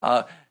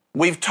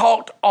We've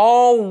talked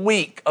all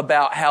week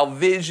about how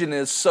vision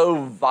is so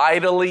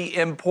vitally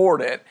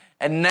important.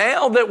 And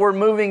now that we're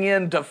moving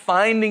into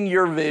finding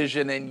your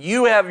vision and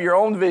you have your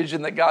own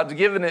vision that God's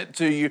given it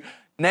to you,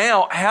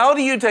 now how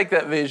do you take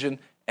that vision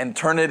and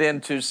turn it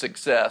into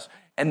success?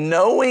 And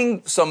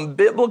knowing some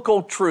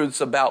biblical truths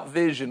about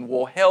vision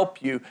will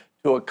help you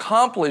to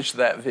accomplish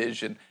that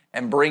vision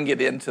and bring it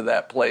into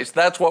that place.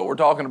 That's what we're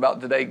talking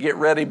about today. Get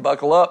ready,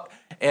 buckle up,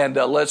 and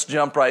let's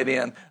jump right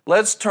in.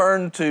 Let's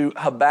turn to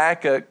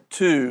Habakkuk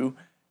 2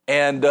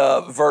 and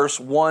verse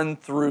 1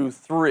 through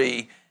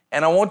 3.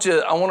 And I want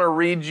to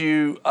read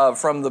you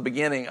from the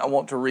beginning. I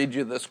want to read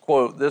you this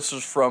quote. This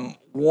is from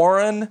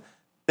Warren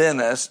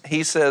Bennis.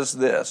 He says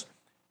this: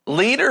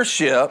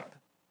 leadership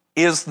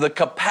is the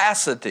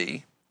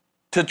capacity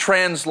to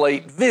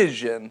translate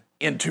vision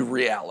into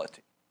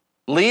reality.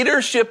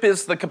 Leadership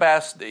is the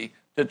capacity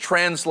to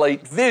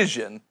translate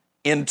vision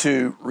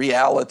into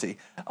reality.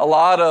 A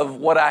lot of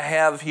what I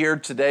have here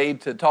today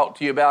to talk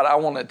to you about, I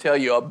want to tell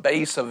you a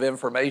base of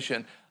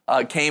information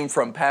came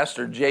from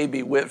Pastor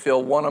J.B.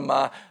 Whitfield, one of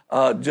my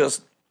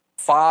just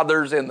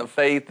fathers in the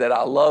faith that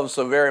I love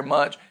so very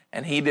much.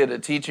 And he did a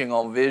teaching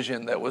on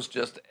vision that was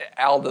just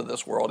out of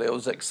this world. It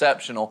was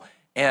exceptional.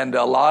 And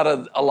a lot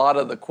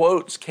of the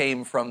quotes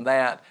came from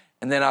that.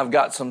 And then I've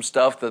got some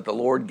stuff that the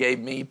Lord gave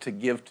me to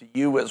give to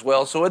you as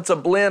well. So it's a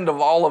blend of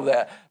all of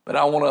that. But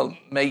I want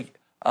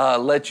to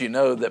let you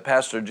know that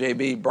Pastor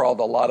J.B. brought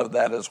a lot of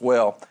that as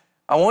well.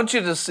 I want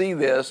you to see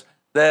this,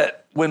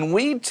 that when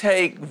we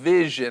take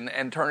vision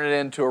and turn it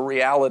into a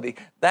reality,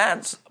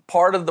 that's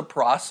part of the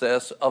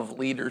process of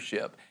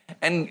leadership.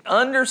 And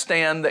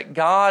understand that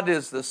God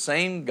is the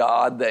same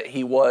God that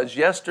He was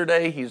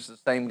yesterday. He's the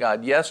same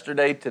God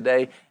yesterday,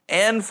 today,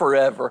 and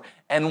forever.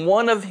 And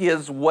one of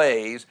His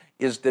ways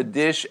is to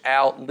dish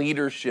out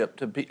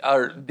leadership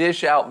or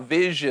dish out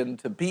vision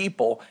to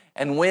people.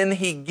 And when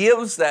He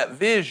gives that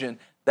vision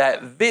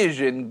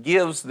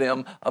gives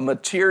them a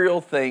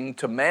material thing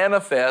to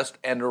manifest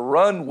and to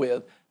run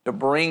with, to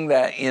bring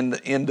that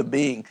into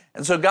being.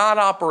 And so God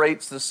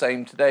operates the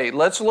same today.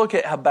 Let's look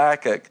at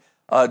Habakkuk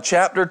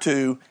chapter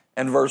 2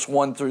 and verse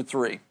 1 through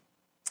 3.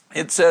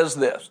 It says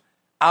this: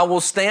 I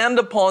will stand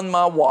upon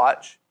my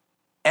watch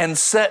and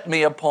set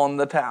me upon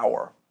the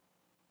tower.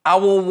 I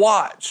will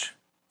watch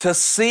to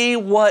see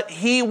what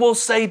He will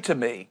say to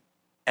me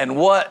and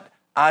what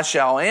I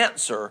shall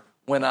answer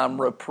when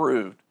I'm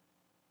reproved.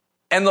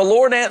 And the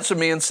Lord answered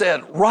me and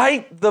said,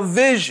 write the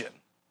vision,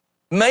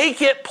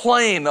 make it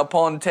plain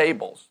upon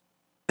tables,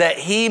 that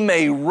he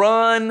may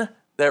run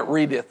that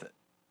readeth it.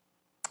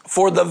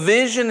 For the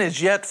vision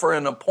is yet for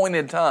an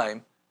appointed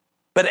time,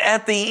 but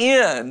at the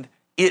end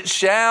it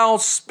shall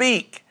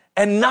speak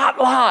and not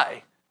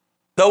lie.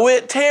 Though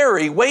it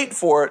tarry, wait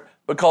for it,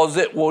 because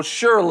it will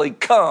surely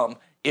come.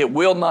 It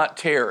will not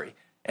tarry.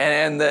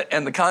 And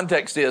the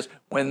context is,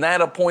 when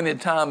that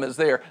appointed time is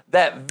there,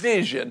 that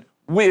vision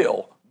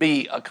will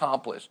be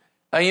accomplished.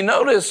 Now you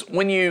notice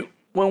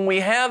when we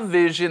have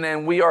vision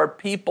and we are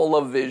people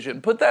of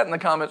vision, put that in the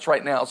comments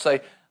right now.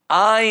 Say,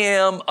 I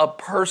am a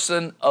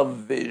person of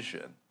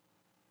vision.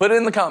 Put it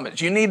in the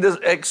comments. You need to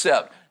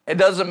accept. It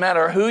doesn't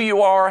matter who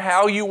you are,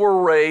 how you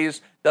were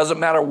raised, doesn't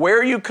matter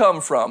where you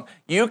come from.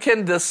 You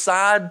can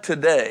decide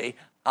today,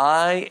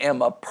 I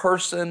am a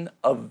person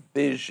of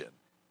vision.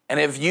 And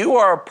if you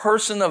are a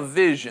person of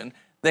vision,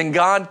 then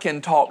God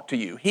can talk to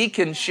you. He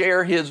can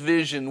share His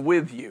vision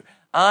with you.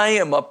 I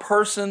am a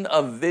person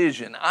of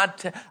vision.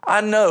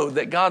 I know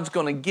that God's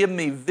going to give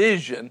me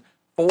vision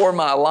for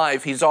my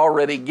life. He's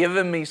already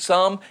given me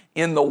some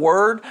in the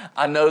Word.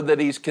 I know that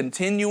He's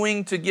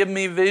continuing to give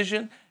me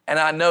vision, and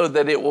I know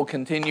that it will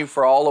continue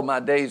for all of my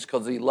days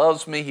because He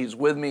loves me, He's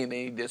with me, and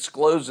He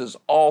discloses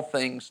all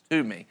things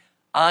to me.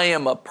 I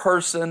am a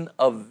person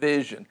of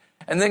vision.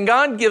 And then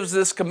God gives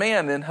this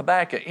command in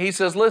Habakkuk. He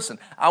says, listen,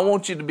 I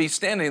want you to be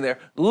standing there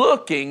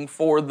looking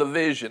for the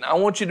vision. I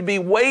want you to be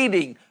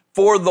waiting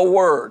for the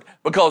word,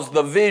 because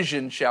the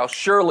vision shall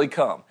surely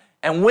come.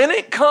 And when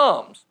it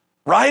comes,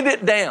 write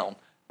it down,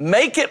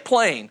 make it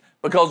plain,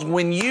 because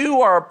when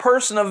you are a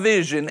person of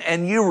vision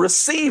and you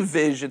receive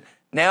vision,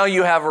 now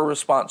you have a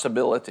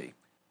responsibility.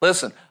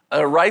 Listen,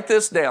 write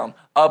this down.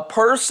 A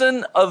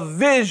person of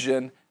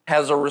vision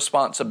has a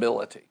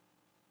responsibility.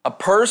 A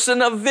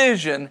person of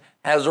vision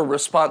has a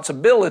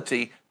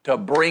responsibility to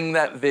bring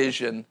that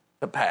vision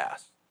to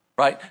pass,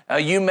 right? Now,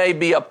 you may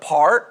be a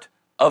part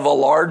of a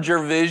larger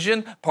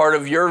vision. Part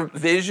of your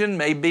vision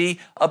may be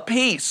a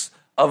piece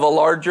of a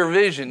larger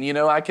vision. You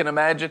know, I can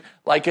imagine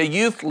like a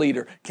youth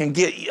leader can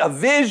get a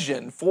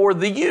vision for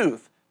the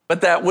youth,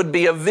 but that would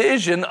be a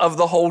vision of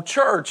the whole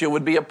church. It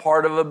would be a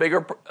part of a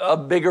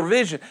bigger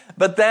vision.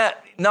 But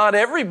that not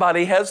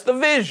everybody has the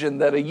vision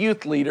that a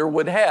youth leader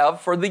would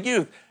have for the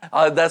youth.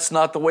 That's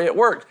not the way it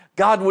works.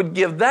 God would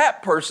give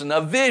that person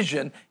a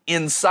vision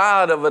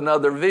inside of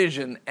another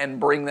vision and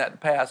bring that to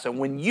pass. And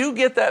when you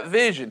get that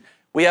vision,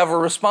 we have a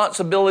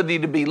responsibility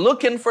to be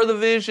looking for the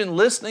vision,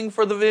 listening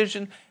for the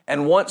vision,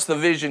 and once the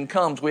vision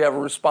comes, we have a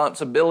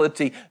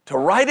responsibility to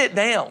write it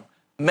down,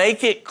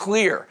 make it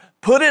clear,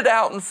 Put it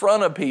out in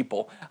front of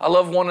people. I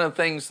love one of the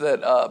things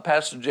that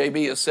Pastor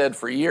JB has said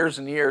for years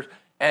and years.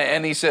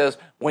 And he says,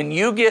 when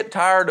you get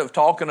tired of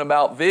talking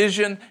about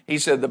vision, he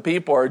said, the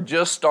people are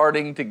just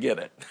starting to get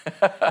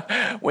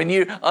it. When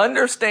you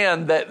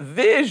understand that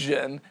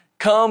vision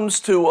comes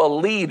to a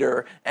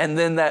leader, and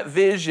then that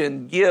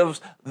vision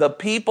gives the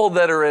people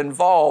that are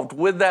involved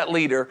with that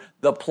leader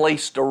the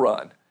place to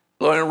run.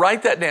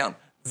 Write that down.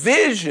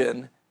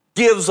 Vision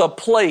gives a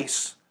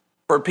place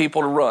for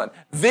people to run.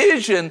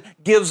 Vision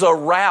gives a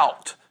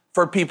route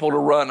for people to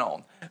run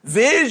on.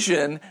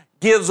 Vision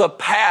gives a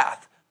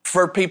path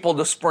for people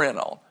to sprint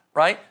on,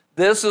 right?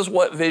 This is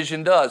what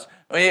vision does.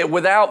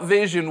 Without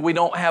vision, we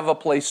don't have a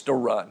place to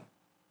run.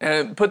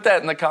 And put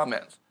that in the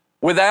comments.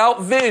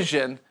 Without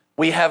vision,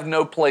 we have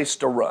no place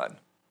to run.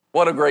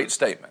 What a great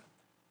statement.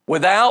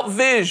 Without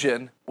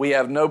vision, we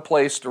have no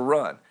place to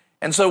run.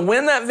 And so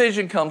when that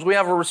vision comes, we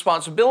have a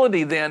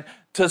responsibility then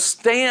to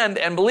stand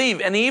and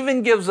believe. And he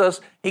even gives us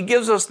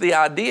the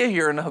idea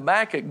here in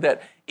Habakkuk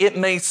that it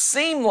may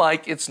seem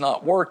like it's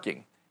not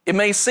working. It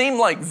may seem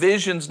like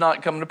vision's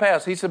not coming to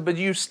pass. He said, but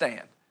you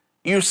stand.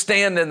 You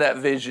stand in that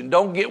vision.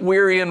 Don't get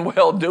weary in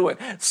well-doing.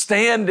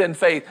 Stand in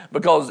faith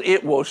because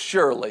it will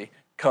surely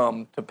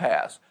come to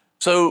pass.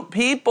 So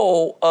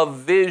people of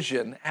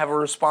vision have a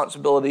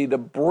responsibility to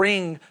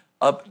bring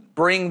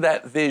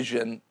that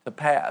vision to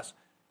pass.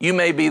 You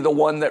may be the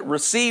one that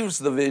receives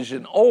the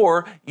vision,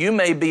 or you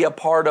may be a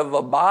part of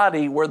a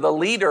body where the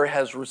leader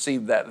has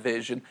received that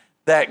vision.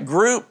 That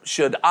group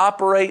should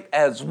operate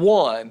as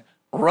one,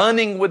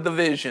 running with the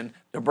vision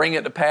to bring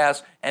it to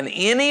pass. And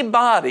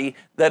anybody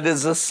that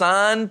is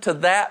assigned to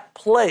that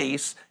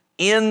place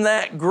in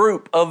that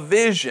group of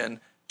vision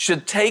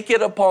should take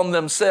it upon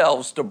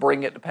themselves to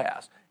bring it to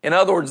pass. In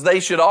other words,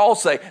 they should all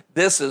say,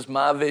 this is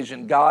my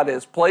vision. God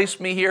has placed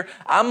me here.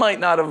 I might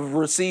not have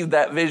received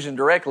that vision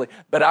directly,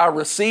 but I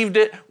received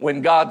it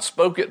when God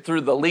spoke it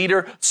through the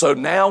leader. So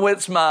now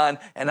it's mine,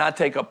 and I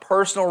take a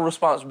personal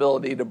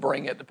responsibility to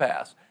bring it to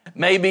pass.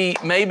 Maybe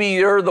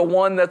you're the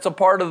one that's a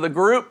part of the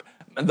group,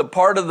 the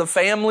part of the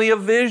family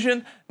of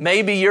vision.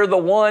 Maybe you're the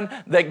one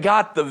that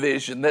got the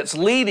vision, that's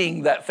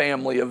leading that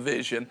family of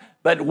vision.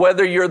 But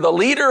whether you're the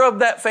leader of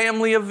that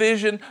family of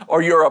vision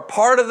or you're a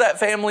part of that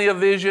family of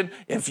vision,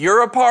 if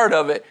you're a part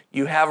of it,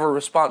 you have a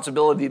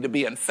responsibility to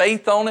be in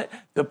faith on it,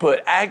 to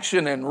put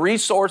action and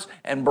resource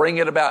and bring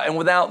it about. And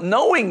without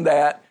knowing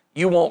that,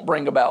 you won't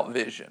bring about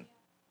vision,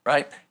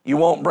 right? You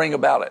won't bring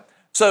about it.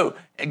 So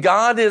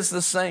God is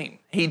the same.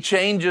 He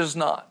changes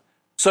not.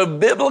 So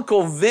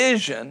biblical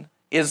vision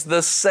is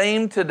the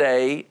same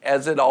today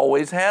as it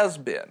always has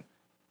been.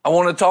 I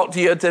want to talk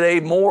to you today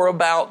more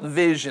about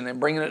vision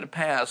and bringing it to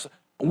pass.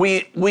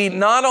 We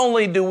not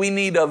only do we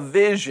need a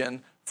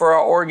vision for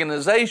our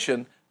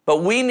organization,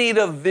 but we need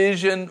a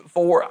vision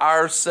for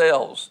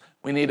ourselves.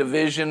 We need a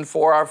vision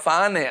for our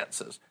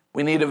finances.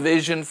 We need a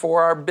vision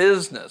for our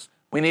business.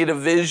 We need a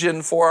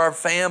vision for our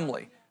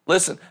family.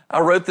 Listen, I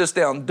wrote this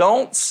down.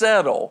 Don't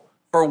settle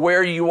for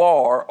where you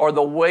are or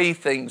the way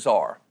things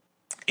are.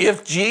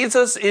 If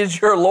Jesus is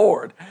your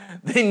Lord,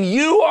 then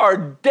you are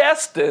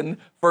destined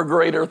for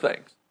greater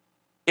things.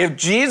 If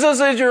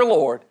Jesus is your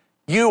Lord,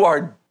 you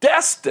are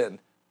destined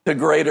to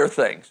greater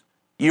things.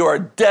 You are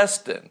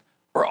destined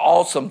for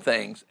awesome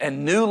things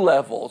and new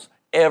levels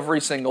every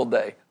single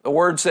day. The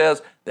Word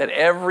says that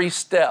every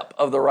step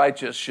of the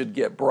righteous should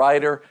get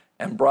brighter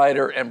and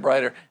brighter and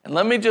brighter. And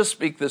let me just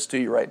speak this to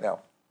you right now.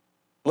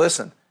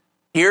 Listen,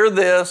 hear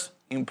this.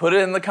 You can put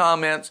it in the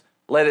comments.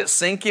 Let it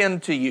sink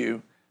into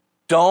you.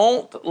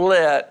 Don't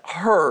let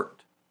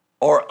hurt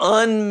or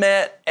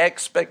unmet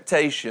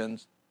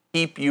expectations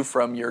keep you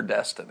from your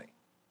destiny.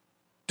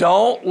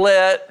 Don't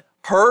let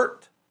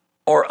hurt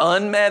or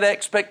unmet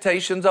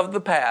expectations of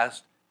the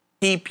past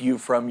keep you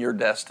from your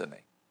destiny.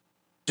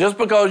 Just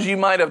because you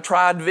might have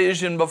tried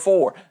vision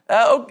before,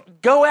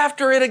 go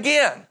after it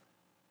again.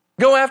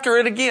 Go after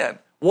it again.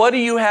 What do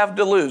you have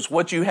to lose?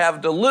 What you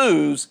have to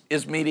lose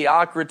is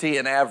mediocrity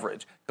and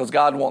average, because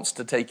God wants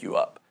to take you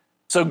up.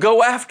 So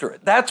go after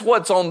it. That's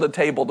what's on the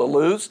table to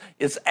lose,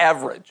 is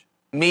average,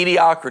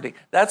 mediocrity.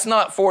 That's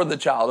not for the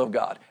child of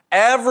God.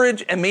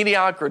 Average and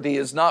mediocrity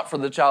is not for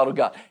the child of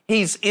God.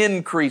 He's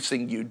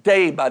increasing you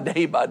day by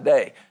day by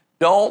day.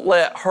 Don't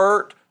let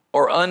hurt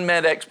or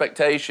unmet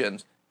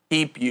expectations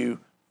keep you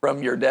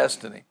from your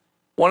destiny.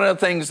 One of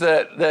the things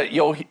that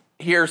you'll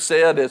hear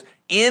said is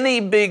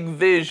any big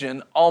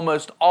vision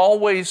almost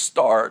always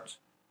starts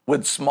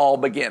with small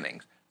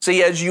beginnings.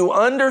 See, as you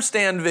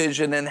understand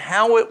vision and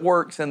how it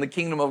works in the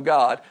kingdom of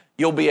God,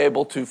 you'll be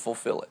able to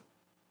fulfill it.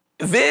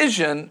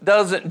 Vision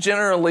doesn't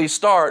generally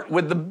start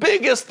with the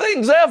biggest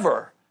things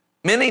ever.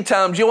 Many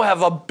times you'll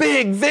have a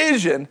big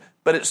vision,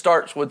 but it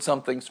starts with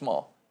something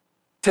small.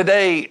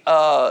 Today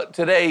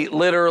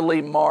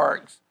literally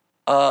marks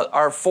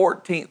our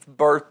 14th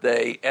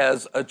birthday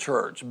as a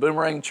church.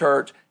 Boomerang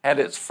Church had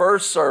its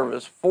first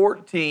service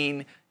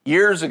 14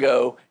 years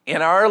ago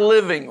in our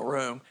living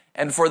room.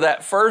 And for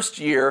that first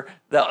year,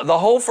 the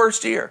whole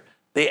first year,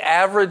 the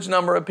average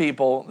number of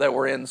people that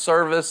were in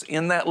service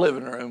in that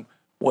living room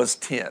was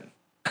 10.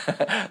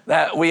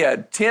 that we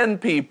had 10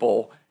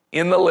 people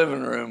in the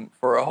living room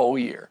for a whole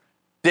year.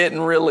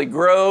 Didn't really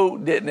grow,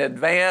 didn't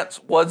advance.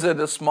 Was it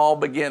a small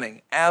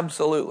beginning?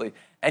 Absolutely.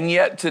 And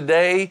yet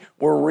today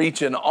we're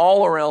reaching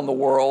all around the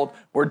world.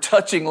 We're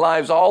touching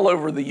lives all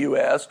over the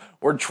U.S.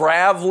 We're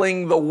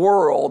traveling the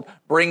world,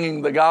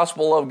 bringing the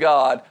gospel of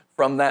God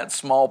from that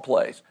small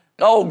place.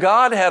 Oh,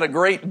 God had a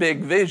great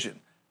big vision.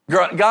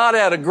 God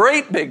had a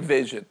great big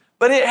vision,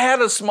 but it had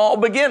a small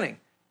beginning.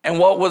 And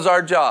what was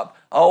our job?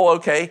 Oh,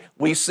 okay,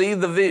 we see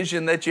the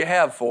vision that you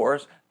have for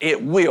us.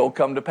 It will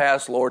come to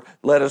pass, Lord.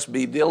 Let us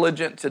be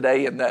diligent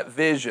today in that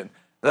vision.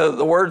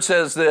 The word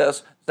says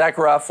this,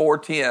 Zechariah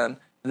 4:10,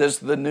 this is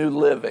the New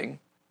Living.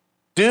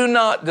 Do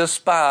not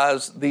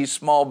despise these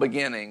small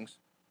beginnings,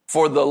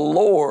 for the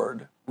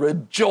Lord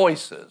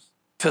rejoices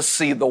to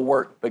see the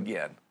work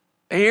begin.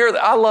 Here,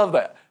 I love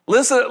that.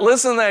 Listen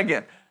to that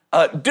again.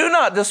 Do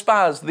not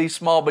despise these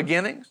small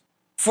beginnings,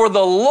 for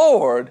the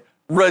Lord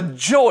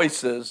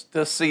rejoices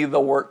to see the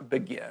work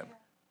begin.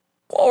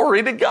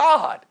 Glory to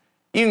God.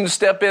 You can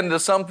step into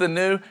something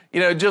new.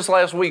 You know, just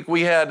last week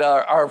we had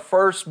our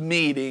first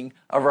meeting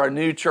of our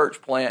new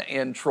church plant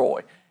in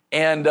Troy.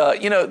 And,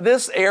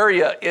 this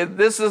area,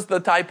 this is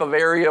the type of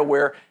area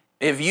where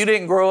if you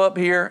didn't grow up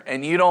here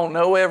and you don't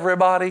know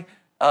everybody,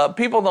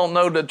 people don't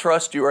know to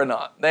trust you or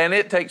not. And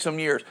it takes some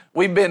years.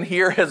 We've been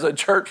here as a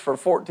church for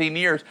 14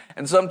 years,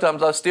 and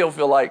sometimes I still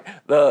feel like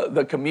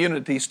the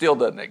community still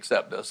doesn't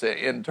accept us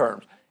in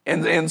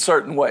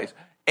certain ways.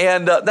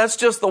 And that's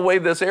just the way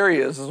this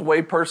area is the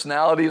way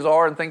personalities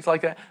are and things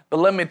like that. But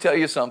let me tell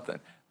you something.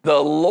 The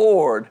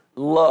Lord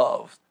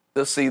loves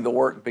to see the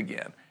work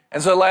begin.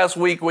 And so last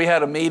week we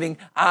had a meeting.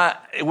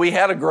 We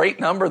had a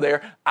great number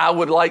there. I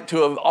would like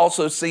to have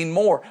also seen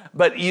more.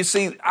 But you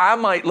see, I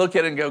might look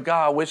at it and go,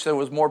 God, I wish there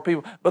was more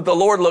people. But the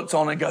Lord looks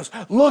on and goes,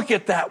 look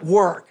at that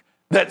work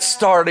that's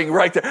starting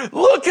right there.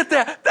 Look at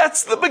that.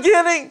 That's the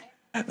beginning.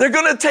 They're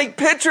going to take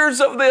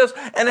pictures of this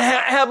and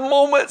have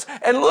moments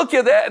and look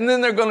at that. And then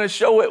they're going to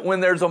show it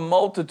when there's a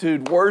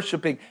multitude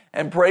worshiping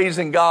and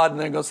praising God. And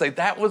they're going to say,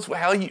 that was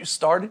how you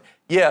started?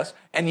 Yes.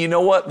 And you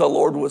know what? The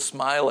Lord was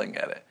smiling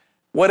at it.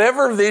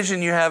 Whatever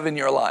vision you have in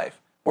your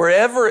life,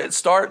 wherever it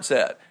starts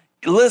at,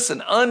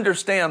 listen,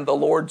 understand the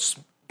Lord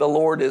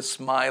is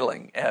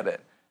smiling at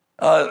it.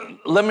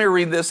 Let me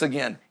read this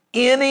again.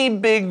 Any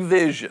big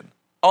vision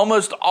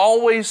almost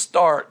always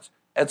starts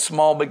at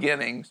small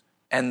beginnings,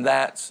 and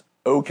that's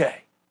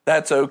okay.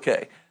 That's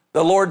okay.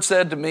 The Lord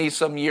said to me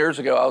some years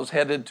ago, I was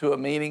headed to a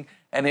meeting,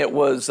 and it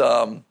was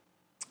in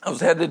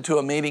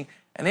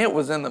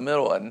the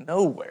middle of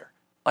nowhere.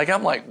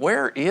 I'm like,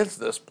 where is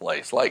this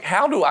place? Like,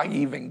 how do I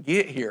even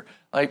get here?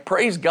 Like,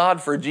 praise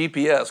God for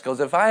GPS, because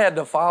if I had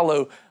to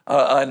follow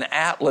an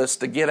atlas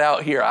to get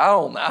out here,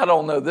 I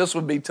don't know, this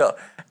would be tough.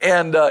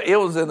 And it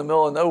was in the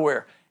middle of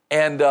nowhere.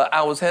 And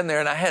I was heading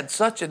there, and I had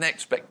such an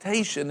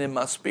expectation in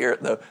my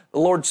spirit, though. The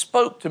Lord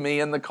spoke to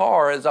me in the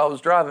car as I was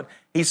driving.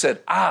 He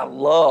said, I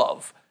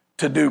love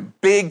to do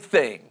big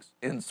things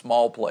in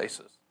small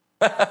places.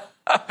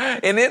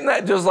 And isn't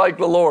that just like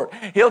the Lord?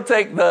 He'll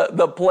take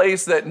the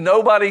place that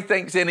nobody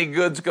thinks any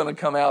good's going to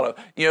come out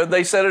of. You know,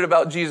 they said it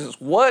about Jesus.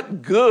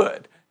 What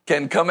good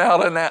can come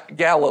out of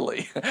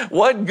Galilee?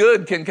 What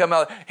good can come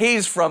out?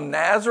 He's from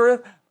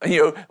Nazareth,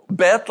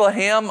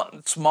 Bethlehem,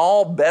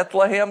 small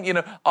Bethlehem,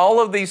 all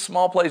of these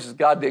small places.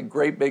 God did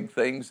great big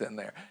things in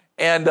there.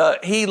 And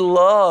he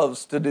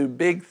loves to do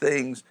big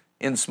things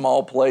in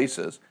small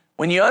places.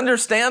 When you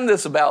understand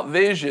this about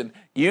vision,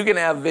 you can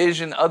have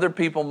vision. Other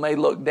people may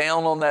look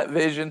down on that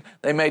vision.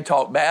 They may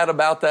talk bad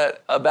about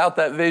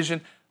that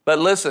vision. But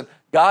listen,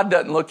 God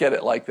doesn't look at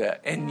it like that.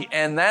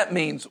 And that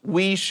means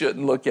we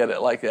shouldn't look at it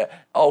like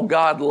that. Oh,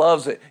 God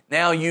loves it.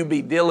 Now you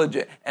be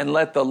diligent and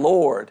let the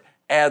Lord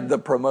add the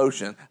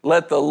promotion.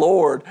 Let the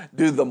Lord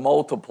do the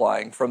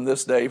multiplying from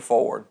this day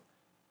forward.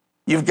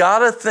 You've got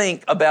to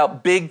think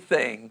about big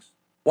things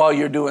while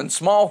you're doing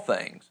small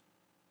things,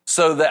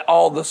 so that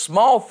all the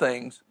small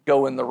things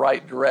go in the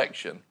right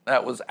direction.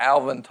 That was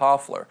Alvin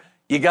Toffler.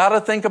 You got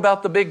to think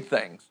about the big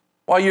things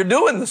while you're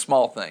doing the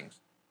small things,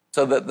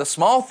 so that the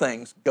small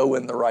things go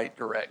in the right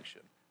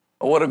direction.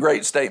 Oh, what a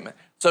great statement.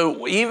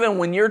 So even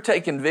when you're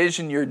taking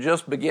vision, you're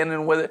just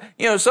beginning with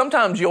it.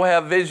 Sometimes you'll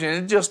have vision,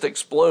 it just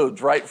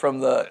explodes right from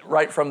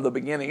the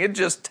beginning. It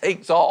just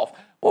takes off.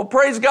 Well,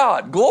 praise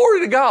God. Glory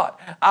to God.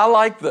 I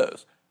like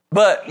those.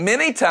 But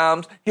many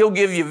times he'll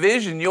give you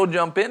vision, you'll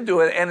jump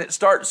into it, and it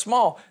starts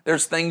small.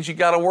 There's things you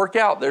got to work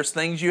out. There's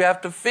things you have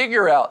to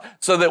figure out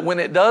so that when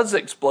it does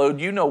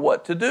explode, you know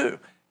what to do.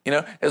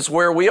 It's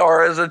where we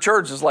are as a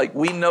church. It's like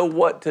we know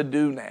what to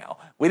do now.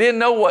 We didn't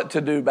know what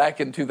to do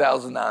back in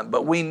 2009,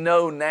 but we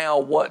know now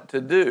what to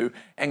do.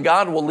 And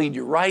God will lead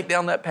you right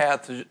down that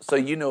path so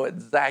you know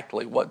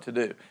exactly what to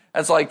do.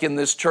 That's like in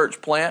this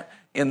church plant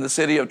in the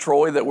city of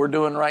Troy that we're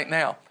doing right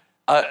now.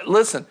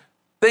 Listen.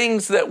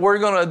 Things that we're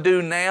going to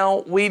do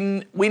now, we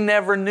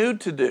never knew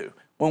to do.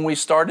 when we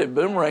started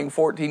Boomerang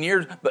 14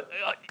 years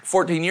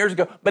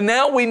ago. But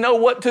now we know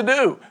what to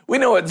do. We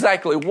know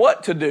exactly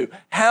what to do,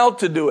 how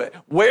to do it,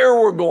 where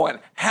we're going,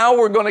 how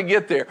we're going to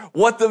get there,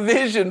 what the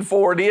vision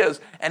for it is,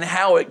 and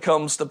how it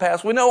comes to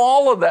pass. We know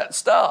all of that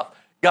stuff.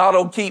 God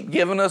will keep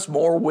giving us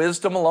more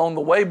wisdom along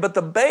the way, but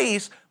the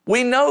base,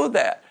 we know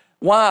that.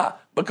 Why?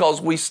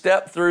 Because we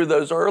stepped through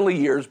those early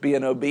years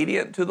being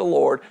obedient to the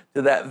Lord,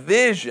 to that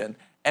vision,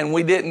 and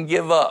we didn't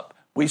give up.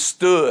 We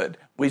stood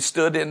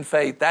in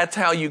faith. That's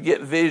how you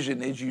get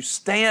vision, is you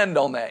stand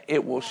on that.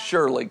 It will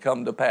surely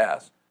come to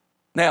pass.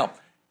 Now,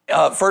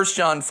 1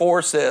 John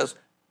 4 says,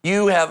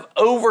 you have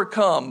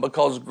overcome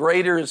because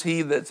greater is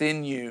he that's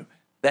in you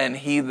than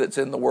he that's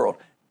in the world.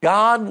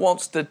 God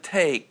wants to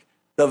take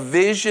the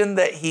vision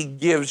that he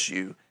gives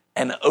you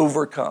and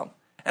overcome.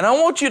 And I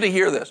want you to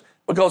hear this,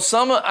 because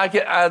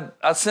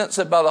I sense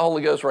it by the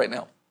Holy Ghost right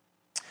now.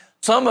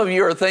 Some of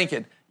you are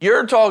thinking,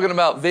 you're talking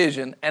about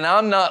vision and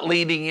I'm not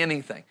leading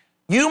anything.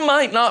 You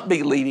might not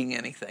be leading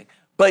anything,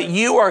 but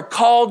you are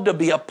called to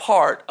be a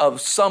part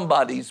of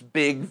somebody's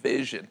big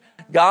vision.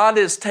 God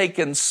has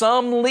taken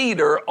some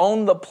leader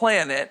on the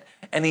planet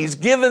and he's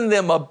given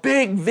them a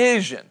big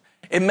vision.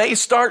 It may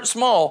start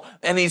small,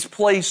 and he's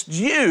placed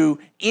you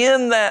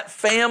in that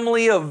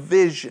family of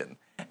vision.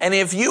 And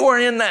if you are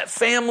in that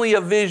family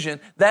of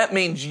vision, that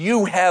means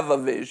you have a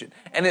vision.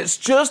 And it's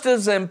just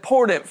as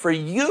important for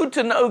you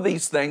to know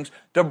these things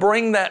to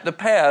bring that to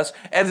pass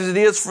as it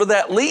is for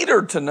that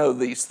leader to know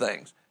these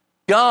things.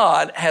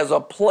 God has a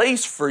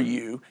place for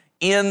you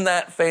in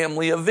that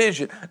family of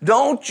vision.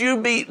 Don't you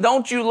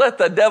let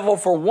the devil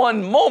for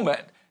one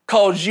moment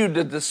cause you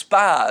to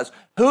despise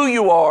who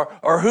you are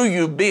or who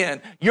you've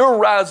been. You're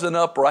rising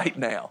up right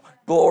now.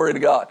 Glory to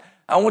God.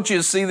 I want you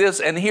to see this,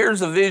 and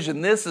here's a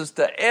vision. This is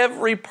to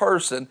every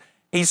person.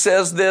 He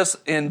says this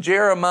in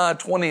Jeremiah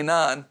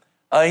 29.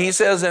 He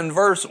says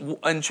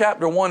in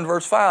chapter 1,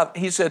 verse 5,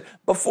 he said,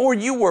 before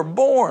you were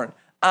born,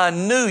 I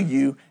knew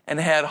you and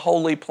had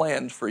holy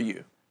plans for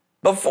you.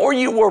 Before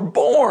you were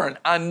born,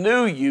 I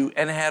knew you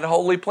and had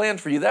holy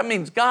plans for you. That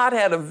means God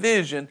had a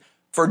vision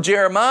for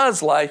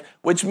Jeremiah's life,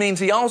 which means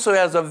he also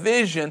has a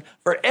vision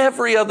for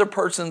every other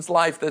person's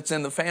life that's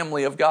in the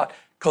family of God,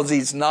 because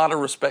he's not a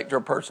respecter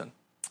of person.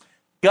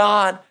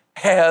 God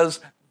has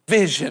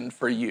vision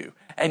for you,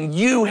 and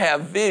you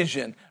have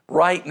vision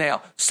right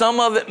now. Some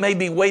of it may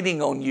be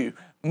waiting on you,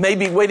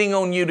 maybe waiting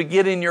on you to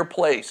get in your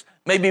place,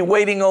 maybe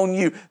waiting on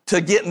you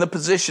to get in the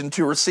position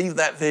to receive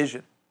that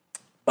vision.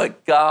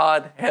 But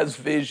God has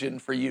vision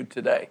for you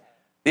today.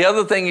 The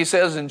other thing he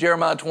says in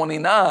Jeremiah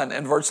 29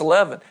 and verse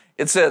 11,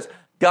 it says,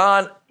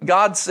 God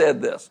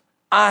said this,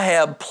 I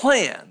have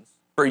plans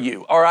for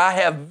you, or I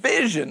have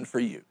vision for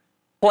you,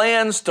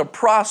 plans to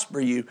prosper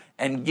you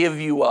and give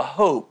you a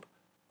hope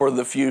for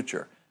the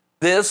future.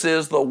 This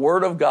is the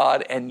word of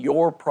God and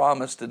your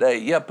promise today.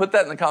 Yeah, put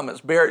that in the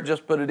comments. Barrett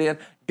just put it in.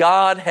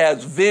 God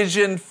has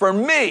vision for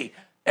me!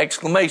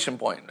 Exclamation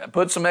point.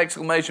 Put some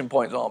exclamation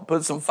points on.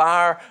 Put some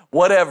fire,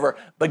 whatever.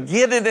 But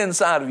get it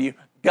inside of you.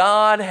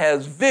 God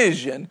has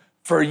vision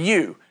for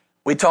you.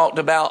 We talked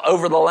about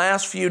over the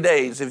last few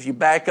days, if you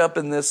back up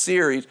in this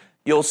series,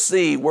 you'll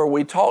see where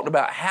we talked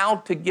about how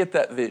to get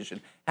that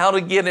vision, how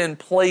to get in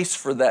place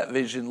for that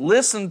vision.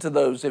 Listen to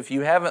those if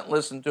you haven't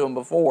listened to them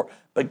before,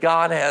 but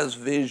God has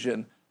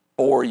vision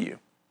for you.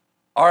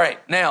 All right,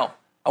 now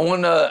I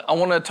want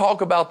to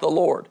talk about the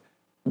Lord.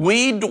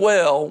 We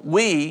dwell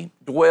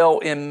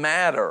in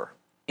matter,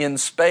 in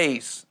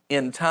space,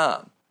 in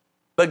time.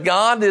 But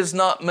God is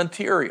not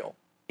material.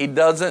 He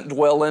doesn't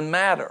dwell in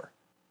matter.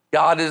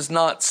 God is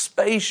not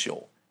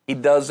spatial. He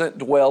doesn't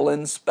dwell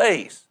in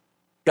space.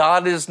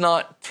 God is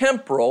not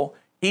temporal.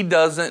 He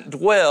doesn't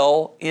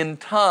dwell in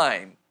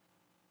time.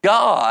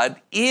 God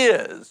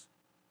is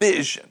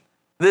vision.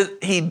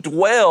 He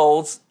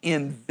dwells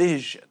in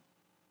vision.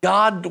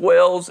 God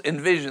dwells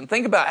in vision.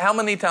 Think about how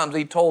many times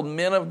he told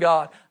men of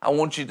God, I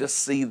want you to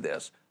see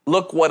this.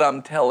 Look what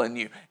I'm telling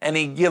you. And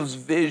he gives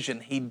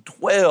vision. He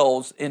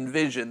dwells in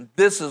vision.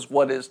 This is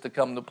what is to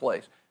come to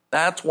place.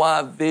 That's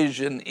why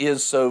vision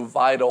is so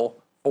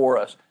vital for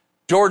us.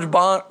 George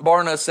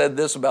Barna said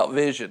this about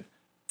vision.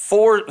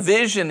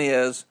 Vision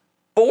is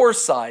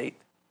foresight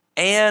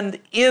and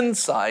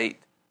insight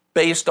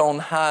based on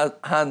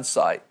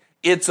hindsight.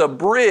 It's a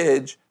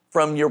bridge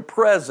from your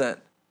present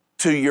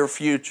to your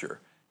future.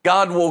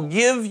 God will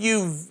give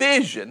you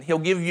vision. He'll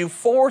give you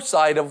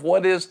foresight of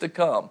what is to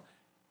come,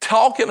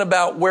 talking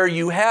about where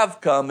you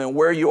have come and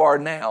where you are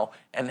now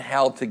and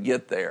how to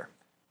get there.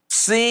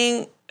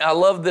 I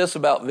love this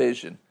about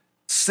vision.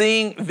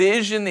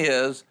 Vision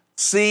is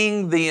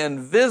seeing the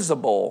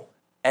invisible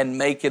and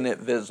making it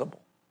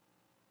visible.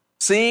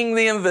 Seeing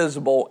the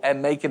invisible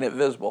and making it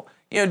visible.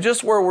 You know,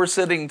 just where we're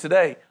sitting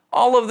today,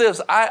 all of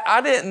this,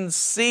 I didn't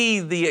see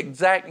the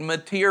exact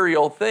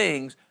material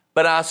things,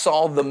 but I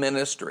saw the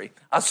ministry.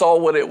 I saw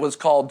what it was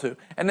called to.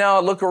 And now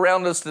I look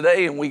around us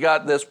today and we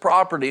got this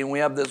property and we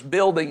have this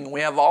building and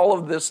we have all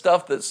of this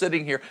stuff that's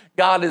sitting here.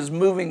 God is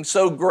moving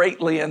so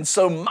greatly and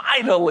so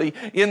mightily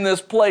in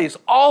this place.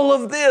 All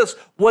of this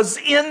was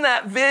in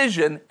that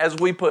vision as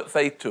we put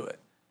faith to it.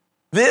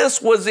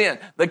 This was in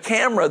the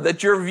camera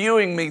that you're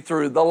viewing me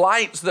through, the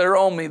lights that are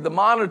on me, the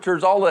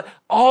monitors,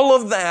 all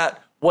of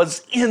that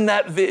was in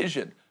that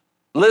vision.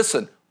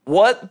 Listen,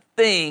 what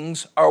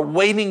things are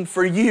waiting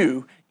for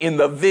you in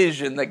the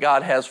vision that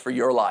God has for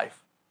your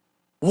life?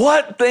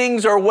 What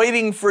things are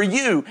waiting for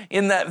you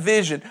in that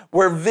vision,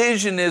 where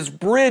vision is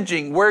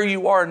bridging where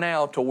you are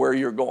now to where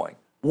you're going?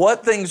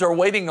 What things are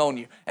waiting on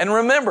you? And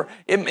remember,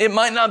 it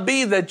might not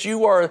be that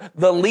you are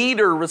the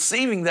leader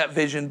receiving that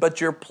vision,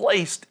 but you're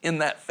placed in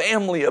that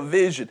family of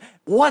vision.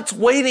 What's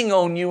waiting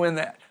on you in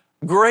that?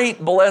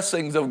 Great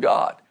blessings of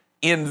God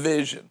in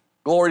vision.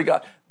 Glory to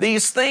God.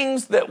 These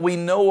things that we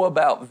know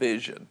about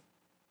vision,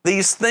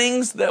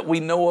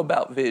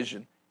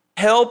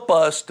 help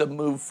us to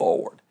move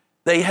forward.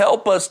 They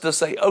help us to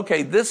say,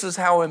 okay, this is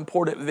how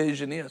important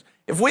vision is.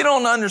 If we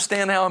don't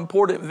understand how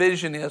important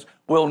vision is,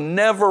 we'll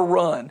never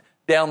run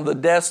down the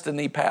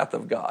destiny path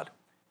of God.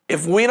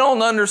 If we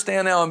don't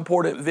understand how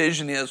important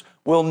vision is,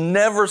 we'll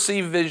never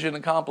see vision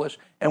accomplished,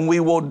 and we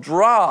will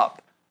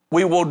drop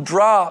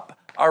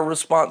our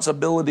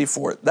responsibility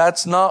for it.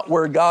 That's not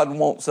where God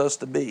wants us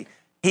to be.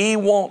 He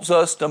wants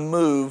us to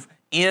move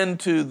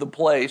into the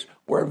place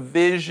where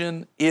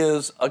vision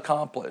is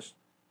accomplished.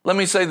 Let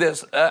me say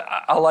this.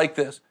 I like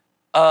this.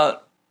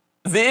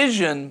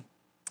 Vision,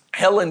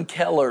 Helen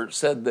Keller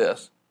said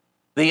this: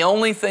 the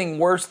only thing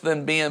worse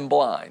than being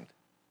blind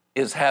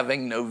is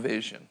having no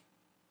vision.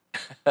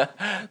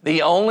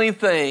 The only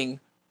thing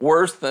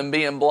worse than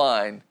being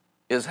blind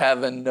is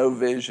having no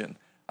vision.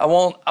 I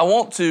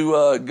want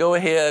to go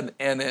ahead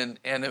and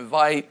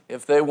invite,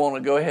 if they want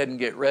to go ahead and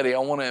get ready, I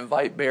want to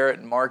invite Barrett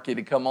and Marky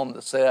to come on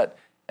the set,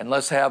 and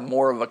let's have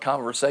more of a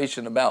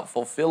conversation about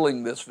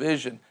fulfilling this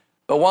vision.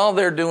 But while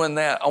they're doing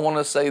that, I want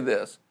to say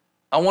this.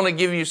 I want to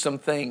give you some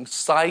things,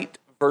 sight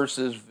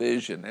versus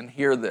vision, and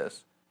hear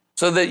this.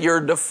 So that you're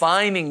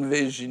defining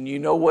vision, you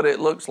know what it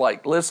looks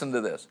like. Listen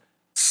to this.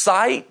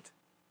 Sight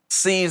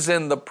sees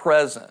in the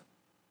present,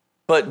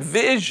 but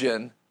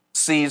vision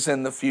sees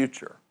in the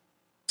future.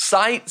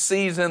 Sight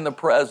sees in the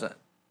present,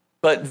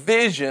 but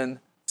vision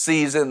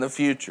sees in the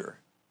future.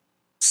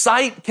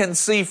 Sight can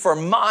see for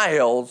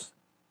miles,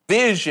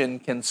 vision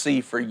can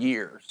see for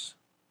years.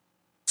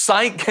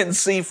 Sight can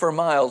see for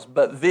miles,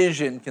 but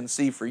vision can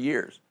see for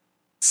years.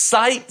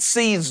 Sight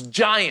sees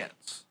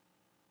giants.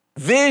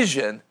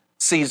 Vision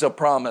sees a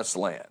promised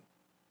land.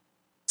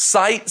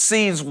 Sight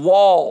sees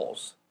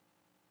walls.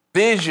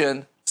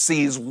 Vision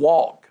sees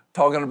walk.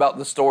 Talking about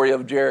the story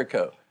of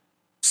Jericho.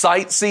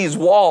 Sight sees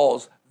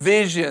walls.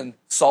 Vision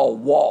saw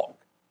walk.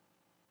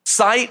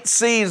 Sight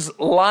sees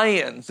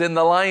lions in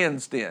the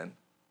lion's den.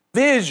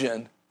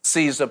 Vision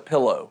sees a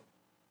pillow.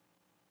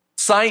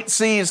 Sight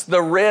sees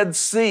the Red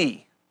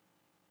Sea.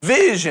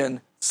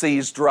 Vision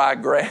sees dry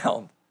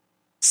ground.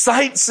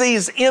 Sight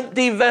sees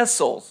empty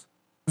vessels.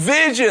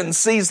 Vision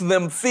sees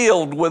them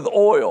filled with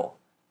oil.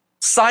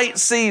 Sight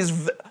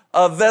sees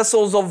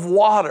vessels of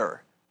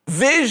water.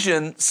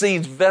 Vision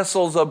sees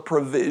vessels of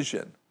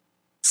provision.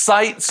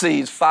 Sight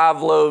sees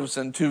 5 loaves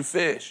and 2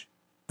 fish.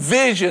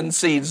 Vision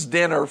sees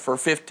dinner for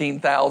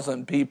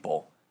 15,000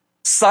 people.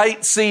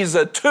 Sight sees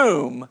a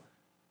tomb.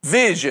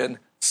 Vision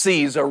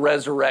sees a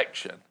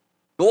resurrection.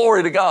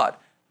 Glory to God.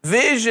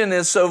 Vision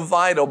is so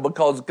vital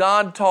because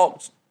God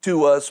talks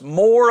to us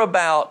more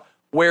about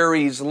where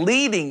He's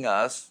leading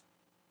us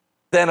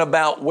than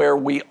about where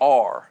we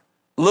are.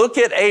 Look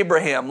at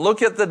Abraham.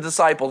 Look at the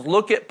disciples.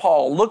 Look at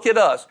Paul. Look at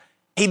us.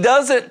 He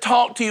doesn't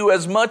talk to you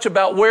as much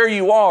about where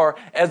you are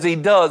as He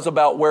does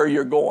about where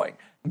you're going.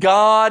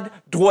 God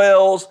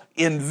dwells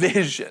in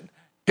vision.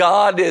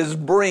 God is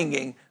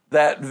bringing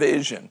that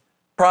vision.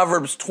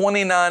 Proverbs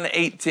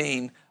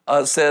 29:18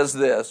 says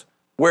this: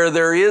 where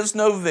there is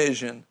no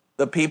vision,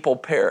 the people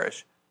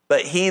perish,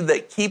 but he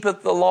that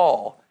keepeth the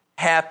law,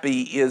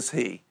 happy is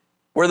he.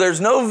 Where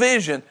there's no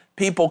vision,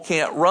 people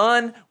can't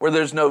run. Where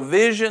there's no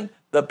vision,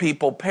 the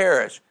people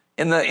perish.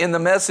 In the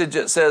Message,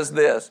 it says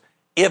this: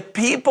 if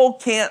people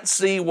can't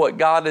see what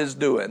God is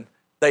doing,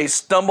 they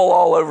stumble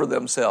all over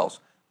themselves.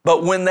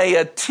 But when they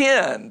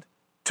attend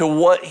to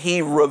what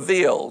He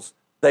reveals,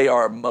 they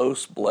are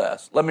most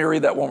blessed. Let me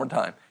read that one more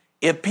time.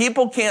 If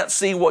people can't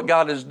see what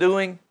God is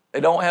doing, they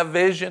don't have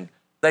vision,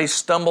 they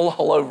stumble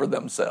all over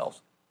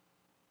themselves.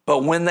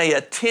 But when they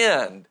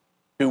attend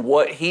to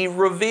what He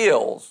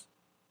reveals,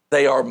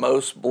 they are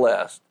most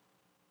blessed.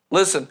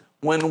 Listen,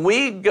 when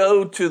we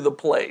go to the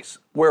place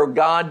where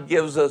God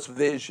gives us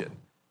vision,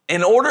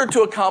 in order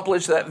to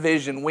accomplish that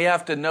vision, we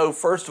have to know,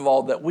 first of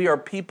all, that we are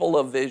people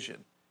of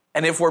vision.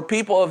 And if we're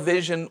people of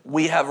vision,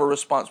 we have a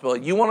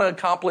responsibility. You want to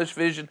accomplish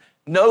vision?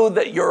 Know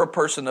that you're a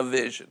person of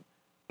vision.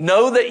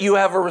 Know that you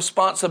have a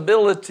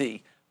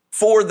responsibility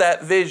for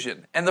that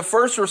vision. And the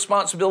first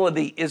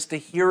responsibility is to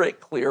hear it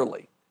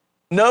clearly.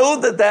 Know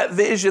that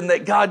vision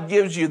that God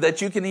gives you,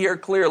 that you can hear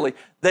clearly,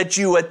 that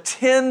you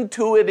attend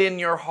to it in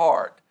your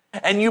heart.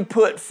 And you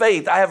put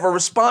faith. I have a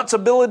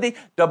responsibility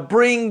to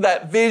bring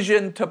that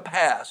vision to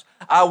pass.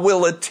 I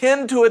will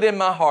attend to it in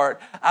my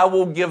heart. I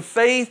will give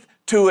faith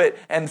to it,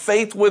 and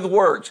faith with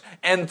works.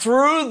 And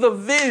through the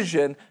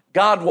vision,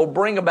 God will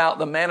bring about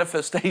the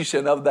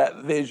manifestation of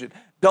that vision.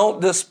 Don't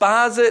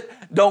despise it.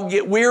 Don't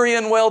get weary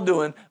in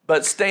well-doing,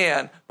 but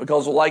stand,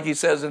 because like he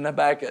says in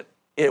Habakkuk,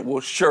 it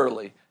will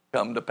surely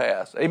come to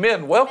pass.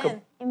 Amen.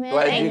 Welcome. Amen.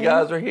 Glad Thank you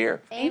guys are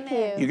here. Thank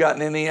you. You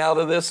gotten any out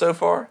of this so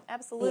far?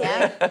 Absolutely.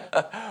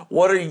 Yeah.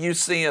 What are you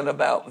seeing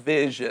about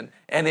vision?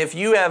 And if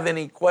you have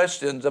any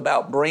questions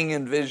about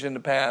bringing vision to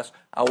pass,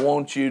 I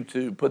want you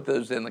to put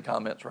those in the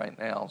comments right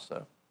now.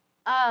 So,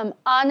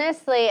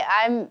 honestly,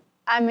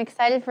 I'm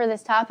excited for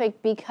this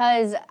topic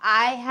because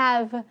I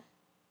have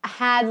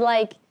had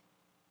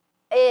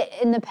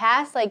in the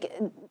past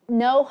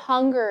no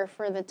hunger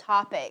for the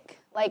topic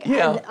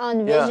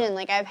on vision.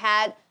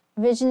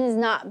 Vision has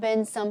not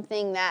been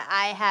something that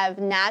I have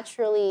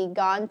naturally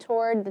gone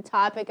toward, the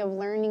topic of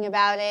learning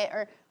about it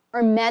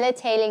or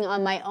meditating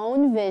on my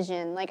own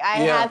vision.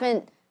 I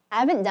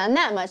haven't done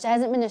that much. It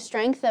hasn't been a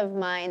strength of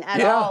mine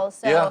at all.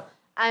 So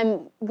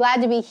I'm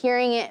glad to be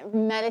hearing it,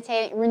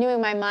 meditating, renewing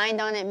my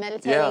mind on it,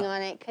 meditating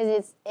on it,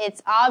 because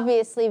it's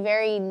obviously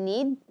very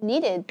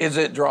needed. is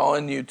it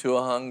drawing you to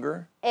a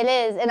hunger? It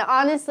is, and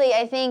honestly,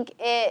 I think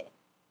it.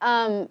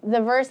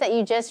 The verse that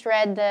you just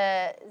read,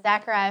 the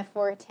Zechariah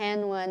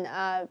 4:10 one,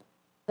 I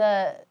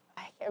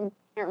can't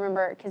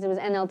remember because it was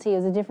NLT. It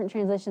was a different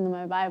translation than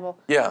my Bible.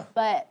 Yeah.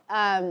 But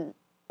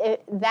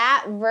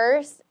that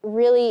verse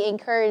really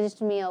encouraged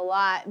me a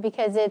lot,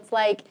 because it's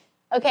like,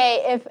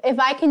 okay, if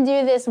I can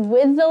do this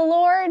with the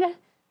Lord,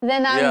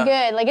 then I'm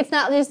good. It's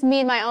not just me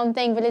and my own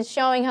thing, but it's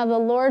showing how the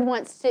Lord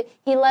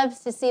He loves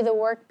to see the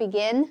work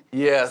begin.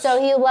 Yes. So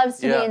He loves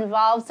to be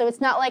involved. So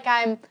it's not like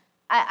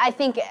I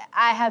think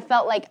I have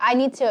felt like I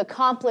need to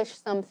accomplish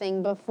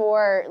something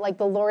before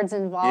the Lord's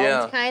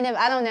involved, kind of.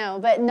 I don't know.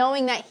 But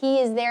knowing that He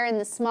is there in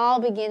the small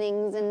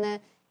beginnings and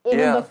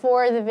even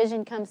before the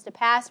vision comes to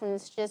pass, when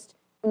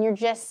you're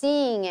just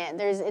seeing it,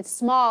 it's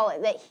small,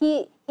 that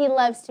He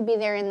loves to be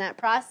there in that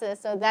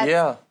process. So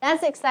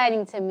that's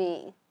exciting to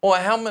me.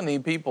 Well, how many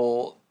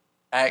people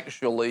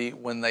actually,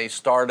 when they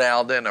start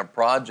out in a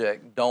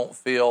project, don't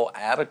feel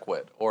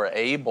adequate or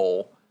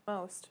able?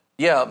 Most.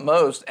 Yeah,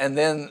 most. And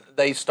then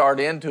they start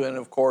into it, and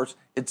of course,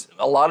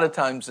 a lot of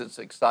times it's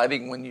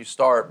exciting when you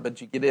start,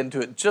 but you get into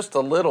it just a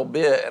little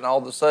bit, and all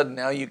of a sudden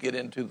now you get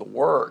into the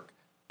work,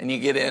 and you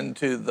get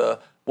into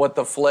what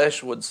the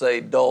flesh would say,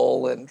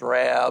 dull and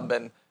drab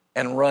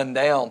and run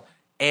down.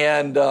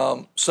 And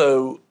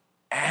so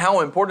how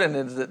important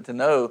is it to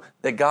know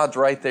that God's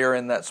right there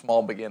in that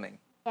small beginning?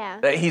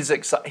 Yeah. That he's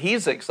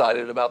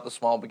excited about the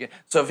small beginning.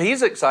 So if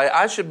he's excited,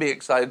 I should be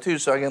excited too.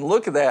 So I can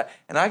look at that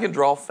and I can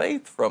draw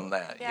faith from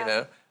that.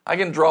 Yeah. I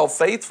can draw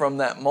faith from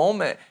that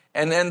moment.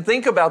 And then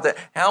think about that,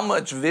 how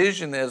much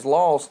vision is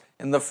lost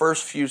in the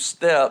first few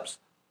steps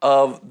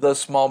of the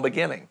small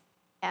beginning.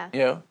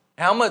 Yeah.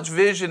 How much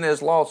vision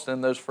is lost in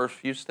those first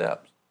few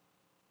steps.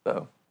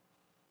 So.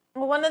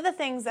 Well, one of the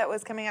things that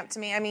was coming up to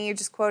me, you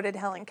just quoted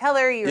Helen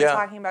Keller. You were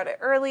talking about it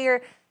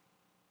earlier.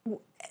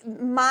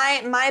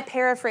 My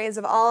paraphrase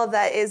of all of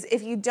that is,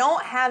 if you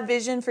don't have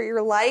vision for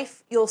your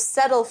life, you'll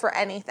settle for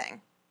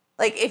anything.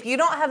 If you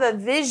don't have a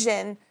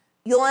vision,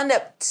 you'll end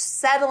up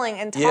settling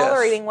and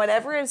tolerating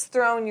whatever is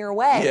thrown your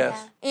way.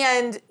 Yes.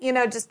 And,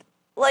 just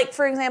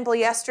for example,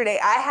 yesterday,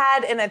 I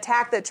had an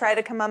attack that tried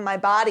to come on my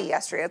body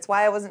yesterday. That's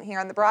why I wasn't here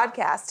on the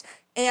broadcast.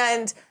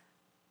 And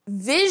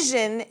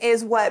vision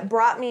is what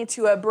brought me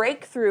to a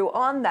breakthrough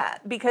on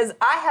that, because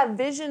I have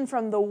vision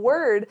from the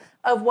Word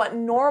of what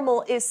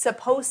normal is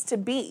supposed to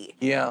be.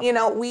 Yeah.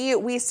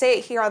 We say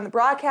it here on the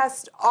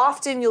broadcast.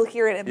 Often you'll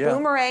hear it in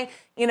Boomerang.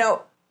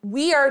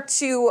 We are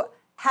to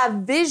have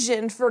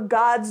vision for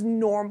God's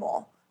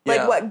normal.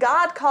 What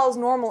God calls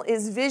normal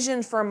is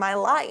vision for my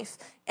life.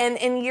 And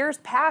in years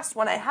past,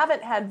 when I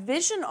haven't had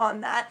vision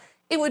on that,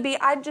 it would be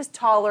I'd just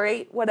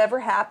tolerate whatever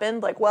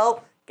happened.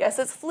 Guess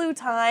it's flu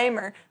time,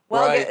 or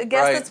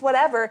guess it's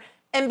whatever.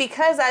 And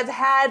because I've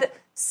had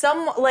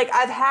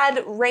I've had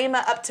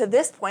Rhema up to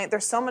this point,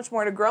 there's so much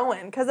more to grow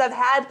in, because I've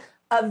had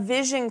a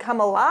vision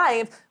come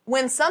alive.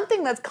 When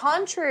something that's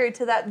contrary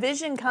to that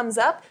vision comes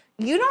up,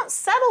 you don't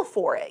settle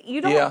for it.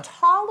 You don't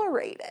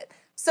tolerate it.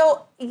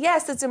 So,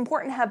 yes, it's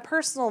important to have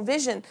personal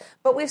vision,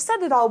 but we've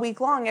said it all week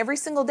long, every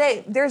single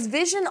day. There's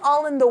vision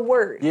all in the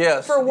Word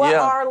for what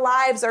our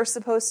lives are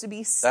supposed to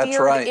be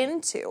steered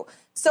into.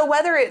 So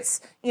whether it's,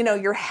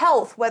 your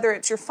health, whether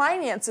it's your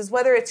finances,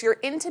 whether it's your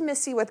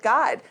intimacy with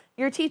God,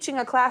 you're teaching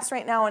a class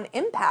right now on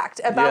Impact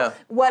about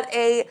what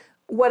a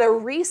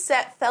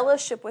reset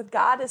fellowship with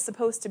God is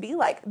supposed to be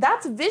like.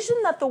 That's vision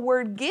that the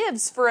Word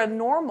gives for a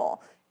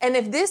normal. And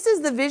if this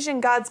is the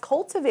vision God's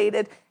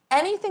cultivated,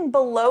 anything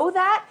below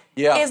that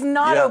is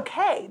not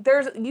okay.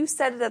 You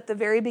said it at the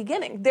very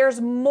beginning.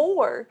 There's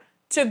more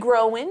to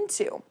grow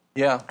into.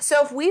 Yeah.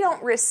 So if we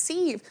don't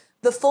receive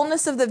the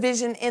fullness of the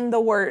vision in the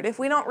Word, if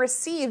we don't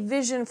receive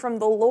vision from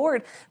the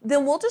Lord,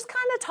 then we'll just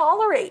kind of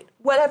tolerate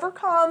whatever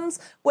comes,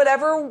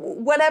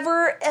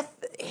 whatever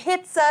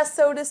hits us,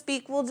 so to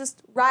speak. We'll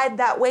just ride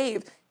that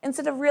wave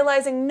instead of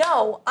realizing,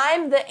 no,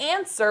 I'm the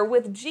answer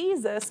with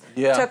Jesus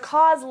to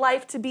cause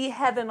life to be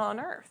heaven on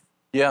earth.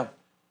 Yeah.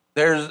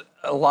 There's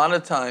a lot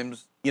of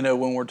times,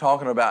 when we're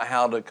talking about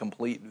how to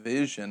complete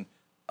vision,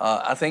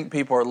 I think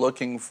people are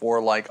looking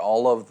for like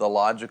all of the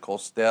logical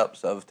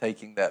steps of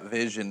taking that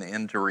vision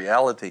into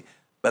reality.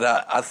 But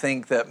I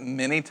think that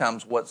many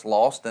times what's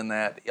lost in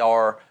that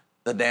are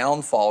the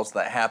downfalls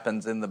that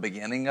happens in the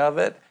beginning of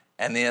it,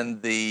 and in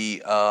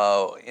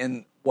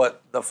in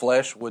what the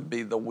flesh would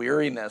be the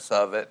weariness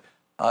of it.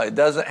 It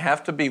doesn't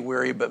have to be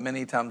weary, but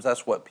many times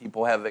that's what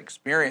people have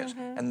experienced.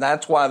 And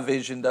that's why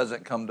vision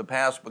doesn't come to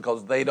pass,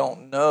 because they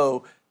don't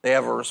know they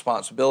have a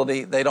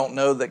responsibility. They don't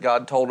know that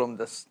God told them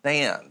to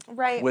stand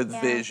with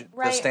vision,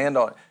 to stand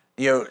on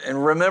it.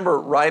 And remember,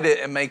 write it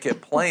and make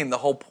it plain. The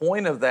whole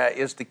point of that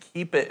is to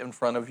keep it in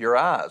front of your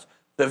eyes.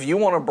 So if you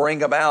want to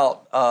bring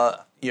about,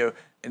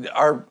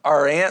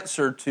 our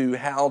answer to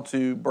how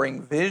to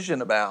bring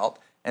vision about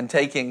and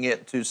taking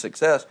it to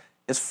success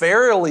is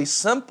fairly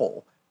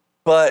simple.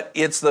 But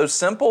it's those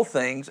simple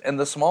things and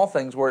the small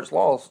things where it's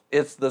lost.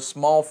 It's the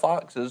small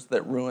foxes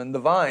that ruin the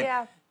vine.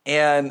 Yeah.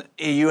 And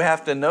you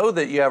have to know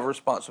that you have a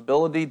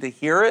responsibility to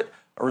hear it,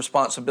 a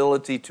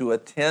responsibility to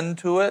attend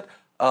to it.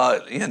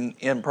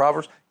 In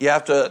Proverbs, you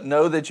have to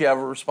know that you have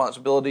a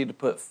responsibility to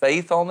put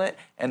faith on it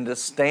and to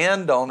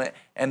stand on it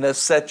and to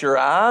set your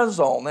eyes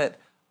on it,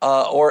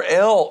 or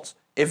else,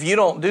 if you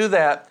don't do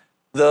that,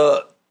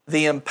 the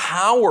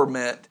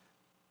empowerment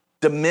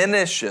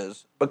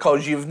diminishes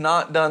because you've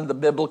not done the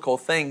biblical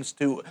things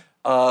to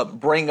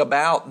bring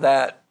about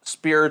that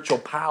spiritual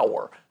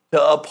power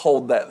to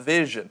uphold that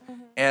vision.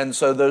 And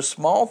so those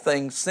small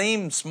things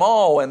seem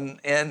small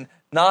and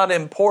not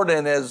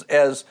important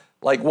as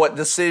like what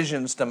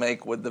decisions to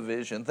make with the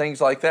vision, things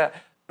like that.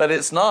 But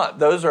it's not.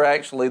 Those are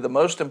actually the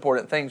most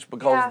important things,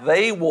 because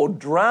they will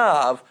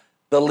drive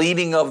the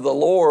leading of the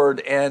Lord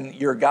and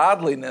your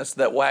godliness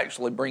that will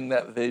actually bring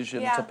that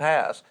vision to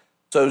pass.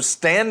 So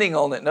standing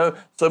on it,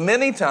 so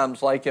many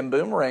times, like in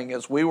Boomerang,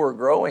 as we were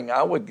growing,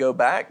 I would go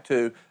back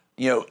to,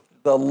 the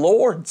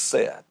Lord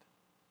said,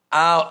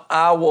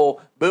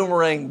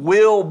 Boomerang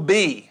will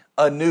be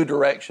a new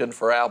direction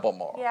for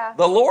Albemarle. Yeah.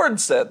 The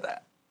Lord said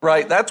that,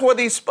 right? That's what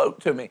he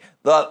spoke to me.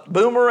 The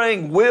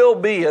Boomerang will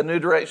be a new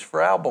direction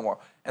for Albemarle.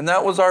 And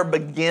that was our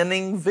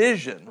beginning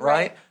vision,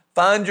 right?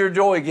 Find your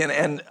joy again,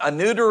 and a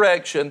new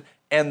direction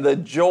and the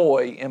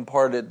joy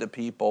imparted to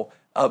people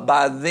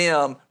by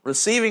them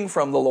receiving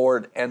from the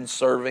Lord and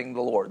serving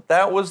the Lord.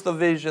 That was the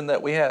vision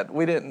that we had.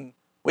 We didn't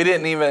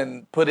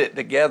even put it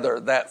together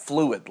that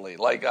fluidly.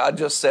 Like, I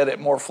just said it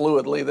more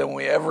fluidly than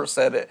we ever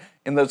said it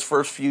in those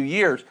first few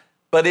years.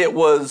 But that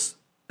was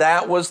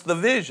the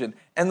vision.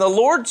 And the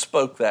Lord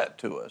spoke that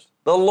to us.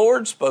 The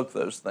Lord spoke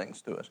those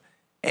things to us.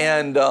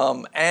 And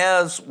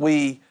as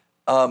we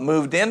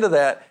moved into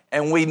that,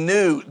 and we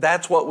knew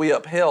that's what we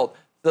upheld,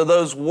 so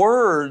those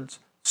words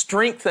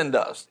strengthened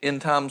us in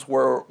times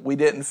where we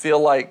didn't feel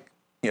like,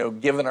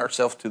 giving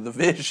ourselves to the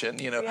vision,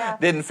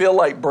 didn't feel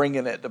like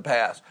bringing it to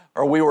pass,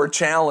 or we were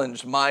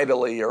challenged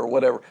mightily or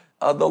whatever.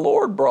 The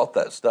Lord brought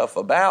that stuff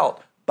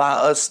about by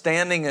us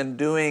standing and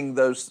doing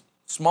those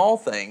small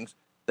things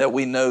that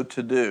we know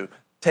to do,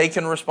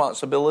 taking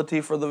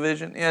responsibility for the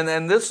vision.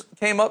 And this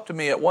came up to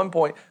me at one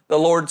point. The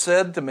Lord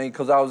said to me,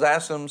 because I was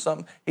asking him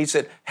something, he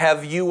said,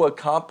 "Have you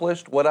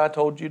accomplished what I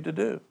told you to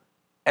do?"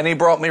 And he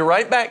brought me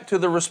right back to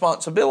the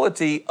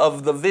responsibility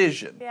of the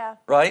vision,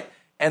 right?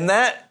 And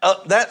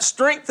that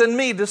strengthened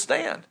me to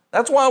stand.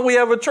 That's why we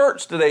have a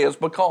church today, is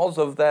because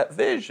of that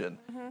vision,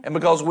 and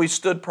because we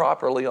stood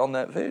properly on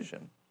that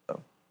vision.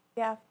 So,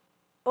 yeah.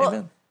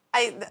 Well,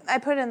 amen. I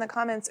put in the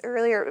comments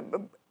earlier,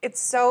 it's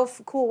so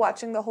cool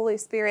watching the Holy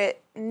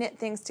Spirit knit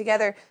things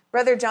together.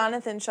 Brother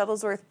Jonathan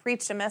Shuttlesworth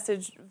preached a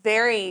message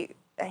very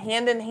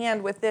hand in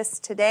hand with this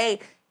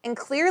today, and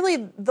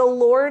clearly the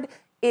Lord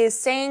is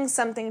saying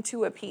something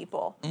to a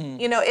people.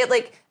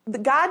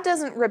 God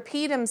doesn't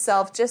repeat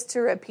himself just to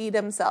repeat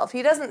himself.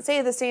 He doesn't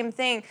say the same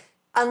thing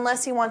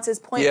unless he wants his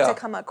point to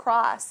come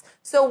across.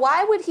 So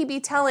why would he be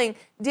telling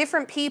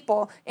different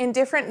people in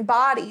different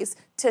bodies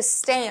to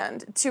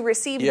stand, to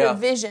receive the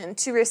vision,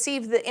 to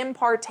receive the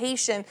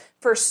impartation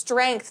for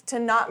strength, to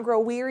not grow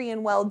weary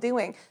in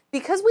well-doing?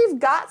 Because we've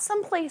got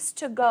some place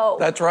to go.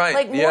 That's right.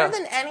 Like, more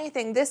than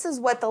anything, this is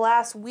what the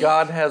last week...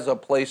 God has a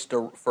place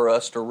for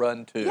us to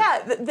run to.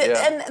 Yeah,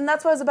 and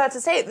that's what I was about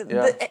to say.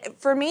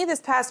 For me, this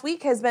past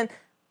week has been,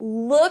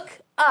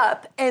 look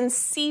up and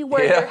see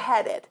where you're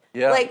headed.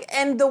 Yeah.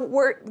 And the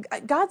word,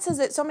 God says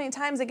it so many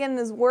times again in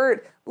his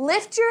word,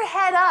 lift your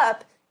head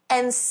up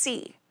and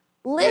see.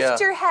 Lift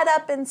your head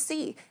up and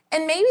see.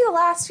 And maybe the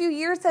last few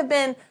years have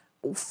been,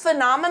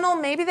 phenomenal.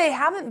 Maybe they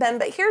haven't been,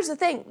 but here's the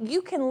thing.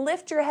 You can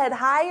lift your head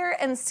higher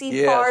and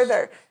see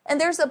farther.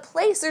 And there's a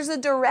place, there's a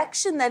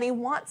direction that he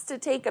wants to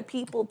take a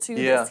people to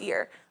this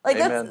year. Like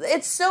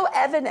it's so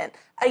evident.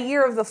 A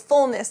year of the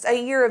fullness,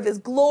 a year of his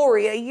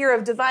glory, a year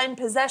of divine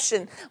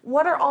possession.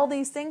 What are all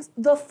these things?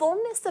 The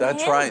fullness of him.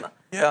 That's right.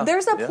 Yeah.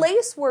 There's a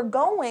place we're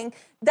going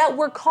that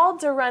we're called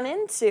to run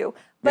into.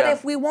 But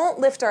if we won't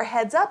lift our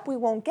heads up, we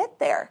won't get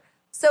there.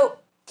 So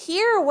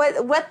hear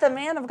what the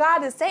man of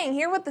God is saying.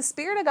 Hear what the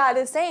Spirit of God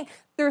is saying.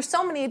 There's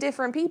so many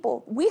different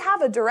people. We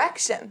have a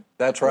direction.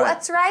 That's right.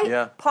 That's right.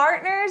 Yeah.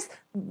 Partners,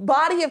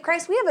 body of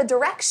Christ, we have a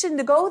direction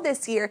to go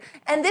this year.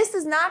 And this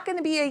is not going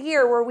to be a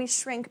year where we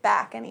shrink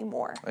back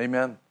anymore.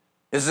 Amen.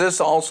 Is this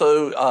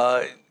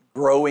also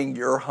growing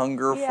your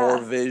hunger for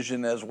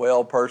vision as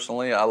well,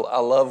 personally? I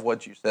love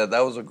what you said.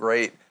 That was a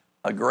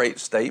great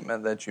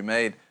statement that you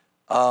made.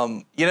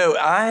 I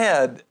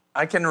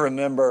can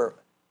remember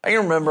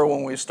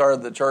when we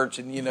started the church,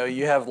 and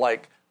you have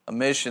like a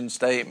mission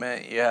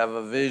statement, you have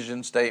a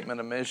vision statement,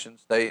 a mission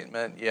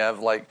statement, you have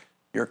like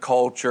your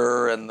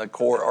culture and the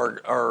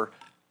our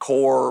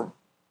core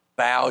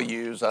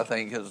values, I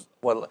think is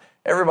what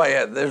everybody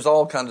had. There's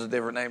all kinds of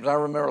different names. I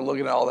remember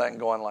looking at all that and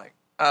going like,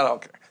 I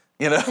don't care.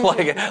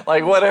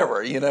 like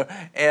whatever,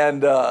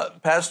 And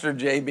Pastor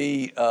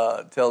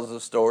JB tells the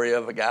story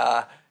of a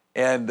guy,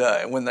 and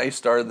when they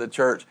started the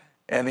church,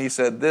 and he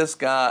said, this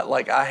guy,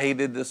 like, I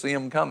hated to see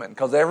him coming.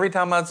 Because every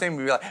time I'd see him,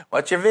 he'd be like,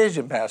 what's your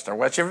vision, Pastor?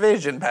 What's your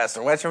vision,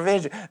 Pastor? What's your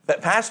vision?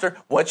 Pastor,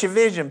 what's your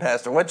vision,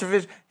 Pastor? What's your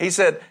vision? He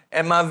said,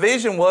 and my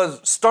vision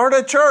was start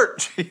a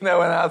church, and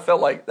I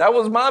felt like that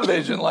was my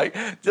vision.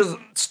 Like, just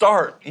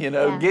start,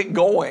 get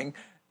going.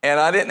 And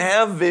I didn't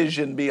have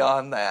vision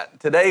beyond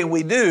that. Today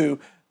we do.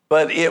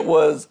 But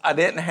I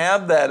didn't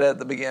have that at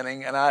the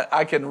beginning, and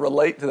I can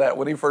relate to that.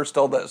 When he first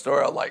told that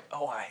story, I was like,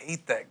 oh, I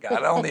hate that guy. I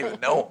don't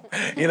even know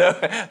him,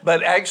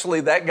 But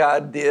actually, that guy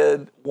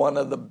did one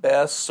of the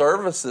best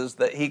services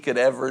that he could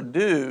ever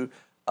do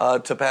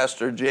to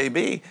Pastor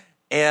JB.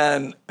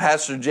 And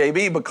Pastor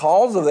JB,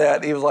 because of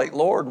that, he was like,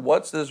 Lord,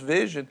 what's this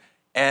vision?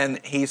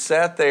 And he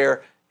sat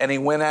there, and he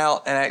went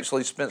out and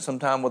actually spent some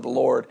time with the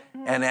Lord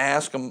and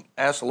asked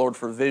the Lord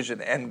for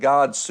vision. And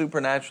God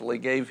supernaturally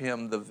gave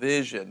him the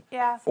vision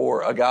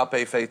for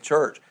Agape Faith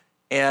Church.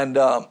 And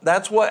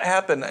that's what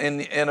happened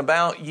in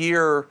about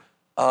year.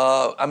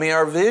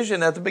 Our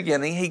vision at the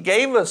beginning, he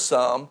gave us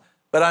some,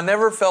 but I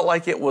never felt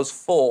like it was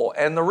full.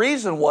 And the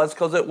reason was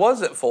because it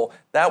wasn't full.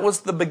 That was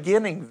the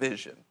beginning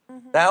vision.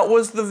 That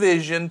was the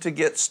vision to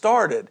get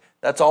started.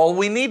 That's all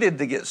we needed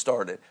to get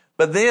started.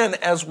 But then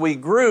as we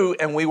grew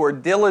and we were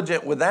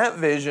diligent with that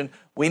vision,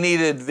 we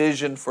needed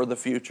vision for the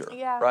future,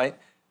 right?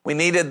 We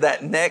needed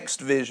that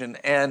next vision.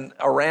 And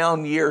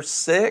around year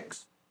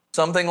 6,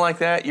 something like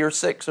that, year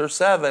 6 or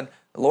 7,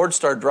 the Lord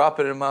started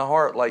dropping in my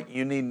heart, like,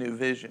 you need new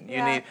vision.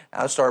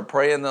 I started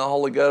praying the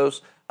Holy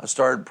Ghost. I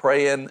started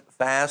praying,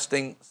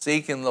 fasting,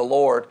 seeking the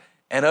Lord.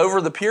 And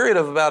over the period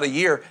of about a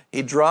year,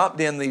 he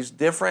dropped in these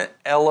different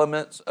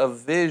elements of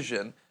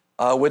vision,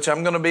 which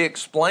I'm going to be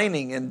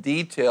explaining in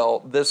detail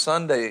this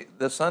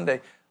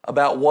Sunday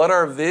about what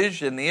our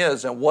vision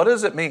is and what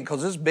does it mean,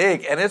 because it's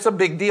big, and it's a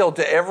big deal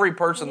to every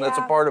person that's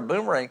a part of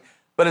Boomerang,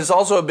 but it's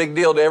also a big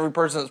deal to every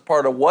person that's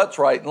part of What's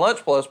Right and Lunch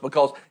Plus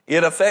because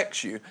it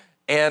affects you.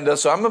 And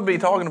so I'm going to be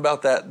talking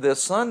about that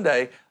this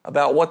Sunday,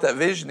 about what that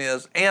vision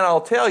is. And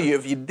I'll tell you,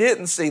 if you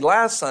didn't see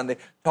last Sunday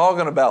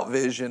talking about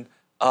vision,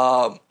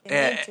 oh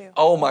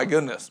my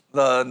goodness,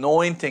 the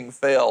anointing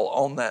fell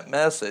on that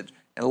message.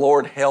 And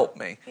Lord help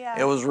me.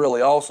 It was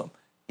really awesome.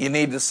 You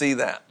need to see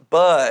that.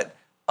 But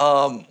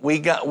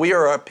we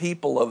are a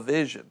people of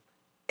vision.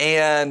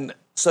 And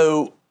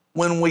so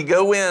when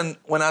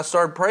I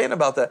started praying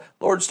about that,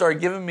 Lord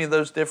started giving me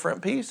those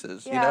different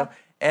pieces,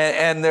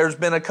 And there's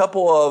been a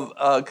couple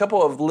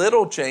of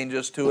little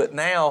changes to it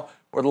now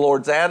where the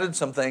Lord's added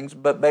some things.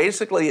 But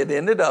basically it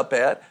ended up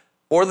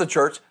for the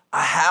church,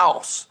 a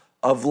house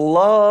of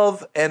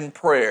love and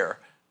prayer,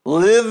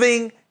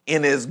 living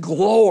in his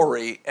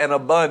glory and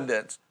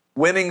abundance,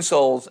 winning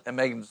souls and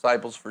making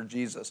disciples for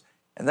Jesus.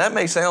 And that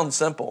may sound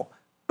simple,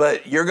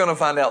 but you're going to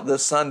find out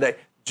this Sunday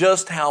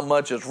just how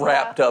much is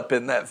wrapped up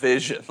in that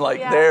vision.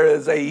 There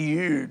is a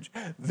huge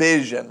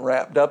vision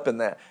wrapped up in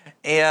that.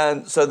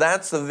 And so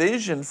that's the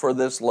vision for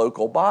this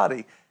local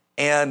body.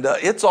 And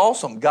it's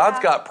awesome. God's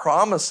got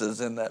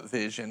promises in that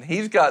vision.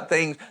 He's got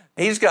things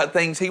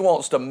he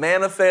wants to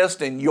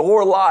manifest in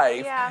your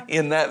life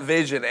in that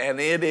vision, and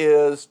it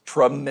is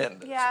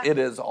tremendous. It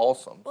is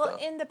awesome. Well,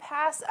 in the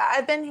past,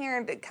 I've been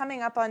here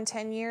coming up on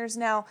 10 years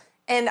now,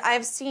 and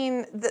I've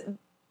seen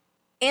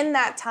in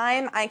that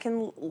time, I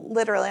can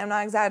literally, I'm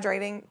not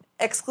exaggerating,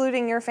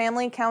 excluding your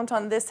family, count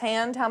on this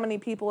hand how many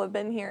people have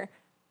been here.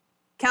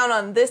 Count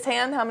on this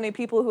hand how many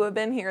people who have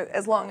been here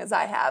as long as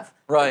I have.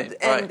 Right.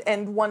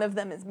 And one of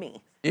them is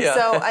me. Yeah.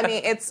 So,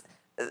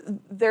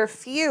 they're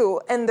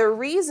few. And the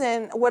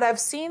reason, what I've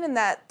seen in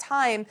that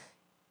time,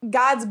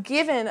 God's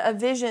given a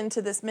vision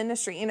to this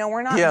ministry.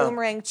 We're not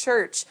Boomerang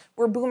Church.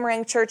 We're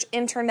Boomerang Church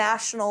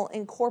International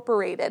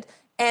Incorporated.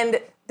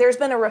 And there's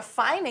been a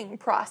refining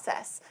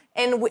process.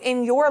 And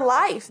in your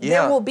life,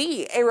 there will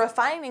be a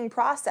refining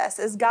process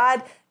as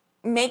God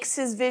makes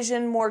his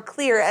vision more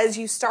clear as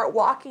you start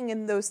walking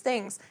in those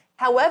things.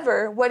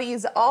 However, what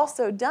he's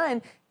also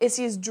done is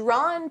he's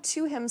drawn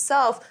to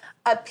himself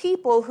a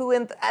people who,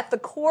 at the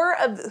core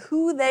of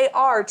who they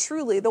are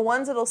truly, the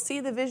ones that will see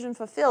the vision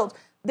fulfilled,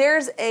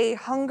 there's a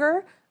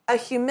hunger, a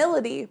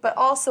humility, but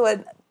also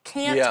a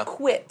can't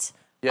quit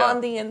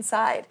on the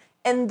inside.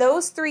 And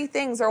those three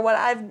things are what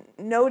I've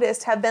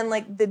noticed have been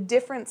like the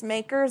difference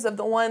makers of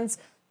the ones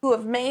who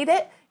have made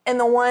it and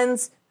the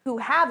ones who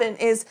haven't,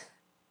 is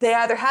they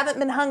either haven't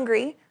been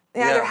hungry,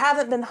 they either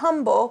haven't been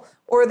humble,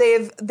 or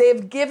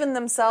they've given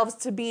themselves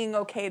to being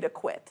okay to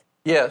quit.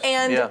 Yes.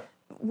 And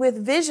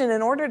with vision,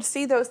 in order to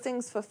see those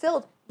things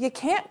fulfilled, you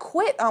can't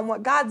quit on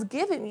what God's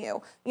given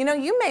you. You know,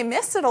 you may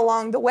miss it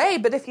along the way,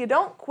 but if you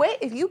don't quit,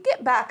 if you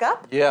get back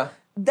up,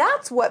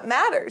 that's what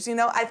matters. You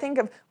know, I think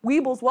of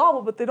weebles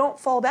wobble, but they don't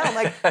fall down.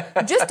 Like,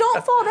 just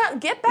don't fall down.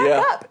 Get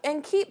back up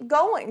and keep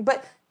going.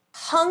 But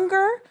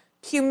hunger,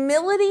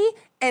 humility,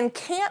 and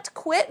can't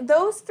quit,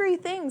 those three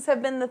things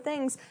have been the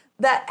things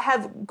that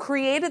have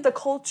created the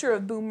culture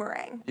of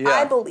Boomerang,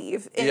 I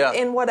believe,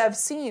 in what I've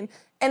seen.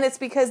 And it's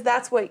because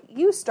that's what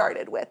you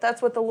started with.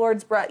 That's what the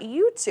Lord's brought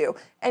you to.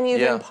 And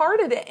you've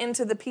imparted it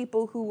into the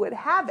people who would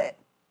have it.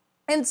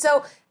 And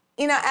so,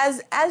 you know,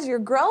 as you're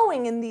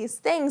growing in these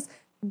things,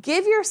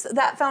 give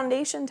that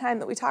foundation time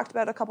that we talked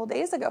about a couple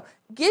days ago.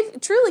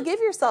 Truly give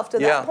yourself to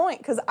that point.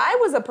 Because I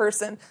was a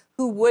person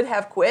who would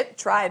have quit,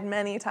 tried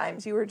many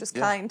times. You were just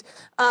kind.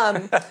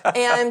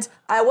 And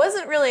I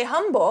wasn't really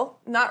humble.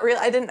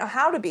 I didn't know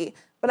how to be.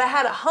 But I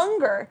had a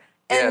hunger.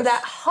 And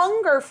that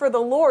hunger for the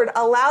Lord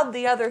allowed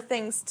the other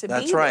things to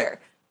be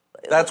there.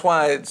 That's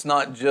why it's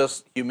not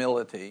just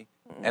humility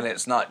and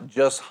it's not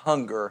just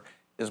hunger.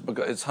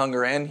 It's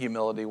hunger and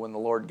humility when the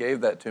Lord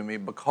gave that to me,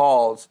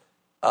 because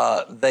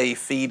they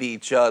feed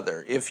each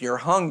other. If you're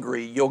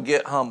hungry, you'll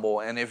get humble.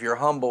 And if you're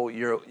humble,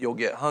 you'll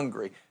get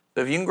hungry.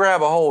 So if you can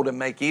grab a hold and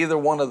make either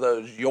one of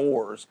those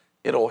yours,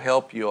 it'll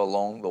help you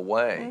along the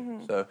way.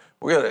 So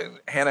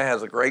Hannah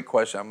has a great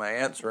question I'm going to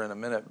answer in a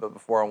minute, but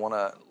before I want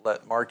to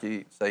let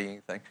Marky say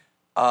anything.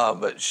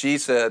 But she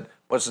said,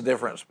 what's the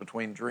difference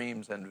between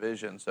dreams and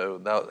vision? So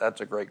that's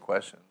a great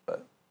question.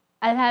 But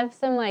I have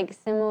some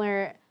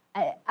similar,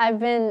 I've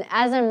been,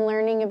 as I'm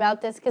learning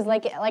about this, because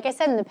like I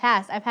said in the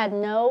past, I've had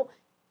no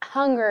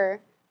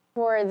hunger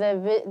for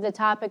the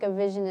topic of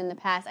vision in the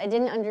past. I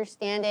didn't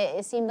understand it.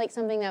 It seemed like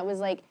something that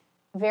was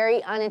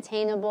very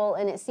unattainable,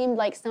 and it seemed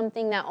like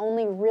something that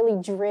only really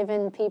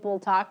driven people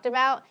talked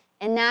about.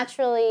 And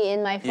naturally,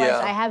 in my flesh,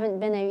 I haven't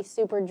been a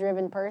super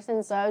driven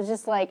person, so I was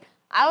just like,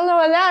 I don't know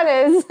what that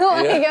is.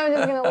 I'm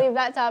just gonna leave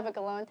that topic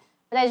alone.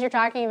 But as you're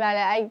talking about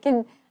it,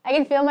 I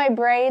can feel my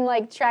brain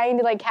trying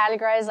to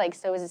categorize.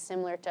 So is it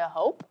similar to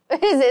hope?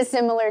 Is it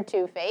similar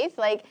to faith?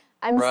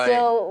 I'm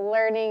still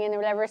learning and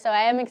whatever. So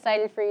I am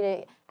excited for you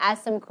to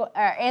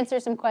answer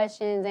some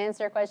questions,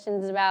 answer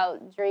questions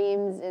about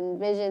dreams and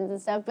visions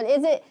and stuff. But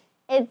it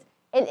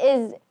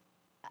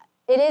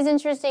is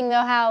interesting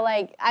though how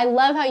I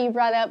love how you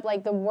brought up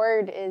the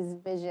word is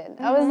vision.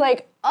 I was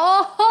like,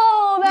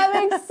 oh, that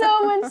makes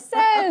so much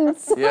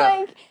sense.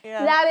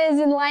 That is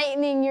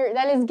enlightening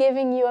that is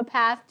giving you a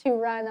path to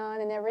run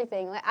on and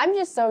everything. I'm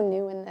just so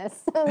new in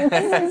this.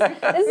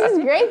 This is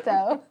great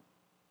though.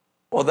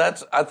 Well,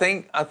 I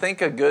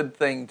think a good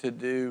thing to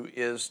do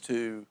is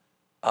to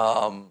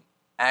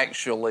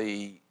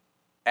actually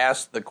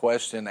ask the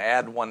question,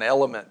 add one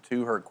element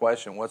to her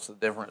question. What's the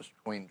difference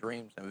between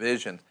dreams and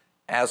visions?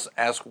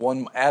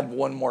 Add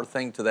one more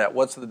thing to that.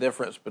 What's the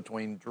difference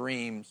between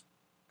dreams,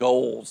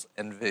 goals,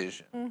 and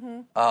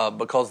vision?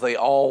 Because they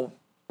all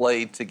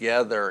play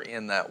together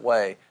in that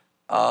way.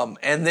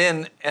 And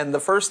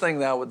the first thing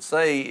that I would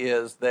say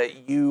is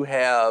that you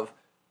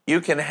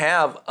can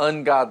have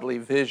ungodly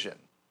vision.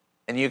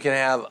 And you can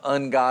have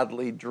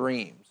ungodly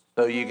dreams.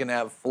 So you can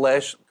have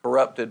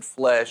corrupted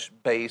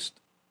flesh-based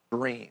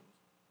dreams,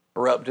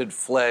 corrupted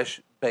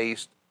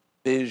flesh-based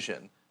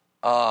vision.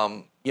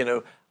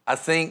 I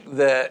think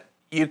that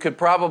you could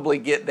probably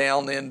get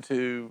down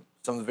into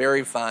some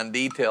very fine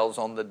details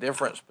on the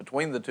difference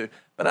between the two.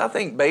 But I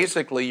think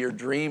basically your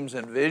dreams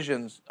and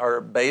visions are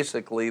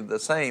basically the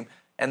same,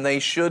 and they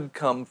should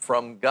come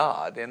from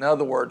God. In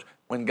other words,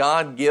 when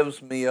God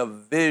gives me a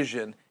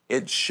vision,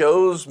 it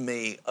shows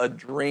me a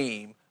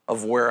dream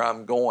of where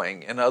I'm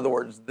going. In other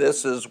words,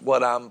 this is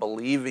what I'm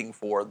believing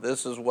for.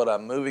 This is what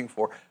I'm moving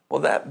for. Well,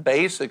 that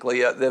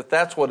basically, if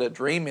that's what a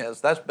dream is,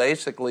 that's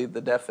basically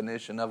the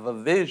definition of a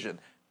vision.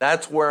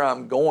 That's where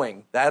I'm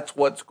going. That's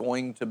what's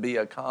going to be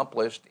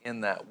accomplished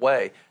in that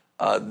way.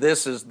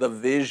 This is the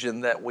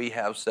vision that we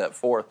have set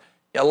forth.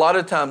 A lot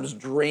of times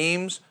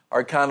dreams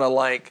are kind of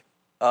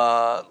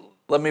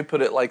let me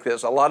put it like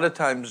this. A lot of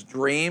times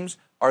dreams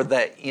are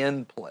that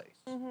end place,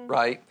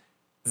 right?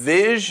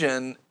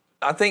 Vision,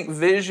 I think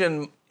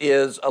vision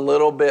is a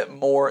little bit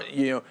more,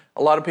 a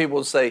lot of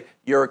people say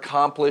you're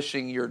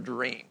accomplishing your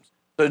dreams.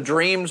 So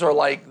dreams are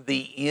like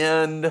the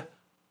end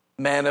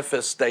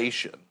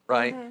manifestation,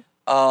 right?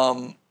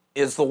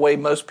 is the way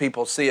most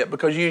people see it,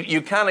 because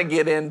you kind of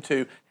get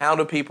into how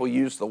do people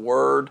use the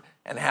word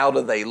and how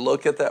do they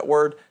look at that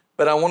word.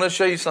 But I want to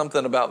show you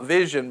something about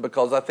vision,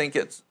 because I think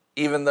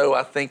even though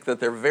I think that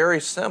they're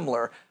very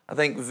similar, I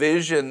think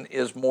vision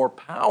is more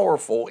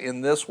powerful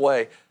in this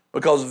way,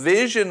 because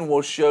vision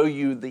will show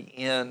you the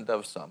end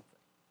of something.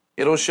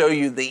 It'll show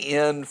you the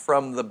end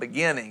from the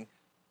beginning.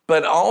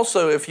 But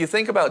also, if you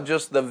think about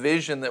just the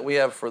vision that we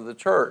have for the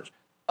church,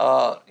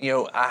 a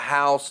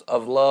house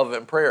of love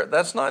and prayer,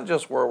 that's not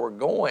just where we're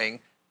going.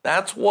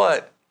 That's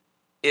what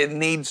it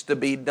needs to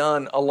be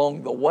done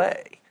along the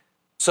way.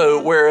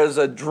 So whereas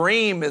a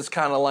dream is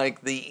kind of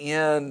like the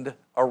end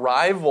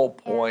arrival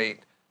point,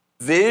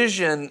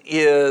 vision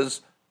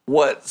is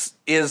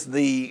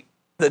the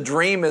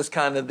dream is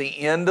kind of the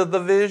end of the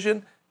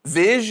vision.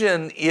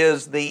 Vision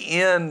is the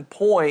end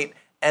point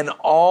and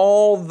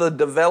all the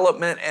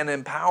development and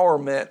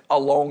empowerment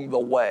along the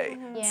way.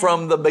 Yeah.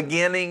 From the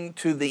beginning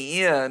to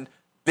the end,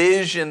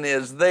 vision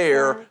is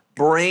there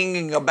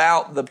bringing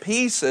about the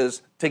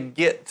pieces to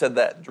get to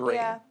that dream.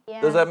 Yeah.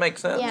 Yeah. Does that make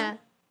sense? Yeah.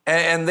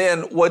 And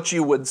then what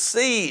you would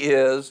see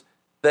is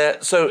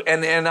that,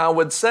 and I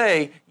would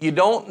say, you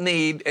don't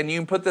need, and you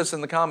can put this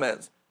in the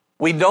comments,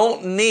 we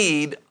don't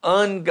need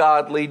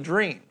ungodly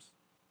dreams.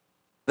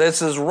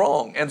 This is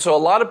wrong. And so a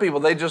lot of people,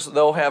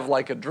 they'll have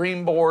like a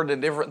dream board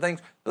and different things.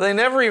 But they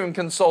never even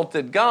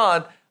consulted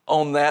God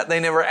on that. They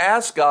never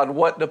asked God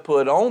what to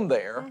put on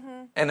there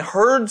and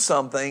heard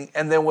something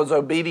and then was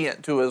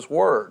obedient to his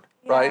word,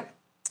 right?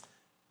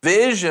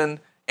 Vision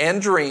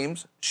and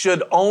dreams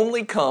should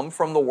only come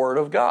from the word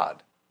of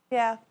God.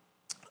 Yeah.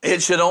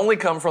 It should only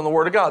come from the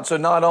word of God. So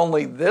not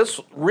only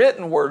this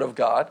written word of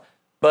God,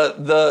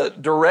 but the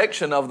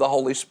direction of the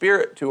Holy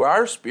Spirit to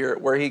our spirit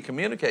where he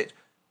communicates.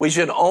 We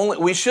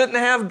shouldn't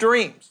have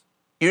dreams.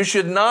 You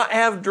should not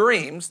have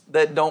dreams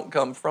that don't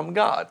come from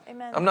God.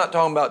 Amen. I'm not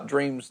talking about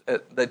dreams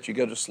that you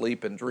go to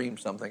sleep and dream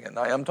something at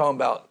night. I'm talking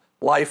about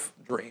life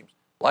dreams,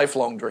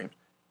 lifelong dreams.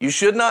 You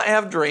should not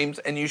have dreams,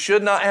 and you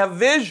should not have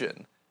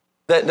vision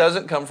that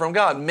doesn't come from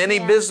God. Many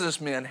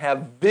businessmen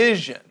have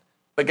vision,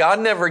 but God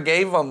never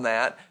gave them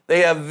that.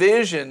 They have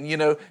vision.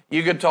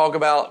 You could talk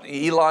about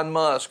Elon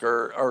Musk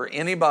or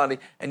anybody,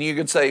 and you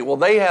could say, well,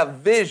 they have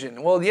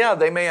vision. Well, yeah,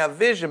 they may have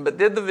vision, but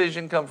did the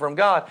vision come from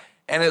God?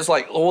 And it's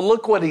like, well,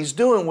 look what he's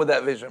doing with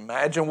that vision.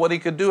 Imagine what he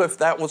could do if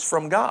that was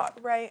from God.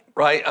 Right.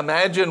 Right?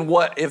 Imagine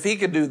if he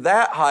could do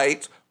that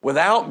height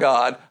without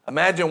God,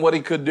 imagine what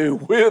he could do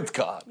with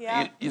God.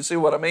 Yeah. You see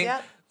what I mean?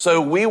 Yeah.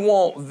 So we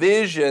want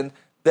vision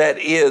that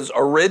is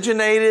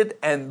originated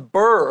and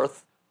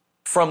birthed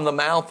from the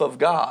mouth of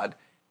God,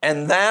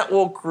 and that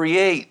will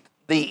create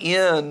the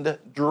end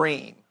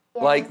dream,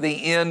 like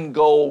the end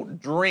goal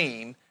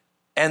dream.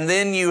 And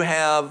then you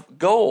have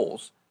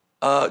goals.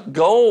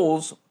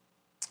 Goals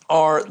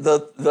are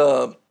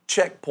the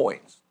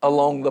checkpoints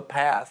along the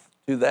path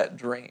to that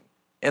dream.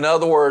 In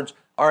other words,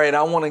 all right,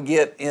 I want to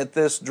get at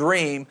this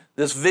dream.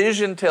 This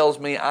vision tells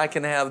me I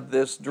can have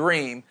this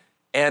dream,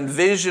 and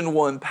vision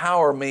will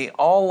empower me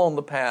all on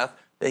the path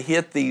to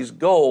hit these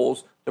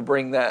goals to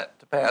bring that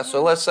to pass.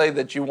 So let's say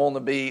that you want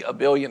to be a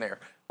billionaire.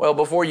 Well,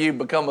 before you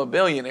become a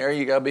billionaire,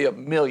 you got to be a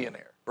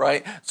millionaire,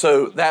 right?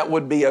 So that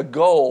would be a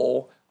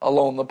goal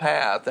along the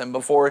path. And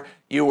before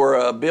you were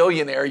a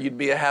billionaire, you'd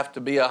have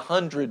to be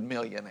 100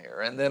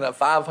 millionaire and then a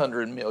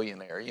 500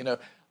 millionaire.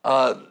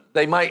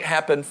 They might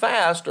happen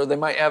fast or they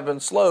might happen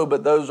slow,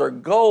 but those are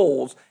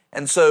goals.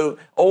 And so,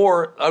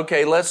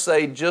 let's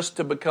say just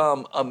to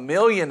become a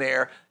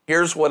millionaire,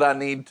 here's what I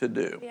need to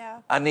do. Yeah.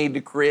 I need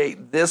to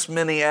create this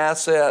many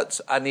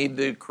assets. I need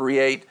to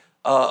create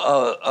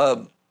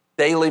a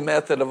daily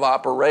method of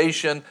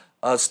operation,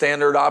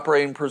 standard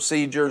operating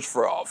procedures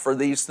for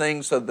these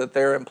things so that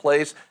they're in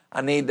place.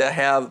 I need to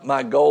have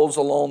my goals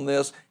along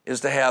this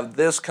is to have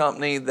this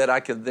company that I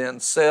could then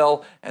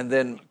sell and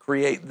then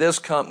create this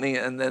company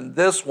and then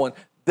this one.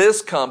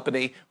 This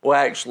company will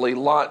actually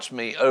launch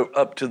me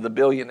up to the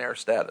billionaire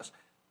status.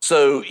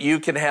 So you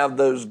can have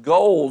those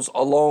goals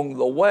along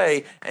the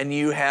way and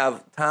you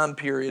have time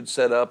periods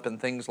set up and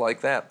things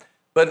like that.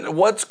 But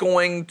what's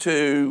going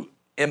to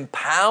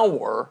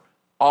empower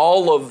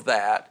all of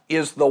that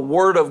is the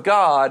Word of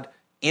God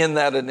in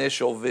that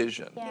initial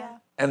vision. Yeah.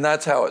 And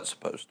that's how it's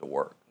supposed to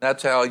work.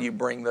 That's how you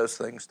bring those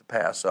things to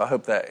pass. So I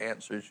hope that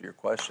answers your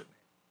question.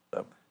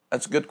 So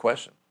that's a good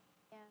question.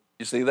 Yeah.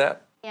 You see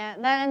that? Yeah,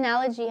 that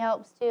analogy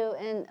helps too.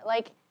 And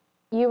like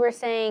you were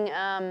saying,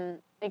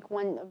 like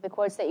one of the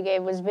quotes that you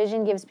gave was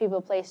vision gives people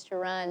a place to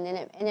run.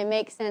 And it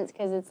makes sense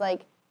because it's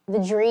like the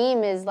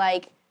dream is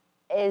like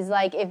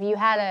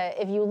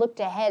if you looked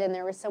ahead and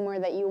there was somewhere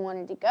that you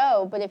wanted to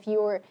go, but if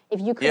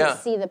you couldn't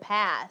see the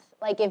path,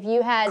 like if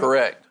you had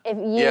correct, if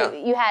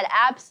you had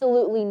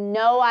absolutely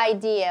no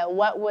idea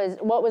what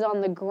was on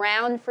the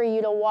ground for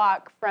you to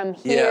walk from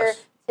here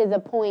to the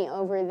point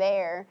over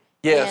there.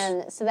 Yes.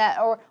 And so that,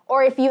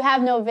 or if you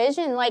have no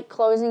vision, like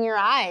closing your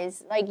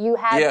eyes, like you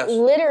have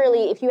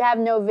literally, if you have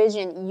no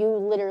vision, you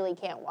literally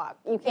can't walk.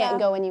 You can't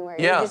go anywhere.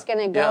 Yeah. You're just going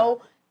to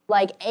go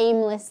like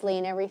aimlessly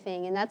and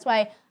everything. And that's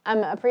why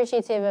I'm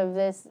appreciative of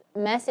this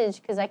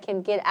message, because I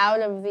can get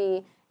out of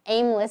the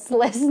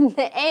aimlessness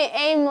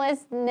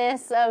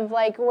of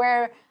like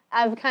where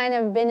I've kind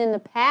of been in the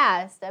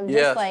past. I'm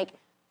just like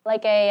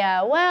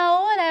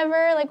well,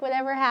 whatever, like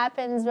whatever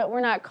happens, but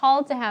we're not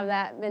called to have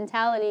that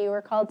mentality.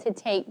 We're called to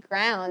take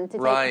ground, to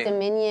take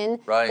dominion,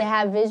 to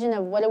have vision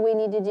of what do we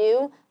need to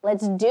do.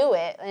 Let's do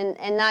it,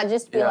 and not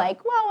just be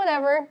like, well,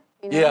 whatever.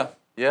 You know?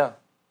 Yeah.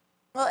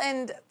 Well,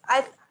 and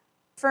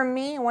for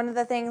me, one of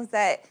the things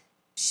that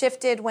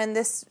shifted when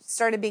this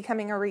started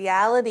becoming a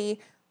reality,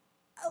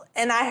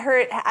 and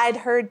I'd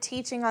heard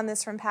teaching on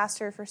this from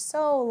Pastor for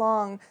so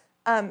long,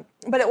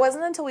 but it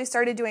wasn't until we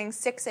started doing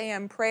 6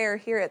 a.m. prayer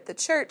here at the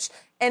church,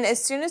 and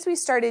as soon as we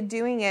started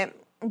doing it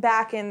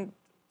back in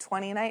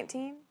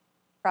 2019,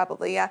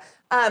 probably,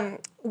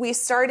 we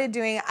started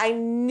doing it, I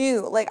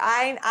knew that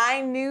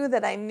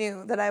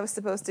I was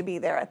supposed to be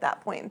there at that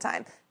point in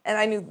time, and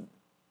I knew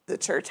the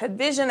church had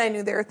vision, I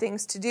knew there were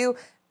things to do,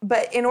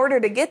 but in order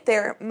to get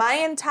there, my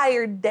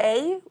entire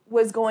day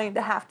was going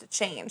to have to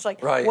change,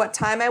 like what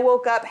time I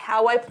woke up,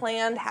 how I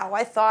planned, how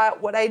I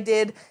thought, what I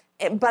did.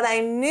 But I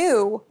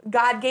knew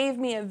God gave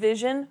me a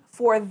vision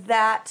for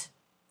that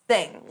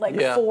thing,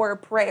 for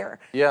prayer.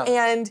 Yeah.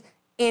 And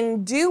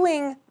in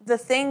doing the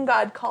thing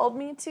God called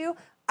me to,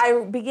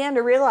 I began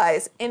to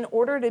realize in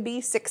order to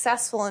be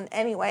successful in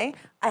any way,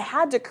 I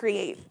had to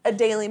create a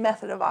daily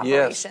method of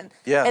operation.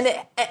 Yes. And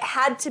it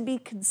had to be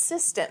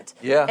consistent.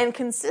 Yeah. And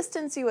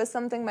consistency was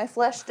something my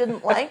flesh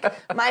didn't like.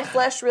 My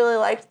flesh really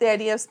liked the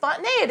idea of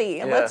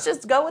spontaneity. And let's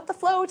just go with the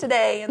flow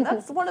today. And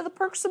that's one of the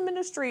perks of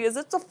ministry is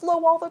it's a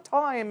flow all the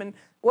time. And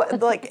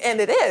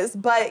and it is,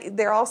 but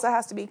there also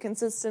has to be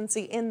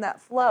consistency in that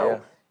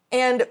flow. Yeah.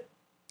 And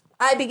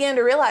I began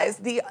to realize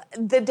the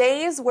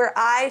days where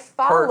I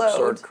followed... Perks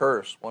or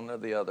curse, one or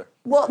the other.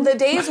 Well, the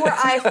days where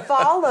I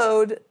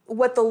followed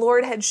what the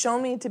Lord had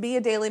shown me to be a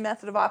daily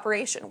method of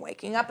operation,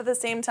 waking up at the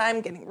same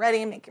time, getting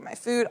ready, making my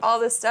food, all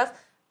this stuff,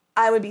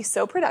 I would be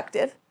so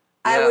productive.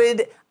 Yeah.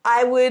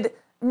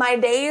 My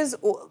days,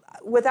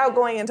 without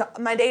going into...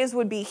 My days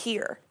would be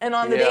here. And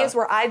on the days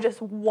where I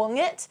just wung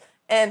it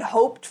and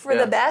hoped for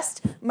the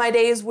best, my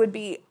days would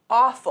be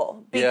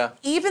awful.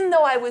 Even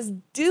though I was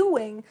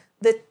doing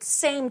the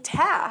same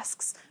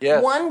tasks,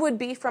 one would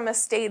be from a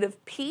state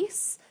of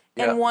peace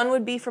and one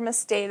would be from a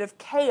state of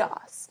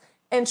chaos.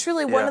 And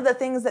truly one of the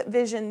things that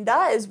vision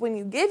does when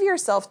you give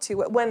yourself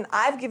to it, when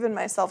I've given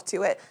myself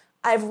to it,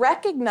 I've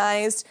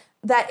recognized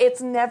that it's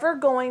never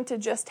going to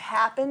just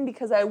happen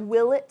because I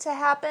will it to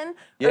happen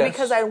or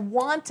because I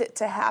want it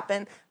to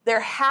happen. There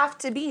have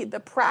to be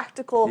the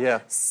practical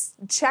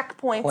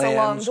checkpoints plans,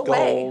 along the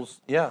goals.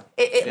 Way.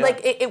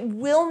 It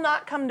will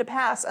not come to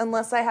pass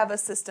unless I have a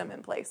system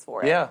in place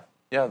for it.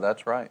 Yeah,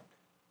 that's right.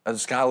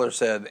 As Skylar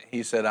said,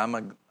 he said,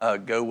 I'm a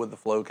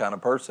go-with-the-flow kind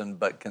of person,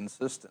 but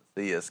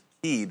consistency is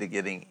key to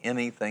getting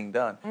anything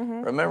done.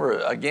 Mm-hmm. Remember,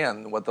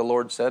 again, what the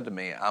Lord said to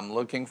me, I'm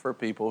looking for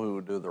people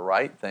who do the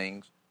right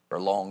things for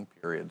long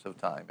periods of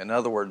time. In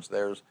other words,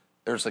 there's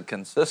a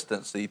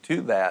consistency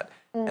to that,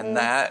 and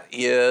that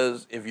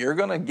is, if you're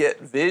going to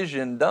get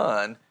vision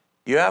done,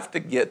 you have to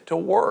get to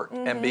work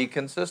and be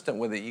consistent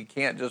with it. You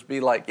can't just be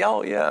like,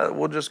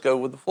 we'll just go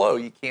with the flow.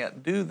 You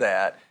can't do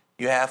that.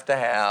 You have to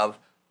have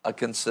a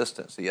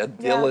consistency, a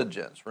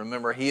diligence.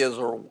 Remember, he is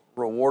a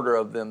rewarder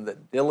of them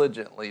that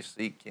diligently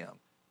seek him.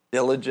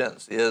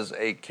 Diligence is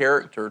a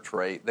character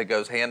trait that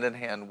goes hand in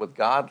hand with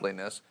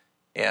godliness,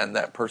 and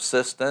that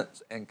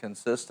persistence and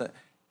consistent.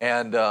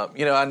 And,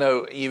 I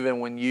know even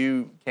when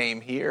you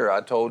came here,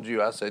 I told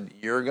you, I said,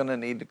 you're going to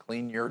need to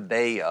clean your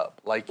day up,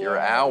 like your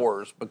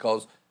hours,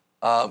 because,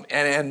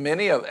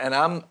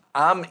 and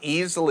I'm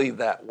easily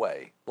that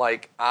way.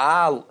 Like,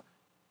 I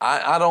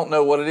don't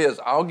know what it is.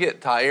 I'll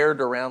get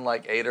tired around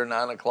like 8 or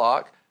 9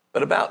 o'clock,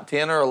 but about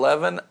 10 or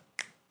 11,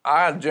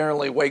 I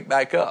generally wake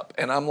back up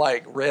and I'm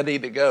like ready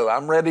to go.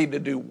 I'm ready to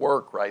do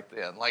work right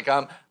then. Like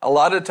a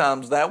lot of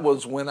times that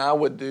was when I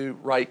would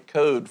write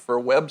code for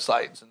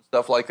websites and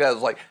stuff like that. It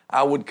was like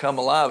I would come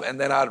alive and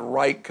then I'd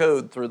write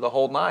code through the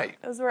whole night.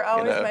 Those were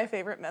always my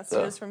favorite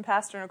messages from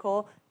Pastor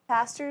Nicole.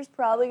 Pastor's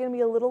probably going to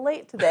be a little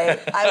late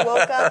today. I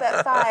woke up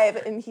at 5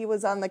 and he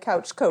was on the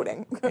couch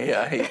coding.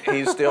 Yeah,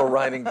 he's still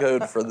writing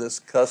code for this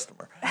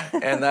customer,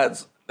 and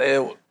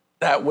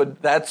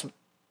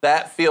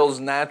that feels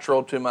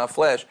natural to my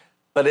flesh,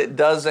 but it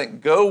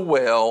doesn't go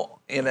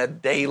well in a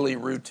daily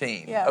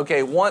routine. Yeah.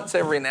 Okay, once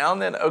every now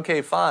and then,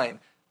 okay, fine.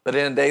 But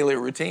in a daily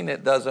routine,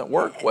 it doesn't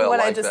work well. What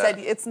I just said,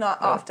 it's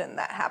not often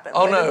that happens.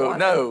 Oh,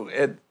 no.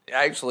 It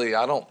actually,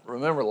 I don't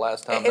remember the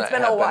last time that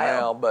happened. It's been a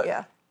while. Now,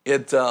 but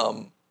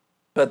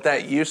but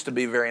that used to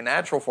be very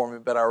natural for me.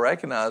 But I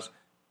recognize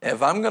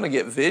if I'm going to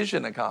get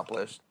vision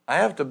accomplished, I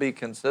have to be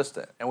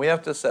consistent, and we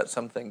have to set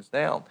some things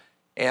down.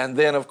 And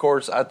then, of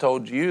course, I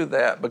told you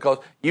that because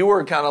you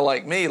were kind of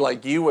like me,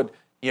 like you would,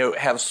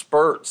 have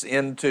spurts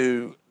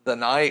into the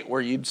night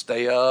where you'd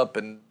stay up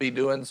and be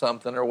doing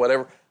something or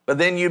whatever, but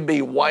then you'd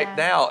be wiped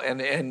out,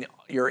 and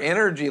your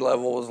energy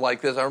level was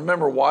like this. I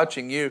remember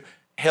watching you,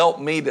 helped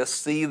me to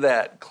see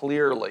that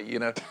clearly, you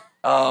know.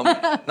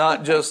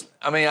 Not just,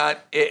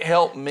 it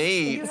helped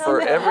me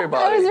for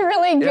everybody. That was a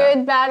really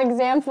good, bad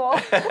example.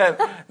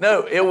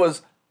 No, it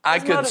was, I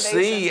could motivation.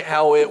 see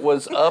how it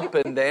was up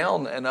and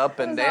down and up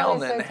and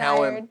down, and so how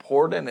tired.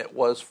 important it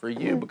was for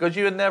you, because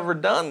you had never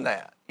done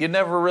that. You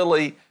never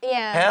really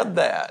had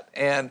that.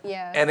 And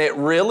it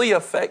really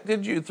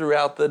affected you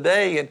throughout the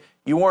day, and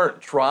you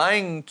weren't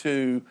trying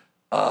to,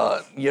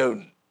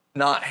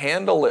 not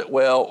handle it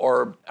well,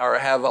 or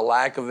have a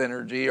lack of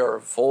energy or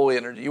full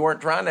energy. You weren't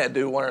trying to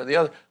do one or the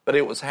other, but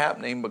it was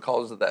happening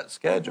because of that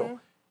schedule. Mm-hmm.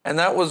 And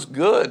that was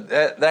good.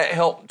 That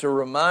helped to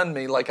remind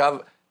me, like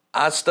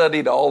I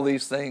studied all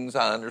these things,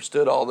 I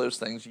understood all those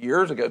things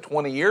years ago,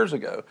 20 years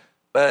ago,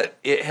 but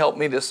it helped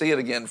me to see it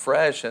again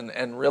fresh,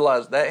 and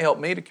realize that helped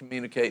me to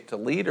communicate to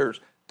leaders,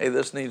 hey,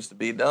 this needs to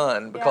be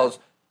done, because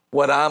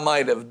what I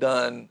might have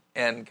done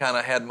and kind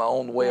of had my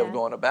own way of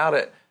going about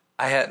it,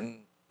 I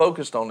hadn't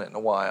focused on it in a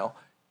while,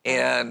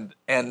 and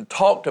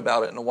talked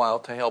about it in a while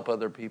to help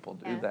other people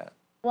do that.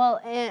 Well,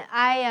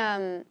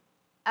 and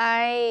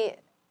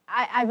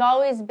I've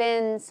always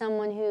been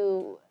someone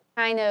who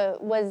kind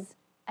of was,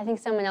 I think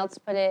someone else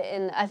put it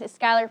in,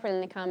 Skylar put it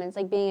in the comments,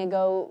 like being a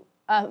go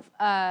with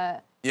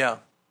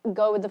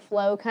the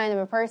flow kind of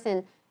a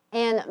person.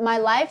 And my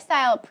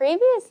lifestyle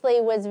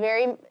previously was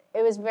very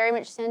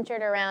much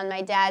centered around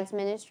my dad's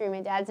ministry. My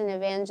dad's an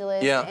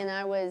evangelist, and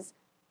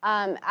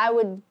I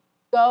would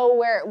go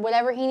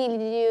whatever he needed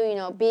to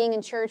do, being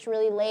in church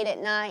really late at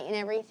night and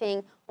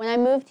everything. When I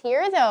moved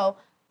here, though,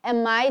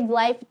 and my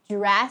life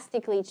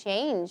drastically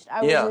changed.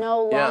 I was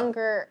no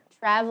longer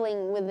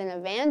traveling with an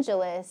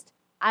evangelist.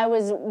 I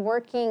was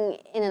working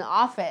in an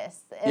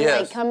office, and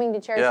like coming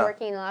to church,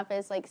 working in an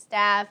office, like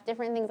staff,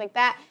 different things like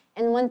that.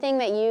 And one thing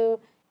that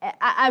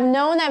I've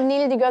known I've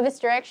needed to go this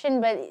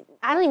direction, but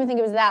I don't even think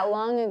it was that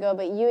long ago,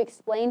 but you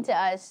explained to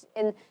us,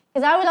 and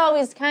because I would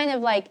always kind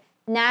of like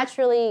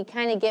naturally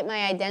kind of get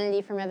my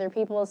identity from other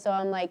people, so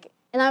I'm like,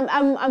 and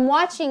I'm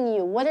watching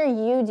you. What are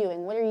you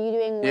doing? What are you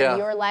doing with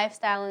your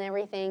lifestyle and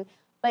everything?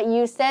 But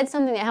you said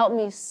something that helped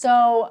me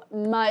so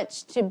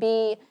much to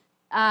be,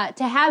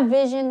 to have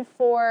vision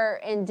for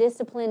and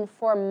discipline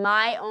for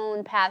my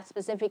own path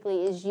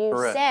specifically, is you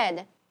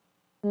said,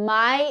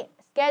 my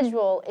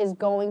schedule is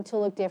going to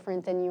look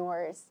different than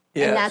yours.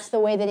 Yes. And that's the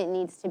way that it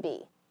needs to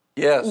be.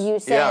 Yes. You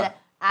said,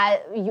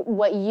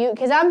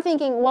 because I'm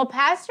thinking, well,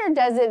 pastor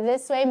does it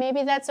this way,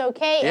 maybe that's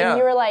okay. And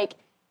you were like,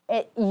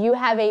 you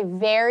have a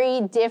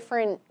very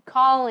different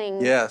calling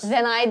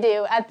than I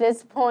do at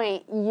this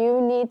point.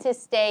 You need to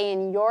stay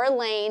in your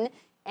lane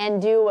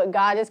and do what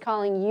God is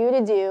calling you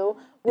to do,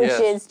 which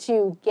is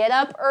to get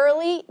up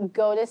early,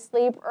 go to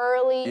sleep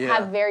early,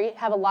 have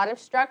a lot of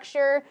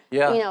structure,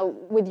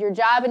 with your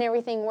job and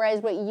everything.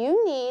 Whereas what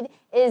you need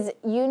is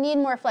you need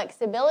more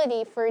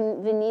flexibility for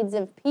the needs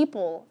of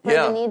people, for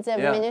the needs of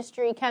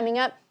ministry coming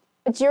up.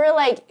 But you're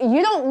like,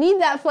 you don't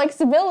need that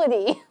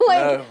flexibility. It's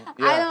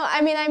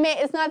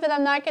not that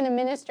I'm not going to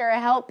minister or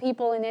help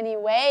people in any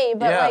way,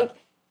 but like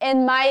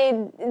in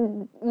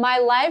my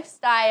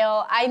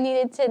lifestyle, I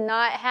needed to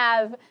not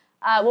have,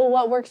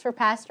 what works for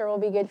pastor will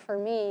be good for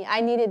me.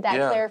 I needed that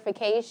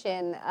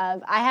clarification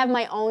of, I have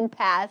my own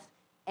path,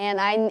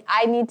 and I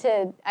need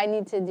to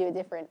do it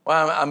different.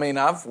 Well,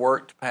 I've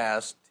worked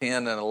past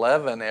 10 and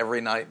 11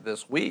 every night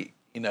this week,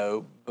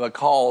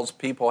 because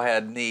people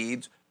had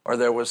needs, or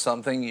there was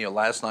something,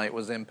 last night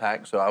was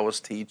Impact, so I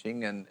was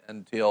teaching and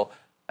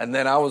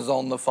then I was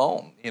on the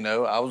phone,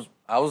 I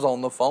was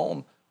on the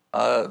phone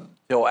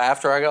till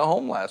after I got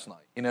home last night.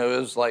 It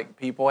was like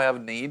people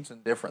have needs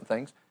and different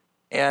things,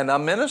 and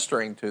I'm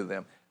ministering to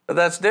them. But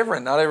that's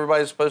different. Not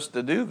everybody's supposed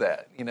to do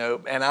that,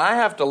 and I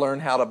have to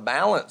learn how to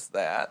balance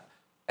that,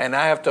 and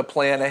I have to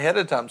plan ahead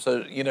of time.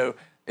 So,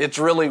 it's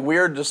really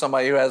weird to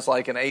somebody who has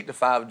like an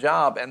 8-to-5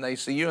 job, and they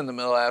see you in the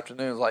middle of the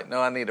afternoon. It's like,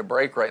 no, I need a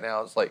break right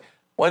now. It's like,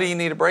 what do you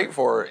need a break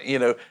for?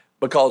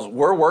 Because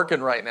we're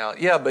working right now.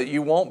 Yeah, but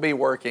you won't be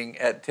working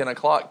at 10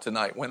 o'clock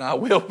tonight when I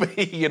will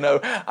be.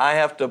 I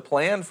have to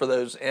plan for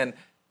those. And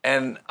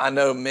I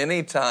know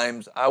many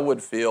times I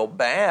would feel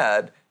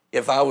bad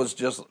if I was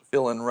just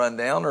feeling run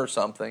down or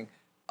something,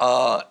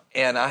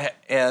 and I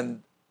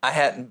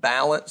hadn't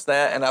balanced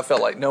that, and I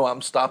felt like, no,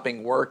 I'm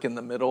stopping work in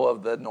the middle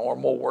of the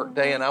normal work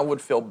day, and I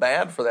would feel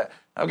bad for that.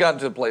 I've gotten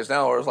to a place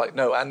now where it's like,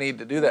 no, I need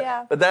to do that.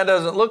 Yeah. But that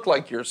doesn't look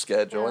like your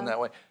schedule in that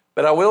way.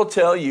 But I will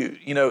tell you,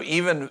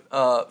 even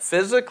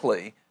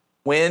physically,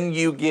 when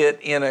you get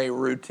in a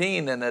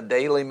routine and a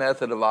daily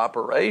method of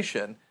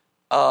operation,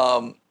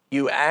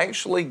 you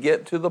actually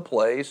get to the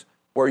place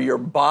where your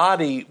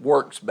body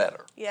works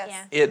better. Yes.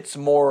 Yeah. It's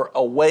more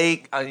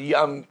awake.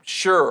 I'm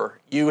sure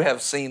you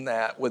have seen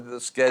that with the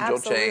schedule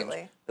change.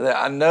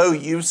 I know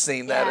you've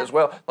seen that as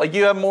well. Like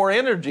you have more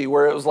energy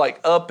where it was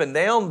like up and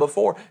down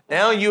before.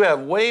 Now you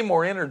have way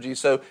more energy.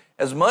 So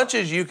as much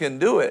as you can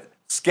do it,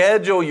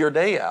 schedule your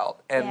day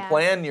out and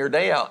plan your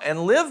day out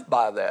and live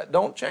by that.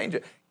 Don't change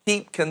it.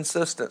 Keep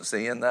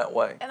consistency in that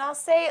way. And I'll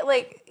say,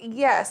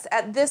 yes,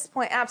 at this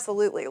point,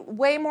 absolutely.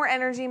 Way more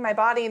energy, my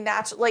body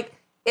naturally,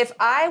 if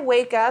I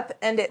wake up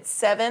and it's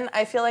 7,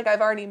 I feel like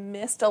I've already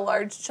missed a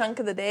large chunk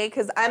of the day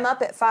because I'm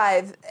up at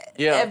 5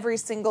 every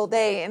single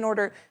day in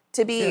order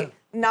to be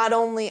not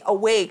only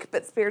awake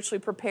but spiritually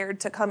prepared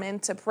to come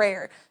into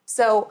prayer.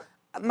 So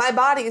my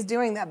body is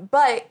doing that,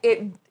 but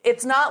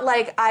it's not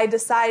like I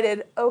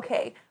decided,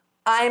 okay,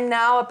 I'm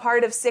now a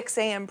part of 6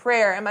 a.m.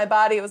 prayer, and my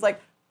body was like,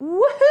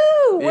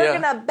 woohoo, we're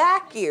going to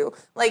back you.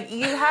 Like,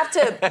 you have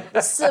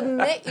to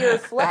submit your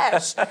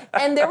flesh.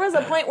 And there was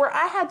a point where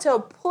I had to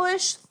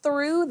push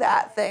through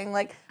that thing.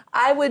 Like,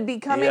 I would be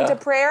coming to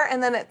prayer,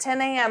 and then at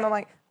 10 a.m., I'm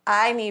like,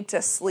 I need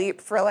to sleep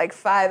for like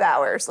 5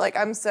 hours. Like,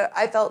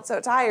 I felt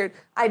so tired.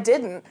 I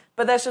didn't,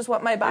 but that's just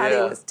what my body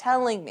was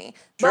telling me.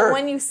 Sure. But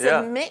when you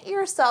submit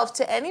yourself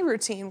to any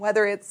routine,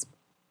 whether it's,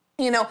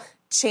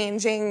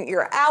 changing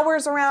your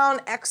hours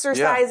around,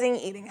 exercising,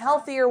 eating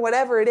healthy, or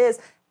whatever it is,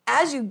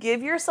 as you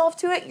give yourself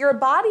to it, your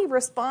body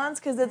responds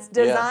because it's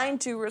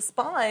designed to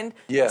respond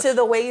to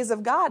the ways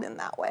of God in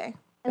that way.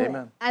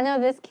 Amen. I know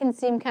this can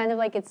seem kind of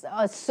like it's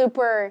a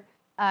super,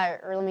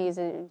 or let me use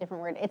a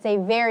different word. It's a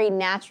very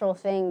natural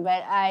thing,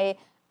 but I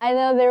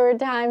know there were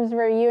times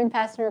where you and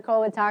Pastor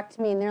Nicole would talk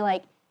to me, and they're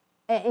like,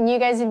 and you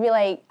guys would be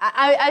like,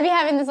 I'd be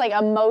having this like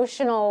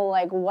emotional,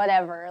 like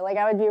whatever, like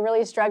I would be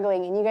really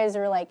struggling, and you guys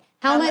were like,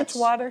 how much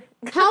water?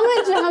 How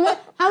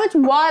much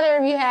water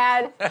have you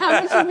had?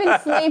 How much have you been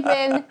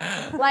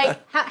sleeping? Like,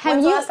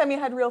 When's the last time you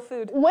had real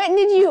food? Have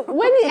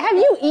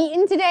you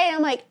eaten today? And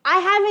I'm like, I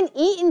haven't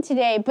eaten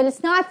today, but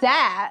it's not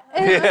that.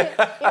 And you're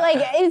like,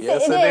 it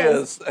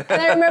is.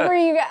 And I remember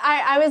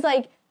I was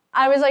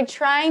like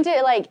trying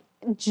to like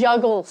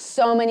juggle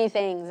so many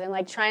things and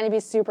like trying to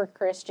be super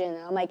Christian.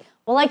 And I'm like,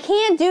 well, I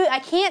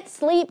can't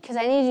sleep because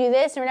I need to do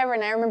this or whatever.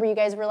 And I remember you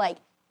guys were like,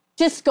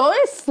 just go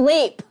to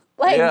sleep.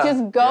 Like,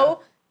 just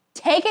go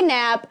take a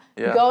nap,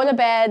 go to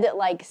bed,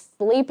 like,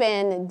 sleep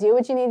in, do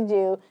what you need to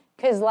do,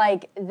 because,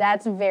 like,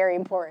 that's very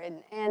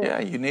important.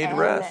 And you need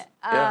rest.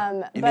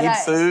 You need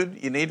food,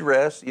 you need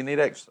rest, you need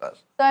exercise.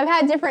 So I've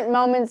had different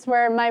moments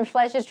where my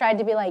flesh has tried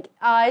to be like,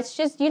 it's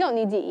just, you don't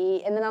need to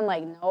eat. And then I'm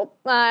like, nope,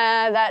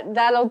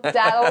 that'll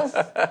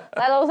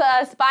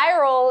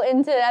spiral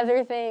into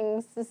other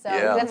things. So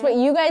that's what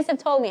you guys have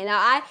told me.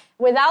 Now,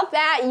 without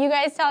that, you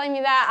guys telling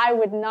me that, I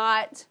would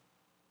not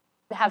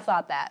have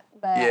thought that,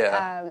 but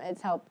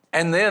it's helped.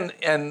 And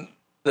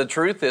the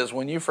truth is,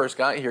 when you first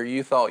got here,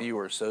 you thought you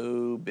were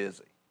so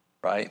busy,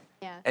 right?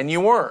 Yeah. And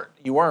you weren't.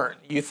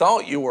 You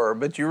thought you were,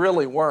 but you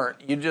really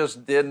weren't. You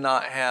just did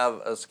not have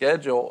a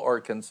schedule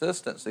or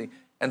consistency.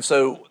 And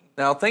so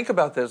now think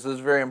about this. This is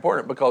very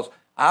important because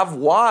I've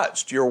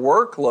watched your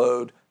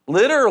workload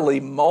literally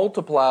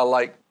multiply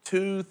like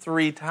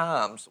 2-3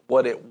 times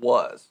what it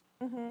was.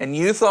 Mm-hmm. And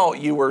you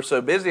thought you were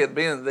so busy at the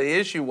beginning. The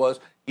issue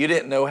was you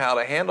didn't know how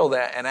to handle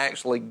that and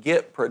actually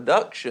get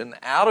production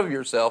out of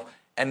yourself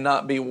and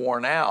not be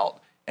worn out.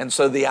 And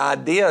so the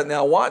idea,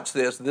 now watch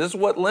this is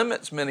what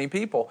limits many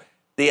people.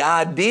 The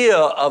idea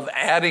of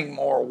adding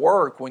more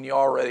work when you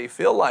already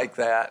feel like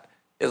that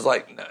is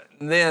like,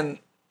 then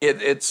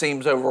it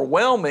seems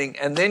overwhelming.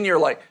 And then you're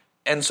like,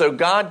 and so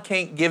God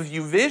can't give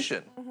you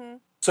vision. Mm-hmm.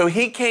 So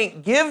he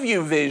can't give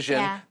you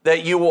vision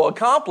that you will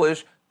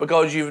accomplish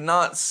because you've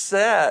not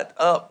set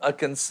up a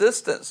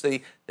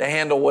consistency to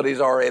handle what he's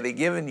already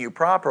given you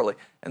properly.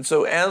 And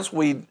so as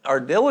we are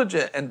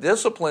diligent and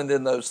disciplined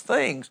in those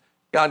things,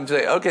 God can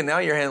say, okay, now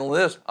you're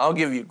handling this. I'll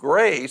give you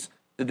grace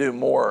to do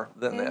more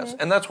than this.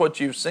 And that's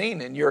what you've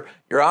seen. And you're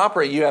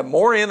operating, you have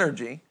more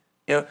energy.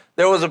 You know,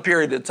 there was a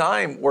period of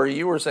time where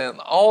you were saying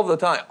all the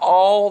time,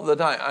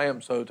 I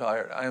am so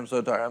tired, I'm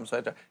so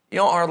tired. You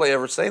don't hardly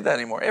ever say that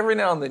anymore. Every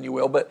now and then you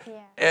will, but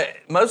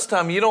most of the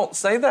time you don't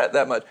say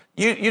that much.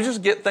 You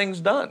just get things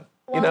done,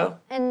 you know?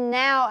 And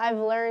now I've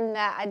learned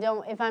that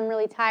if I'm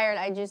really tired,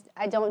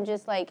 I don't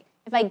just like,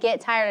 if I get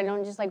tired, I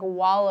don't just like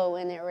wallow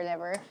in it or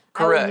whatever.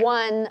 Correct. I would,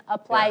 1,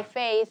 apply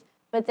faith,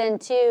 but then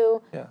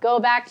 2, go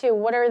back to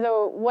what are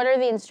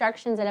the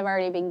instructions that have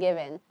already been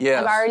given?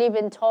 Yes. I've already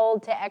been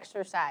told to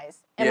exercise.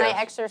 Am I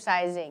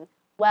exercising?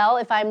 Well,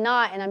 if I'm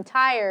not and I'm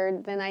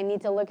tired, then I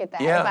need to look at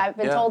that. Yeah. If I've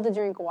been told to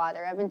drink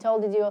water, I've been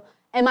told to do,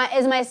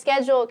 is my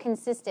schedule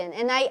consistent?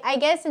 And I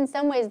guess in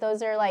some ways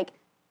those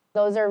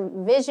are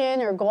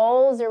vision or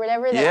goals or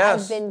whatever that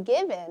have been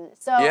given.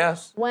 So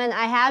when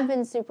I have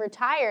been super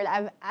tired,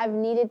 I've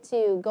needed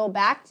to go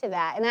back to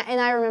that. And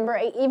I remember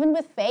even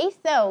with faith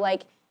though,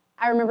 like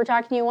I remember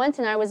talking to you once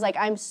and I was like,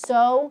 I'm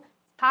so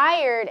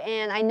tired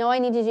and I know I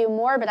need to do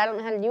more, but I don't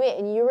know how to do it.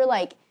 And you were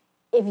like,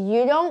 if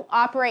you don't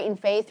operate in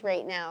faith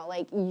right now,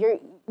 like you're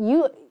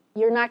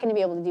not going to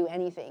be able to do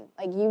anything.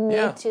 Like you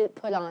need to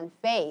put on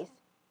faith.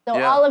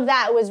 So all of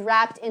that was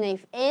wrapped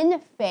in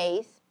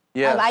faith.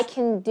 Yes. I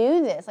can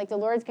do this. Like the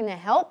Lord's going to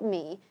help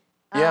me.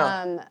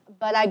 Yeah.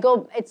 But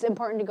it's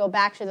important to go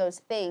back to those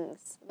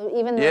things,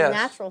 even the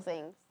natural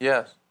things.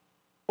 Yes.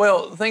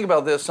 Well, think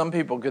about this. Some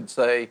people could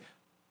say,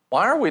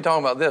 why are we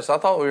talking about this? I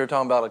thought we were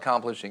talking about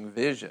accomplishing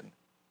vision.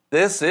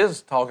 This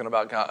is talking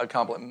about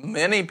accomplishing.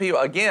 Many people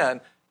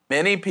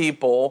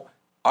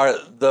are,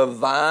 the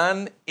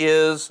vine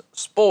is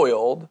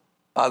spoiled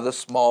by the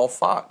small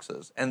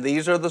foxes. And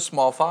these are the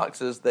small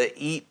foxes that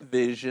eat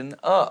vision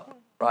up,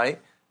 right?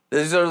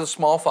 These are the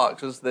small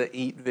foxes that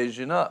eat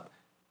vision up.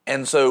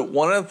 And so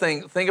one of the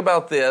things, think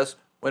about this,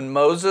 when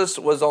Moses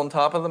was on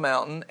top of the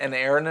mountain and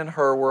Aaron and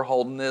Hur were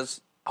holding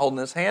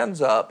his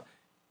hands up,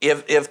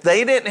 if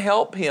they didn't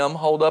help him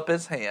hold up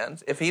his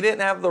hands, if he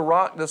didn't have the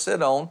rock to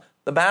sit on,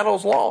 the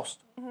battle's lost,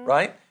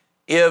 right?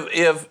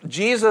 If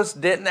Jesus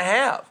didn't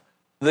have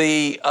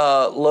the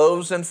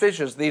loaves and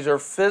fishes, these are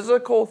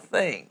physical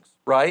things,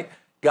 right?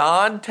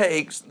 God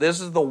takes,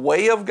 this is the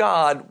way of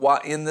God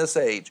in this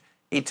age.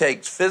 He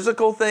takes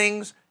physical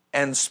things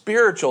and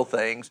spiritual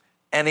things,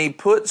 and he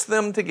puts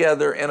them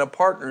together in a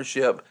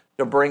partnership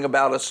to bring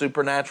about a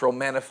supernatural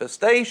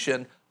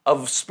manifestation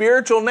of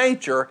spiritual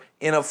nature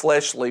in a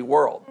fleshly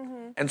world.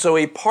 And so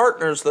he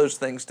partners those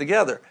things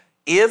together.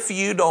 If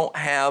you don't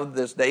have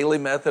this daily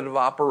method of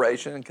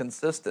operation and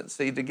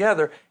consistency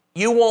together,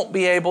 you won't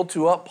be able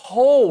to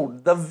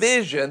uphold the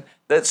vision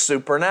that's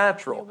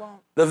supernatural.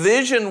 The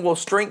vision will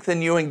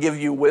strengthen you and give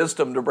you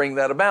wisdom to bring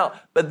that about.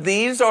 But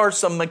these are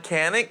some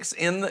mechanics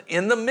in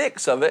the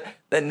mix of it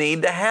that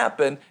need to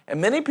happen. And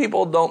many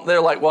people don't,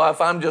 they're like, well,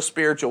 if I'm just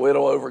spiritual,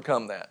 it'll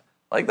overcome that.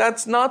 Like,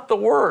 that's not the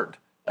word.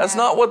 That's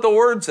not what the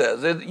word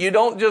says. You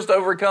don't just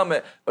overcome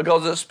it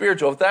because it's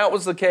spiritual. If that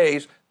was the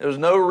case, there's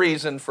no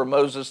reason for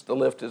Moses to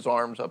lift his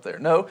arms up there.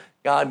 No,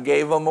 God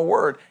gave him a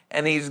word,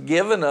 and he's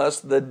given us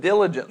the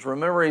diligence.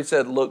 Remember, he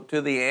said, look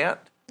to the ant?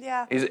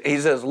 Yeah. He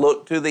says,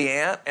 look to the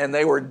ant, and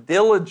they were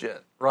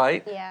diligent,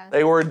 right? Yeah.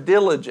 They were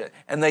diligent,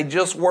 and they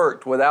just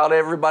worked without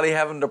everybody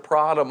having to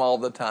prod them all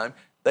the time.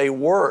 They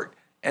worked.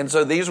 And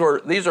so these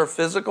are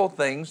physical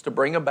things to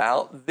bring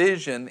about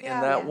vision in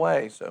that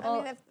way. So I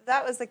mean, if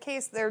that was the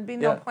case, there would be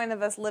no point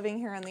of us living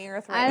here on the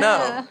earth right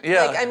now.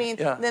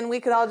 Then we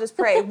could all just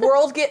pray,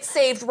 world get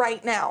saved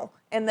right now,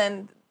 and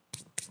then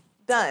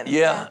done.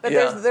 But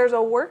there's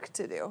a work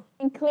to do.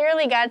 And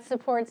clearly God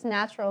supports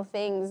natural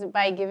things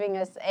by giving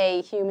us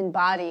a human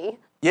body.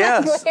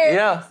 Yes,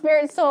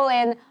 Spirit, soul,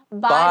 and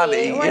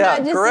body. We're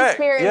not just a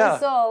spirit and a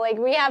soul. Like,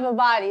 we have a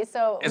body,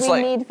 so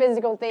we need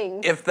physical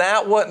things. If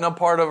that wasn't a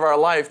part of our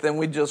life, then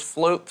we'd just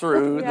float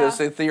through this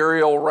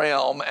ethereal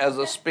realm as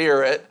a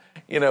spirit,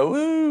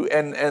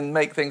 and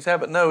make things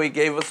happen. No, he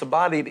gave us a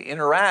body to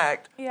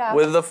interact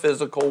with the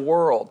physical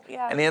world.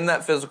 Yeah. And in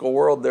that physical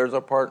world, there's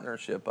a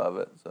partnership of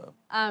it. So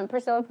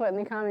Priscilla put in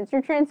the comments,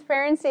 your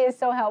transparency is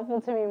so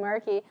helpful to me,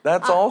 Marky.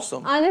 That's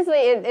awesome. Honestly,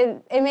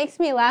 it makes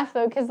me laugh,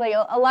 though, because like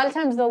a lot of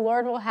times the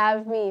Lord will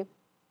have me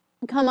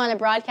come on a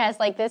broadcast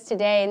like this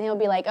today, and he'll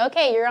be like,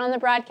 okay, you're on the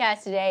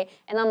broadcast today.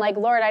 And I'm like,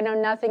 Lord, I know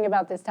nothing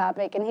about this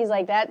topic. And he's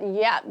like,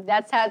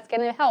 that's how it's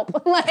going to help.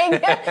 Like,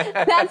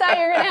 that's how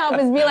you're going to help,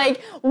 is be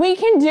like, we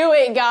can do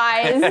it,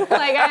 guys.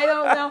 Like, I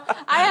don't know.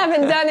 I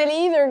haven't done it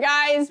either,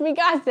 guys. We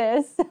got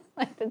this.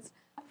 Like,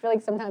 I feel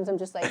like sometimes I'm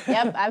just like,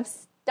 yep, I've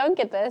stunk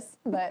at this.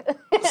 But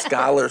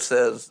Skylar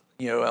says,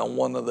 on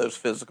one of those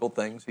physical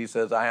things, he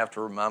says, I have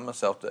to remind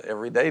myself to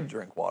every day to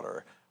drink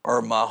water, or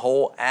my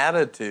whole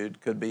attitude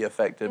could be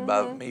affected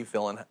by me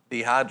feeling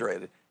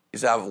dehydrated. He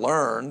said, I've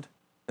learned,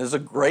 this is a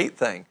great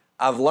thing,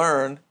 I've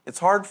learned it's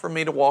hard for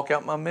me to walk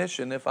out my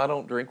mission if I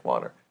don't drink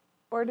water.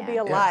 Or to be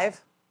alive.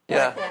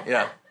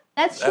 Yeah.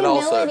 That's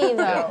humility,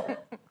 though.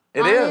 It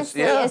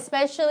Honestly, is.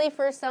 Especially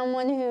for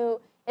someone who,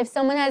 if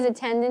someone has a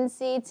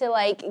tendency to,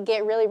 like,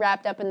 get really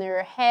wrapped up in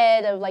their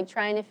head of, like,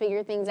 trying to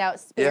figure things out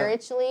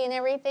spiritually and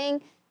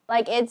everything,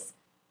 like,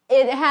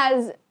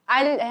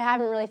 I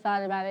haven't really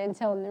thought about it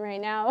until right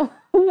now,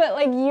 but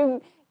like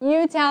you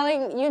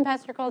and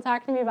Pastor Cole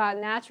talking to me about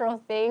natural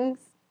things,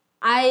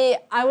 I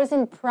was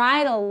in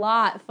pride a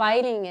lot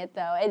fighting it,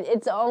 though.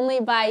 It's only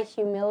by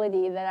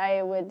humility that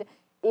I would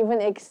even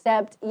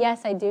accept,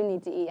 yes, I do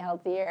need to eat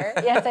healthier.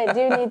 Yes, I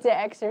do need to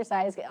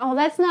exercise. Oh,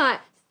 that's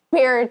not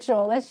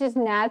spiritual. That's just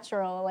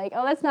natural. Like,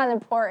 oh, that's not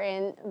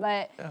important.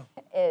 But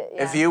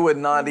if you would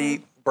not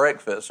eat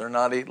breakfast or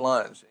not eat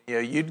lunch,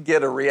 you'd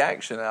get a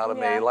reaction out of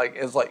me. Like,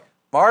 it's like,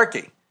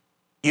 Marky,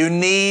 you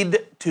need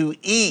to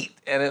eat.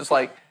 And it's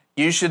like,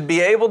 you should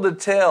be able to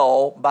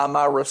tell by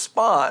my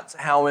response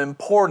how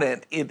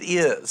important it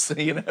is,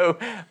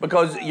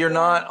 because you're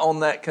not on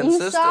that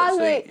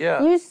consistency.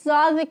 You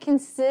saw the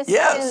consistency.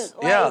 Yes,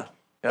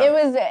 It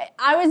was,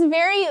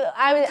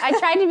 I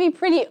tried to be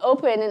pretty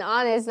open and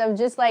honest of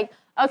just like,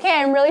 okay,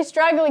 I'm really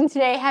struggling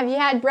today. Have you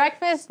had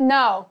breakfast?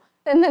 No.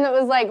 And then it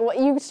was like,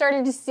 you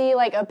started to see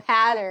like a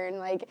pattern,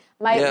 like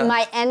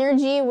my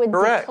energy would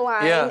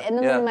decline. And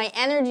then when my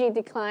energy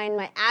declined,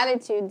 my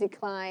attitude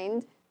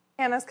declined.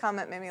 Hannah's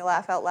comment made me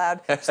laugh out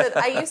loud. She said,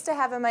 I used to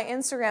have in my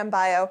Instagram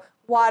bio,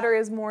 water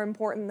is more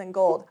important than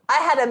gold. I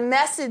had a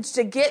message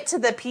to get to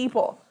the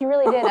people. You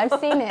really did. I've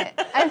seen it.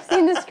 I've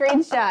seen the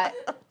screenshot.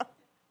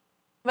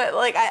 But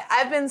like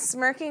I've been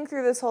smirking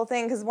through this whole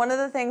thing because one of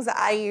the things that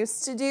I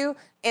used to do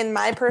in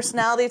my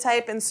personality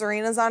type, and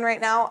Serena's on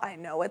right now, I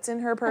know it's in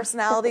her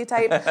personality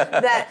type,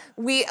 that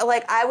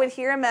I would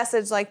hear a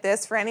message like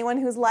this. For anyone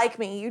who's like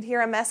me, you'd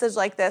hear a message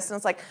like this, and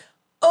it's like,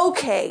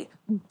 okay,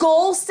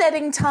 goal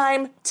setting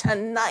time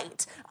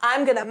tonight.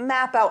 I'm going to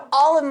map out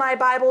all of my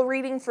Bible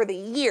reading for the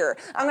year.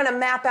 I'm going to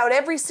map out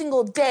every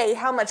single day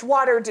how much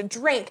water to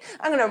drink.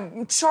 I'm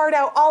going to chart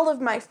out all of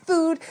my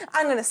food.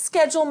 I'm going to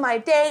schedule my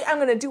day. I'm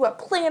going to do a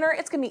planner.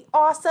 It's going to be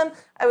awesome.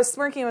 I was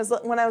smirking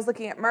when I was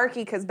looking at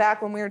Marky, because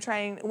back when we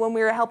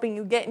were helping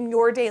you get in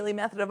your daily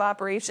method of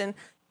operation,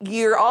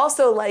 you're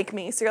also like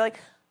me. So you're like,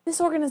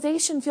 this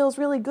organization feels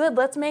really good.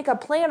 Let's make a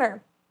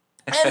planner.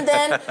 And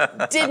then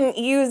didn't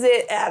use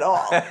it at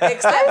all.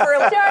 Except for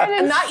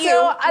not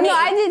you. I know,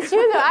 I did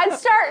too, though. I'd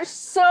start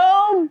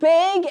so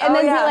big and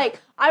then be like,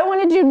 I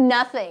want to do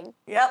nothing.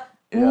 Yep.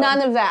 Yeah.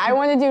 None of that. I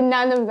want to do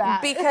none of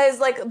that. Because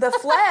like the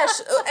flesh,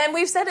 and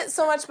we've said it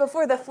so much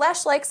before, the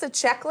flesh likes a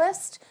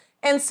checklist.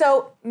 And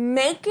so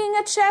making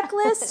a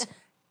checklist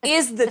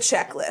is the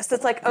checklist.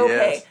 It's like,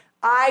 okay, yes.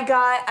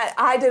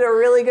 I did a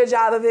really good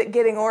job of it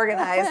getting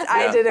organized. Yeah.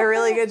 I did a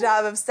really good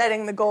job of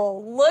setting the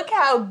goal. Look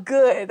how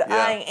good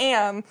I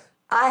am.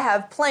 I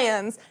have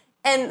plans.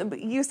 And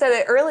you said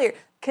it earlier,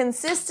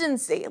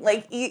 consistency.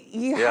 Like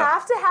you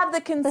have to have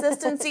the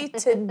consistency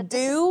to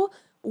do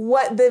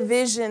what the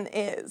vision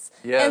is.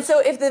 Yes. And so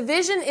if the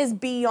vision is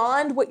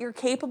beyond what you're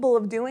capable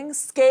of doing,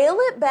 scale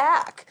it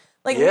back.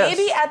 Like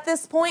maybe at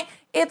this point,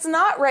 it's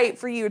not right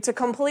for you to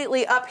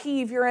completely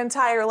upheave your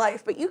entire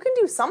life, but you can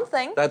do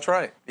something. That's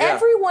right. Yeah.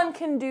 Everyone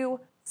can do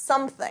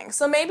something.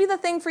 So maybe the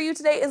thing for you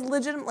today is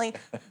legitimately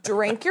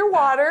drink your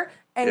water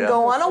and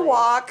go on a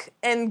walk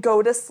and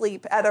go to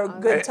sleep at a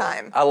good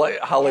time. I like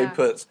Holly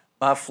puts,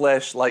 my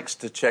flesh likes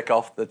to check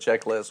off the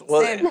checklist.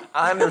 Well, Same.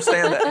 I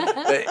understand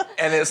that.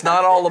 And it's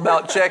not all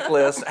about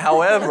checklists.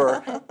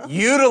 However,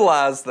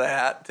 utilize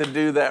that to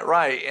do that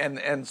right.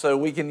 And so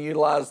we can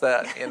utilize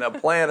that in a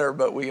planner,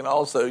 but we can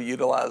also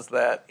utilize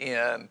that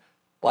in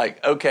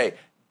like, okay,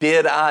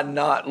 did I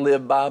not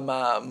live by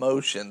my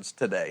emotions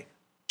today?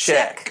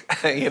 Check.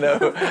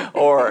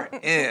 Or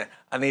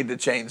I need to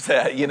change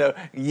that.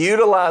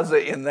 Utilize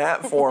it in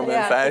that form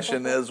and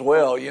fashion as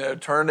well.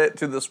 Turn it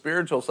to the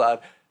spiritual side.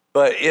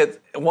 But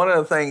one of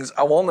the things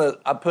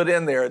I put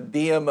in there, a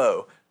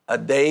DMO, a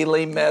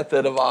daily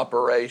method of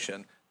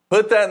operation.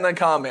 Put that in the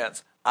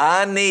comments.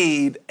 I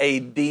need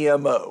a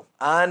DMO.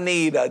 I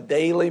need a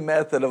daily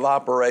method of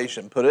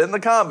operation. Put it in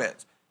the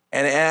comments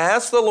and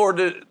ask the Lord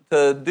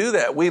to do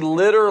that. We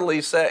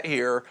literally sat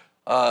here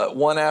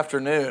one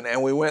afternoon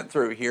and we went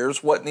through,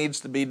 here's what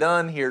needs to be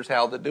done. Here's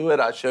how to do it.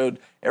 I showed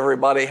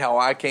everybody how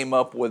I came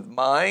up with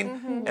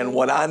mine and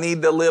what I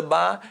need to live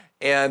by.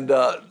 And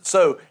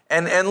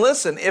and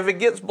listen, if it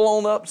gets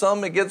blown up,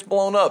 it gets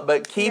blown up,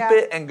 but keep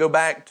it and go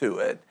back to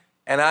it.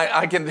 And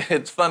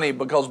it's funny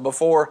because I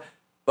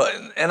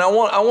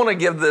want to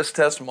give this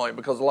testimony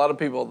because a lot of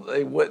people,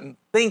 they wouldn't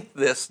think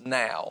this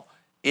now,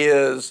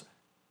 is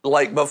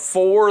like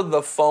before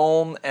the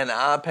phone and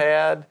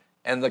iPad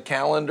and the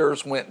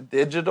calendars went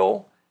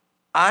digital,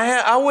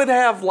 I would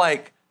have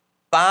like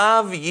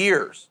 5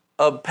 years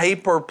of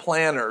paper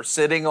planners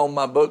sitting on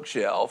my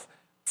bookshelf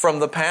from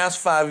the past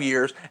 5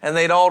 years, and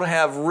they'd all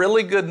have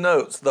really good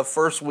notes the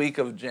first week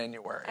of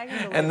January.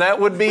 And that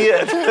would be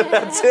it.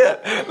 That's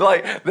it.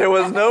 Like, there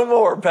was no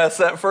more past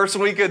that first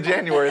week of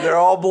January. They're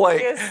all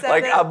blank.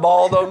 Like, I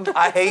balled them.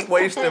 I hate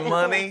wasting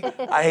money.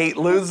 I hate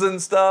losing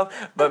stuff.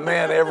 But,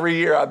 man, every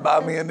year I'd buy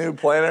me a new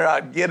planner.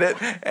 I'd get it,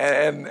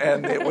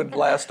 and it would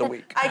last a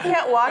week. I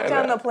can't walk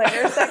down the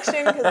planner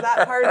section because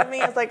that part of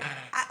me is like,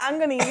 I'm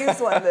going to use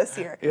one this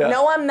year. Yeah.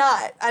 No, I'm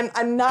not.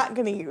 I'm not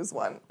going to use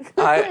one.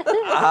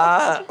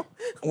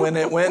 When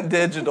it went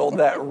digital,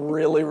 that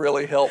really,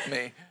 really helped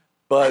me.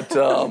 But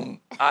I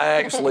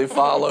actually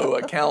follow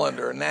a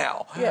calendar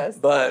now. Yes.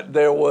 But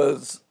there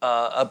was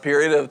a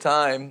period of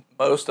time,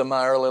 most of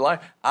my early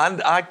life,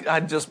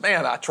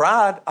 I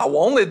tried. I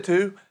wanted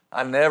to.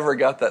 I never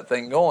got that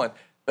thing going.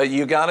 But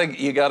you gotta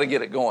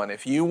get it going.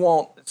 If you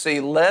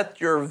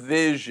let your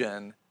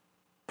vision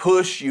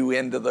push you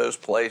into those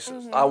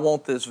places. I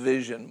want this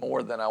vision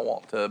more than I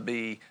want to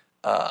be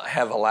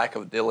have a lack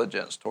of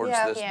diligence towards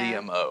this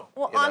DMO.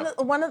 Well,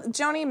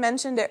 Joni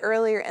mentioned it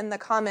earlier in the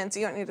comments.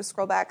 You don't need to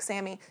scroll back,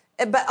 Sammy.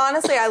 But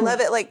honestly, I love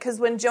it. Like, because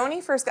when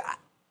Joni first got,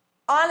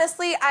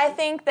 honestly, I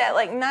think that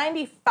like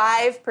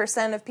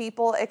 95% of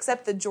people,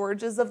 except the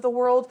Georges of the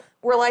world,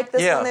 were like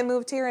this when they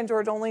moved here, and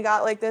George only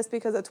got like this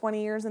because of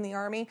 20 years in the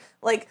Army.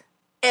 Like,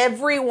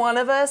 every one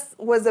of us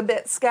was a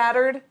bit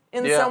scattered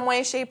in some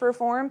way, shape, or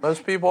form.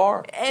 Most people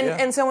are.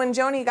 And so when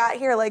Joni got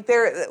here, like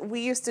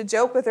we used to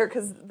joke with her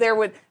because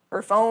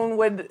her phone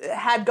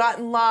had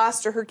gotten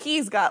lost, or her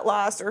keys got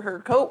lost, or her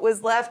coat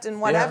was left, and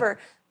whatever.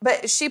 Yeah.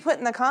 But she put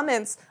in the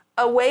comments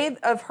a way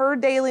of her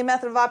daily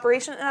method of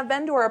operation, and I've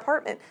been to her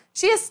apartment.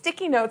 She has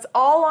sticky notes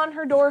all on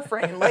her door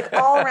frame, like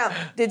all around.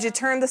 Did you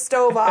turn the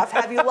stove off?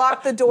 Have you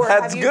locked the door?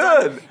 That's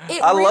good.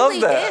 I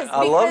love that.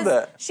 I love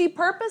that. She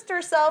purposed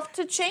herself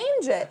to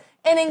change it.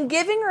 And in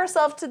giving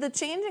herself to the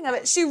changing of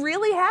it, she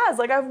really has.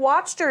 Like, I've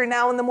watched her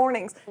now in the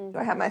mornings. Do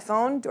I have my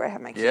phone? Do I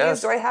have my keys?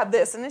 Yes. Do I have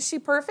this? And is she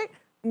perfect?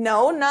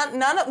 No,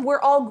 none of. We're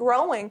all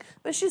growing,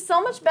 but she's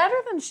so much better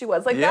than she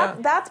was. Like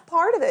that's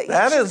part of it.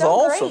 That is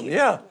awesome. Great.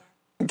 Yeah.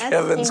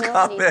 Kevin's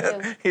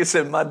comment. Too. He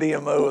said, my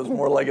DMO is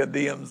more like a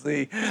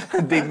DMZ,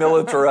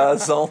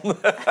 demilitarized zone.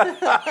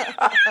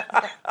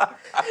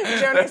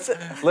 Joni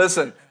said,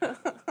 Listen,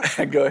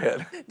 go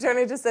ahead.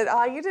 Joni just said,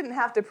 you didn't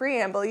have to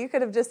preamble. You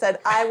could have just said,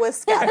 I was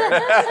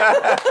scattered.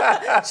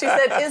 She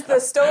said, is the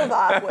stove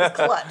off with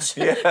clutch?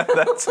 Yeah,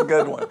 that's a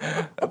good one.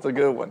 That's a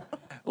good one.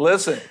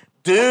 Listen,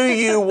 do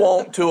you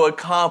want to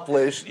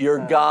accomplish your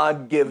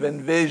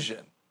God-given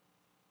vision?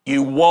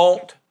 You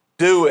won't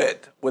do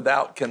it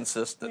without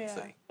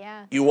consistency.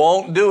 Yeah. You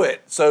won't do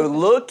it. So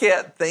look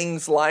at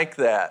things like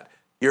that.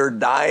 Your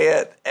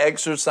diet,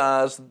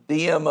 exercise,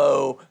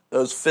 DMO,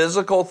 those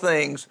physical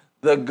things,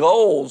 the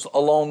goals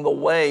along the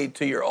way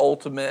to your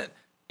ultimate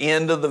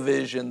end of the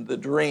vision, the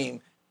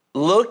dream.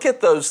 Look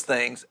at those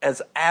things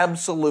as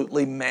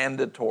absolutely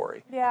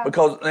mandatory. Yeah.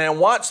 And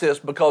watch this,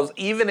 because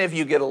even if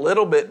you get a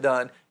little bit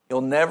done,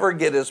 you'll never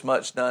get as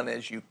much done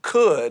as you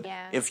could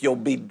if you'll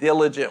be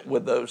diligent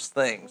with those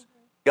things.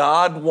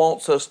 God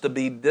wants us to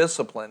be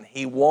disciplined.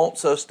 He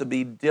wants us to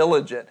be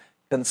diligent,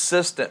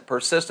 consistent,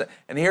 persistent.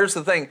 And here's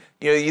the thing,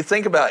 you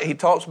think about it, he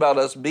talks about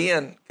us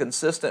being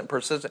consistent,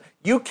 persistent.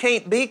 You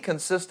can't be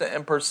consistent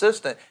and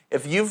persistent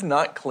if you've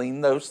not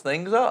cleaned those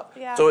things up.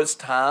 Yeah. So it's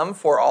time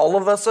for all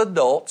of us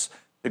adults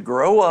to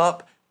grow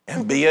up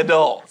and be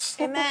adults.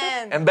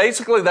 Amen. And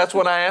basically that's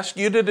what I asked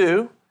you to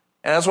do.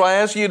 And that's what I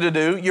asked you to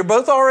do. You're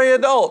both already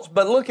adults,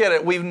 but look at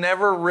it. We've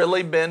never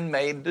really been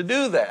made to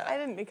do that. I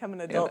didn't become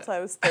an adult till I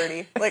was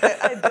 30. Like,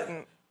 I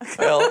didn't.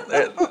 Well,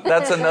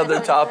 that's another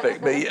topic,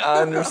 but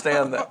I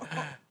understand that.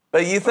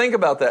 But you think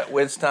about that.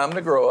 It's time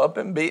to grow up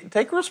and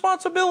take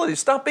responsibility.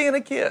 Stop being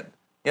a kid.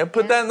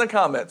 Put that in the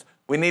comments.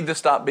 We need to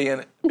stop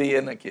being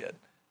a kid.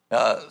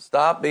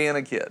 Stop being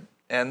a kid.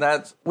 And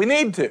we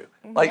need to.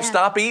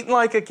 Stop eating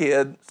like a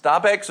kid.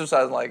 Stop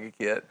exercising like a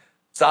kid.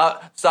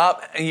 Stop,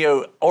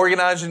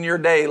 organizing your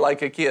day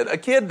like a kid. A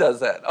kid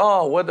does that.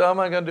 Oh, what am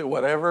I going to do?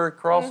 Whatever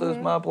crosses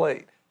my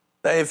plate.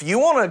 If you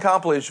want to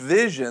accomplish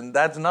vision,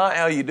 that's not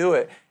how you do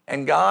it.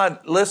 And God,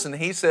 listen,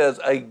 he says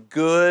a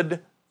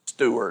good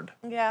steward.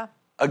 Yeah.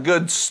 A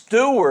good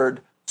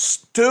steward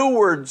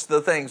stewards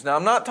the things. Now,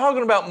 I'm not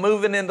talking about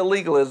moving into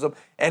legalism.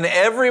 And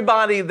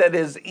everybody that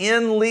is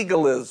in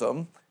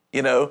legalism,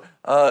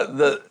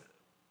 the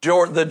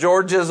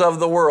Georges of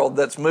the world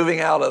that's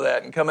moving out of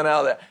that and coming out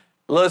of that.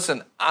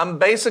 Listen, I'm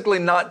basically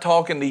not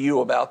talking to you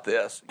about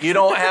this. You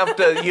don't have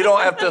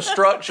to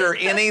structure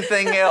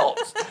anything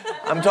else.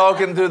 I'm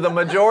talking to the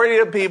majority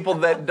of people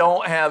that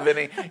don't have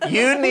any.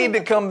 You need to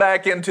come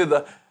back into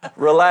the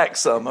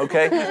relax some,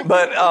 okay?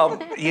 But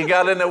you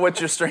got to know what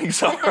your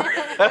strengths are.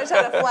 I just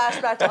had a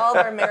flashback to all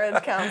of our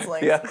marriage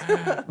counseling.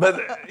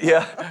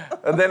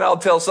 And then I'll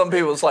tell some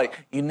people, it's like,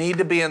 you need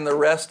to be in the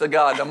rest of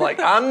God. I'm like,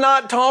 I'm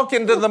not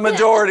talking to the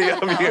majority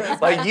of you.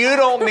 Like, you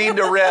don't need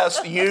to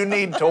rest. You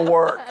need to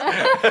work.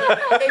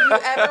 If you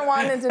ever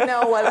wanted to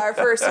know what our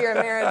first year of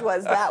marriage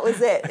was, that was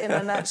it in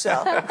a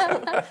nutshell.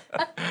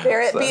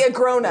 Barrett, be a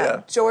grown-up.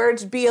 Yeah.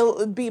 George,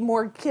 be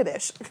more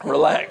kiddish.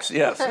 Relax,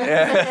 yes.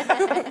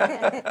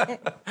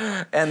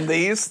 And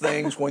these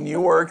things, when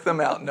you work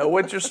them out, know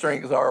what your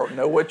strengths are,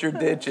 know what your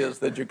ditch is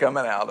that you're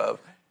coming out of,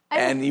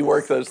 and you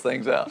work those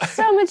things out.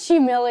 So much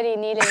humility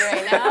needed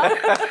right now.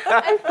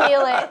 I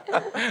feel it.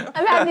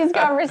 I've had these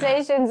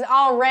conversations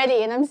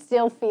already, and I'm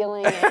still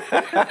feeling it.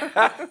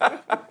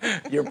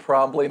 You're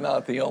probably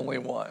not the only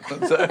one.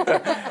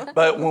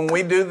 But when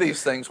we do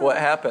these things, what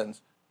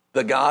happens?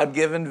 The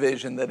God-given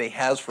vision that he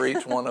has for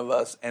each one of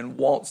us and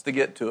wants to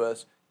get to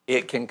us,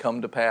 it can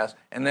come to pass.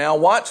 And now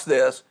watch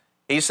this.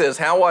 He says,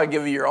 how will I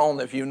give you your own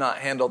if you've not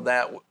handled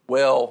that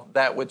well,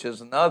 that which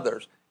is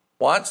another's?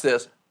 Watch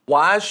this.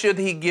 Why should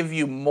he give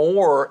you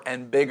more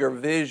and bigger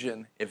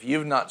vision if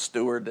you've not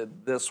stewarded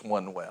this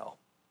one well?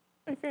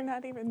 If you're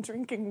not even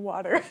drinking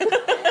water.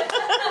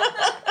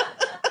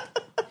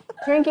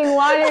 Drinking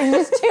water is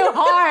just too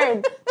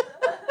hard.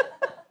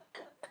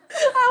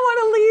 I want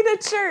to lead a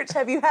church.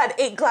 Have you had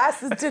 8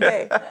 glasses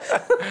today?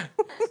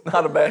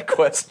 Not a bad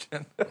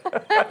question.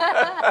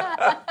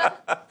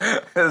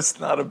 It's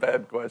not a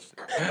bad question.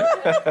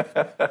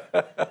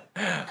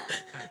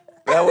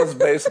 That was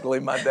basically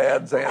my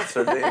dad's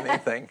answer to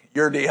anything.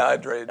 You're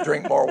dehydrated.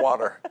 Drink more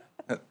water.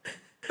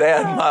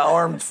 Dad, my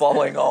arm's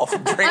falling off.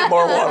 Drink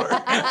more water.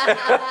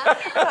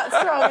 Not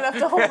strong enough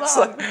to hold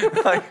on.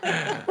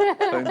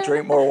 Like,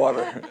 drink more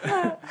water.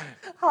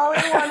 Holly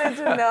wanted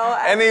to know.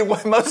 And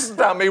most of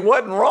the time, he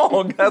wasn't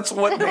wrong. That's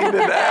what needed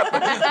to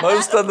happen.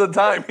 Most of the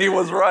time, he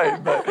was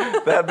right. But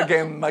that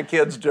became my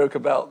kids' joke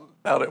about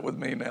it with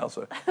me now.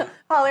 So,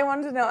 Holly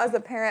wanted to know, as a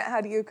parent, how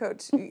do you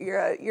coach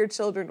your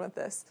children with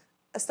this?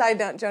 A side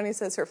note, Joni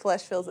says her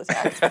flesh feels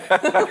attacked.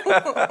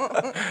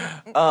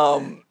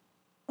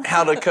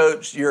 How to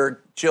coach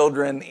your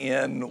children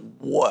in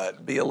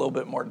what? Be a little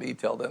bit more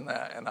detailed in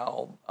that, and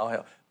I'll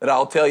help. But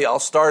I'll tell you, I'll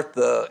start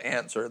the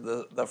answer.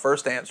 The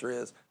first answer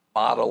is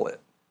model it.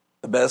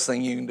 The best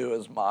thing you can do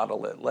is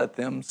model it. Let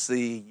them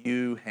see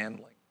you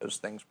handling those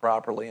things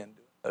properly and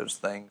doing those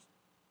things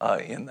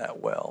in that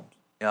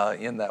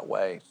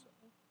way.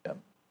 So,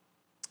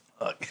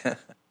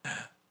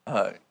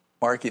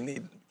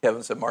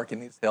 Kevin said Marky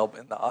needs help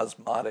in the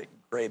osmotic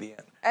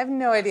gradient. I have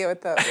no idea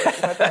what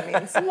that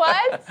means.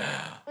 What?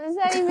 What does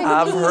that even mean?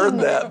 I've heard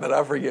that, but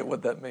I forget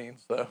what that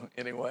means. So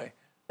anyway.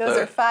 Those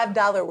are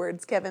 $5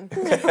 words, Kevin.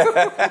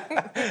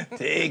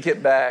 Take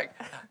it back.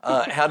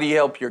 How do you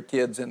help your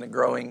kids in the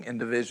growing in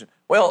division?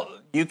 Well,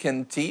 you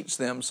can teach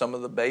them some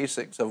of the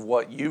basics of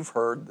what you've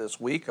heard this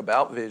week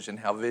about vision,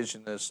 how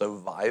vision is so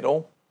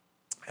vital.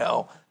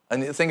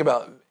 And think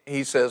about,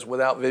 he says,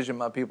 without vision,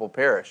 my people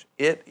perish.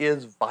 It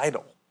is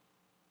vital,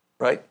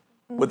 right?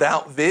 Mm-hmm.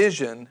 Without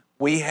vision,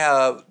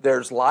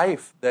 there's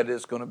life that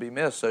is going to be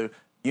missed. So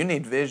you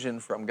need vision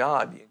from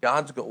God.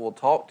 God will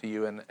talk to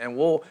you,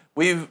 and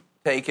we've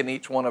taken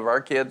each one of our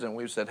kids and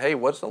we've said, hey,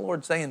 what's the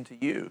Lord saying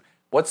to you?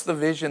 What's the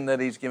vision that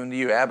he's given to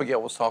you?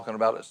 Abigail was talking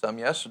about it some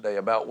yesterday,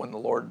 about when the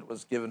Lord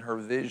was giving her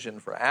vision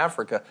for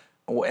Africa,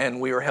 and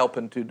we were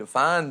helping to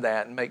define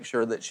that and make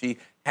sure that she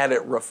had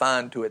it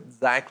refined to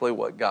exactly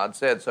what God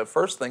said. So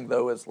first thing,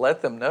 though, is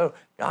let them know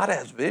God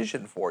has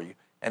vision for you,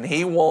 and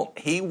he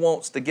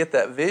wants to get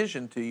that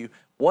vision to you.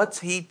 What's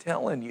he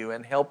telling you?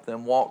 And help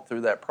them walk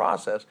through that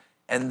process.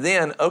 And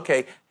then,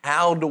 okay,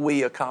 how do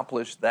we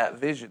accomplish that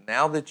vision?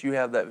 Now that you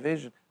have that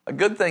vision, a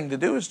good thing to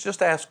do is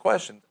just ask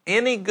questions.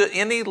 Any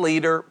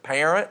leader,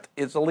 parent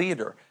is a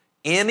leader.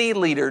 Any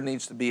leader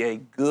needs to be a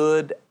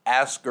good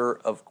asker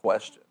of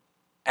questions.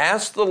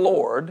 Ask the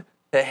Lord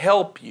to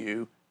help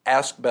you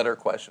ask better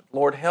questions.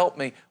 Lord, help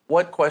me.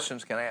 What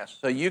questions can I ask?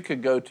 So you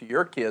could go to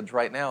your kids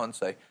right now and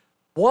say,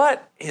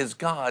 what is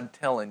God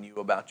telling you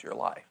about your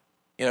life?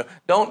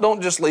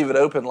 Don't just leave it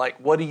open like,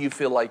 what do you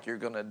feel like you're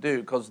going to do?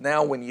 Because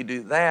now when you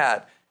do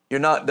that, you're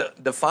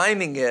not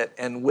defining it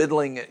and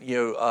whittling it,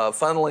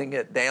 funneling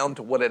it down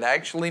to what it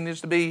actually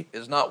needs to be.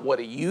 Is not what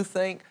do you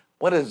think?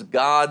 What is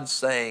God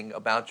saying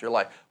about your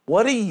life?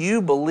 What do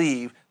you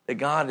believe that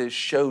God has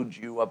showed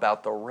you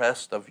about the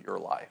rest of your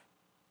life?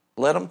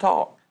 Let them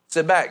talk.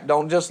 Sit back.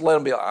 Don't just let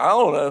them be like, I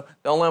don't know.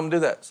 Don't let them do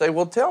that. Say,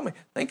 well, tell me.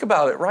 Think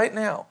about it right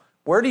now.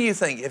 Where do you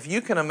think, if you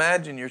can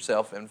imagine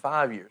yourself in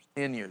 5 years,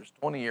 10 years,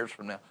 20 years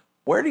from now,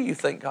 where do you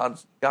think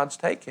God's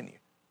taking you?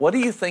 What do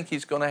you think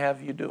he's going to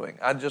have you doing?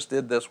 I just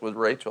did this with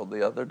Rachel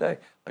the other day.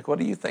 Like, what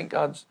do you think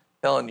God's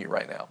telling you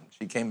right now?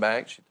 She came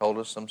back. She told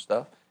us some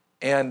stuff.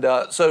 And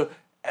so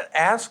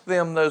ask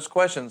them those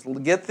questions.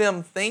 Get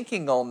them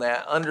thinking on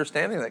that,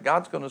 understanding that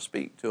God's going to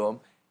speak to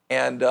them.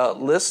 And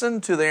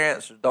listen to their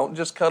answers. Don't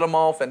just cut them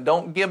off, and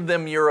don't give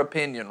them your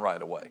opinion right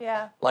away.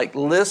 Yeah. Like,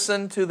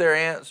 listen to their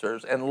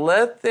answers and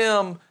let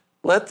them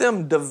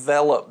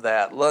develop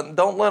that.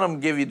 Don't let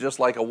them give you just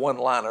like a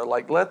one-liner.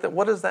 Like,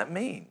 what does that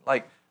mean?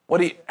 Like,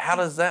 how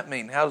does that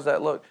mean? How does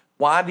that look?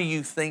 Why do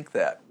you think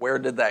that? Where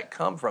did that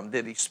come from?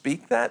 Did he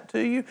speak that to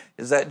you?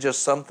 Is that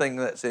just something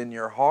that's in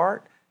your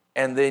heart?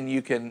 And then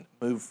you can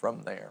move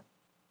from there.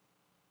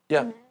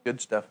 Yeah, good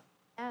stuff.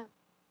 Yeah.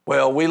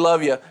 Well, we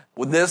love you.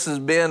 Well, this has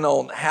been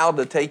on how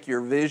to take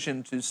your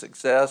vision to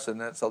success,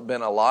 and it's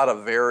been a lot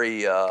of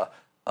very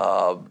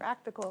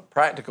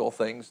practical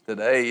things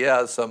today.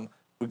 Yeah,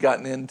 we've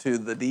gotten into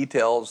the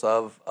details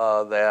of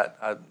that.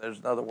 There's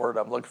another word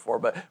I'm looking for,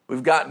 but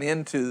we've gotten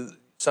into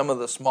some of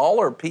the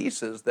smaller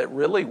pieces that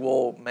really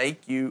will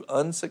make you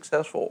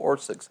unsuccessful or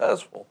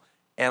successful.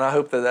 And I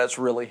hope that that's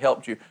really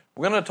helped you.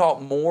 We're going to talk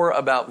more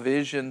about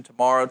vision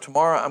tomorrow.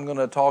 Tomorrow I'm going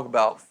to talk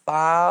about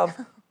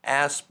 5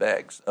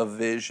 aspects of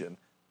vision,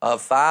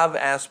 5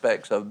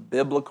 aspects of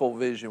biblical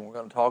vision. We're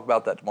going to talk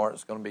about that tomorrow.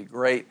 It's going to be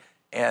great.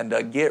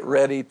 And get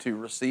ready to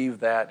receive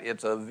that.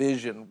 It's a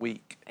vision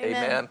week.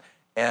 Amen.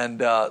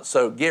 And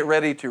so get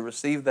ready to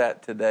receive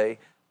that today.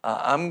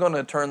 I'm going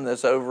to turn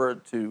this over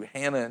to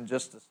Hannah in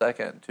just a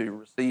second to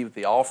receive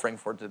the offering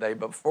for today.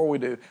 But before we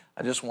do,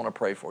 I just want to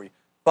pray for you.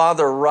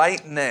 Father,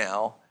 right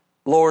now,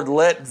 Lord,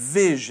 let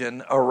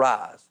vision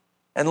arise.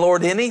 And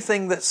Lord,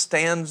 anything that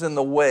stands in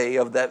the way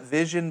of that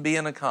vision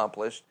being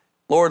accomplished,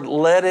 Lord,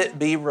 let it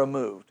be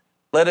removed.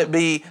 Let it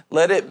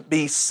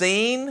be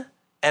seen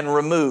and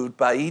removed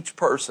by each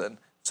person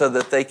so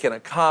that they can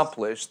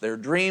accomplish their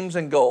dreams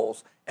and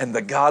goals and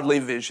the godly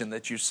vision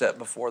that you set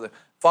before them.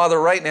 Father,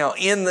 right now,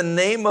 in the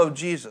name of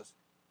Jesus,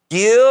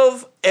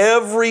 give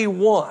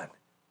everyone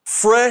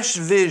fresh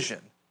vision.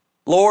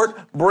 Lord,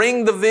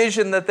 bring the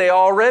vision that they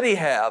already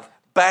have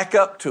back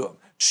up to them.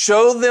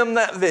 Show them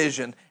that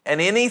vision,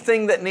 and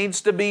anything that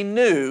needs to be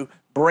new,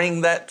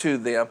 bring that to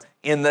them.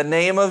 In the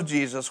name of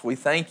Jesus, we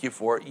thank you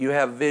for it. You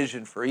have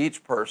vision for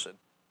each person.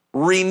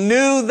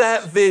 Renew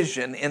that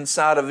vision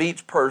inside of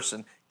each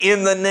person.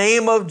 In the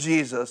name of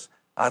Jesus,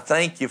 I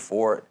thank you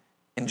for it.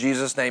 In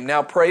Jesus' name.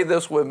 Now pray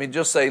this with me.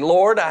 Just say,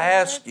 Lord, I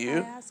ask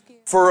you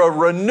for a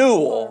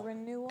renewal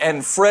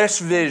and fresh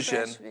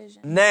vision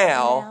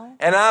now.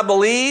 And I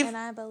believe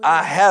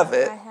I have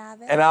it,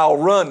 and I'll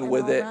run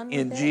with it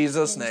in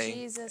Jesus'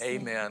 name.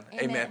 Amen.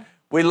 Amen.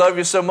 We love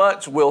you so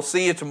much. We'll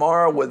see you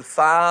tomorrow with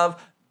 5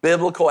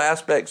 biblical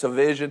aspects of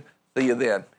vision. See you then.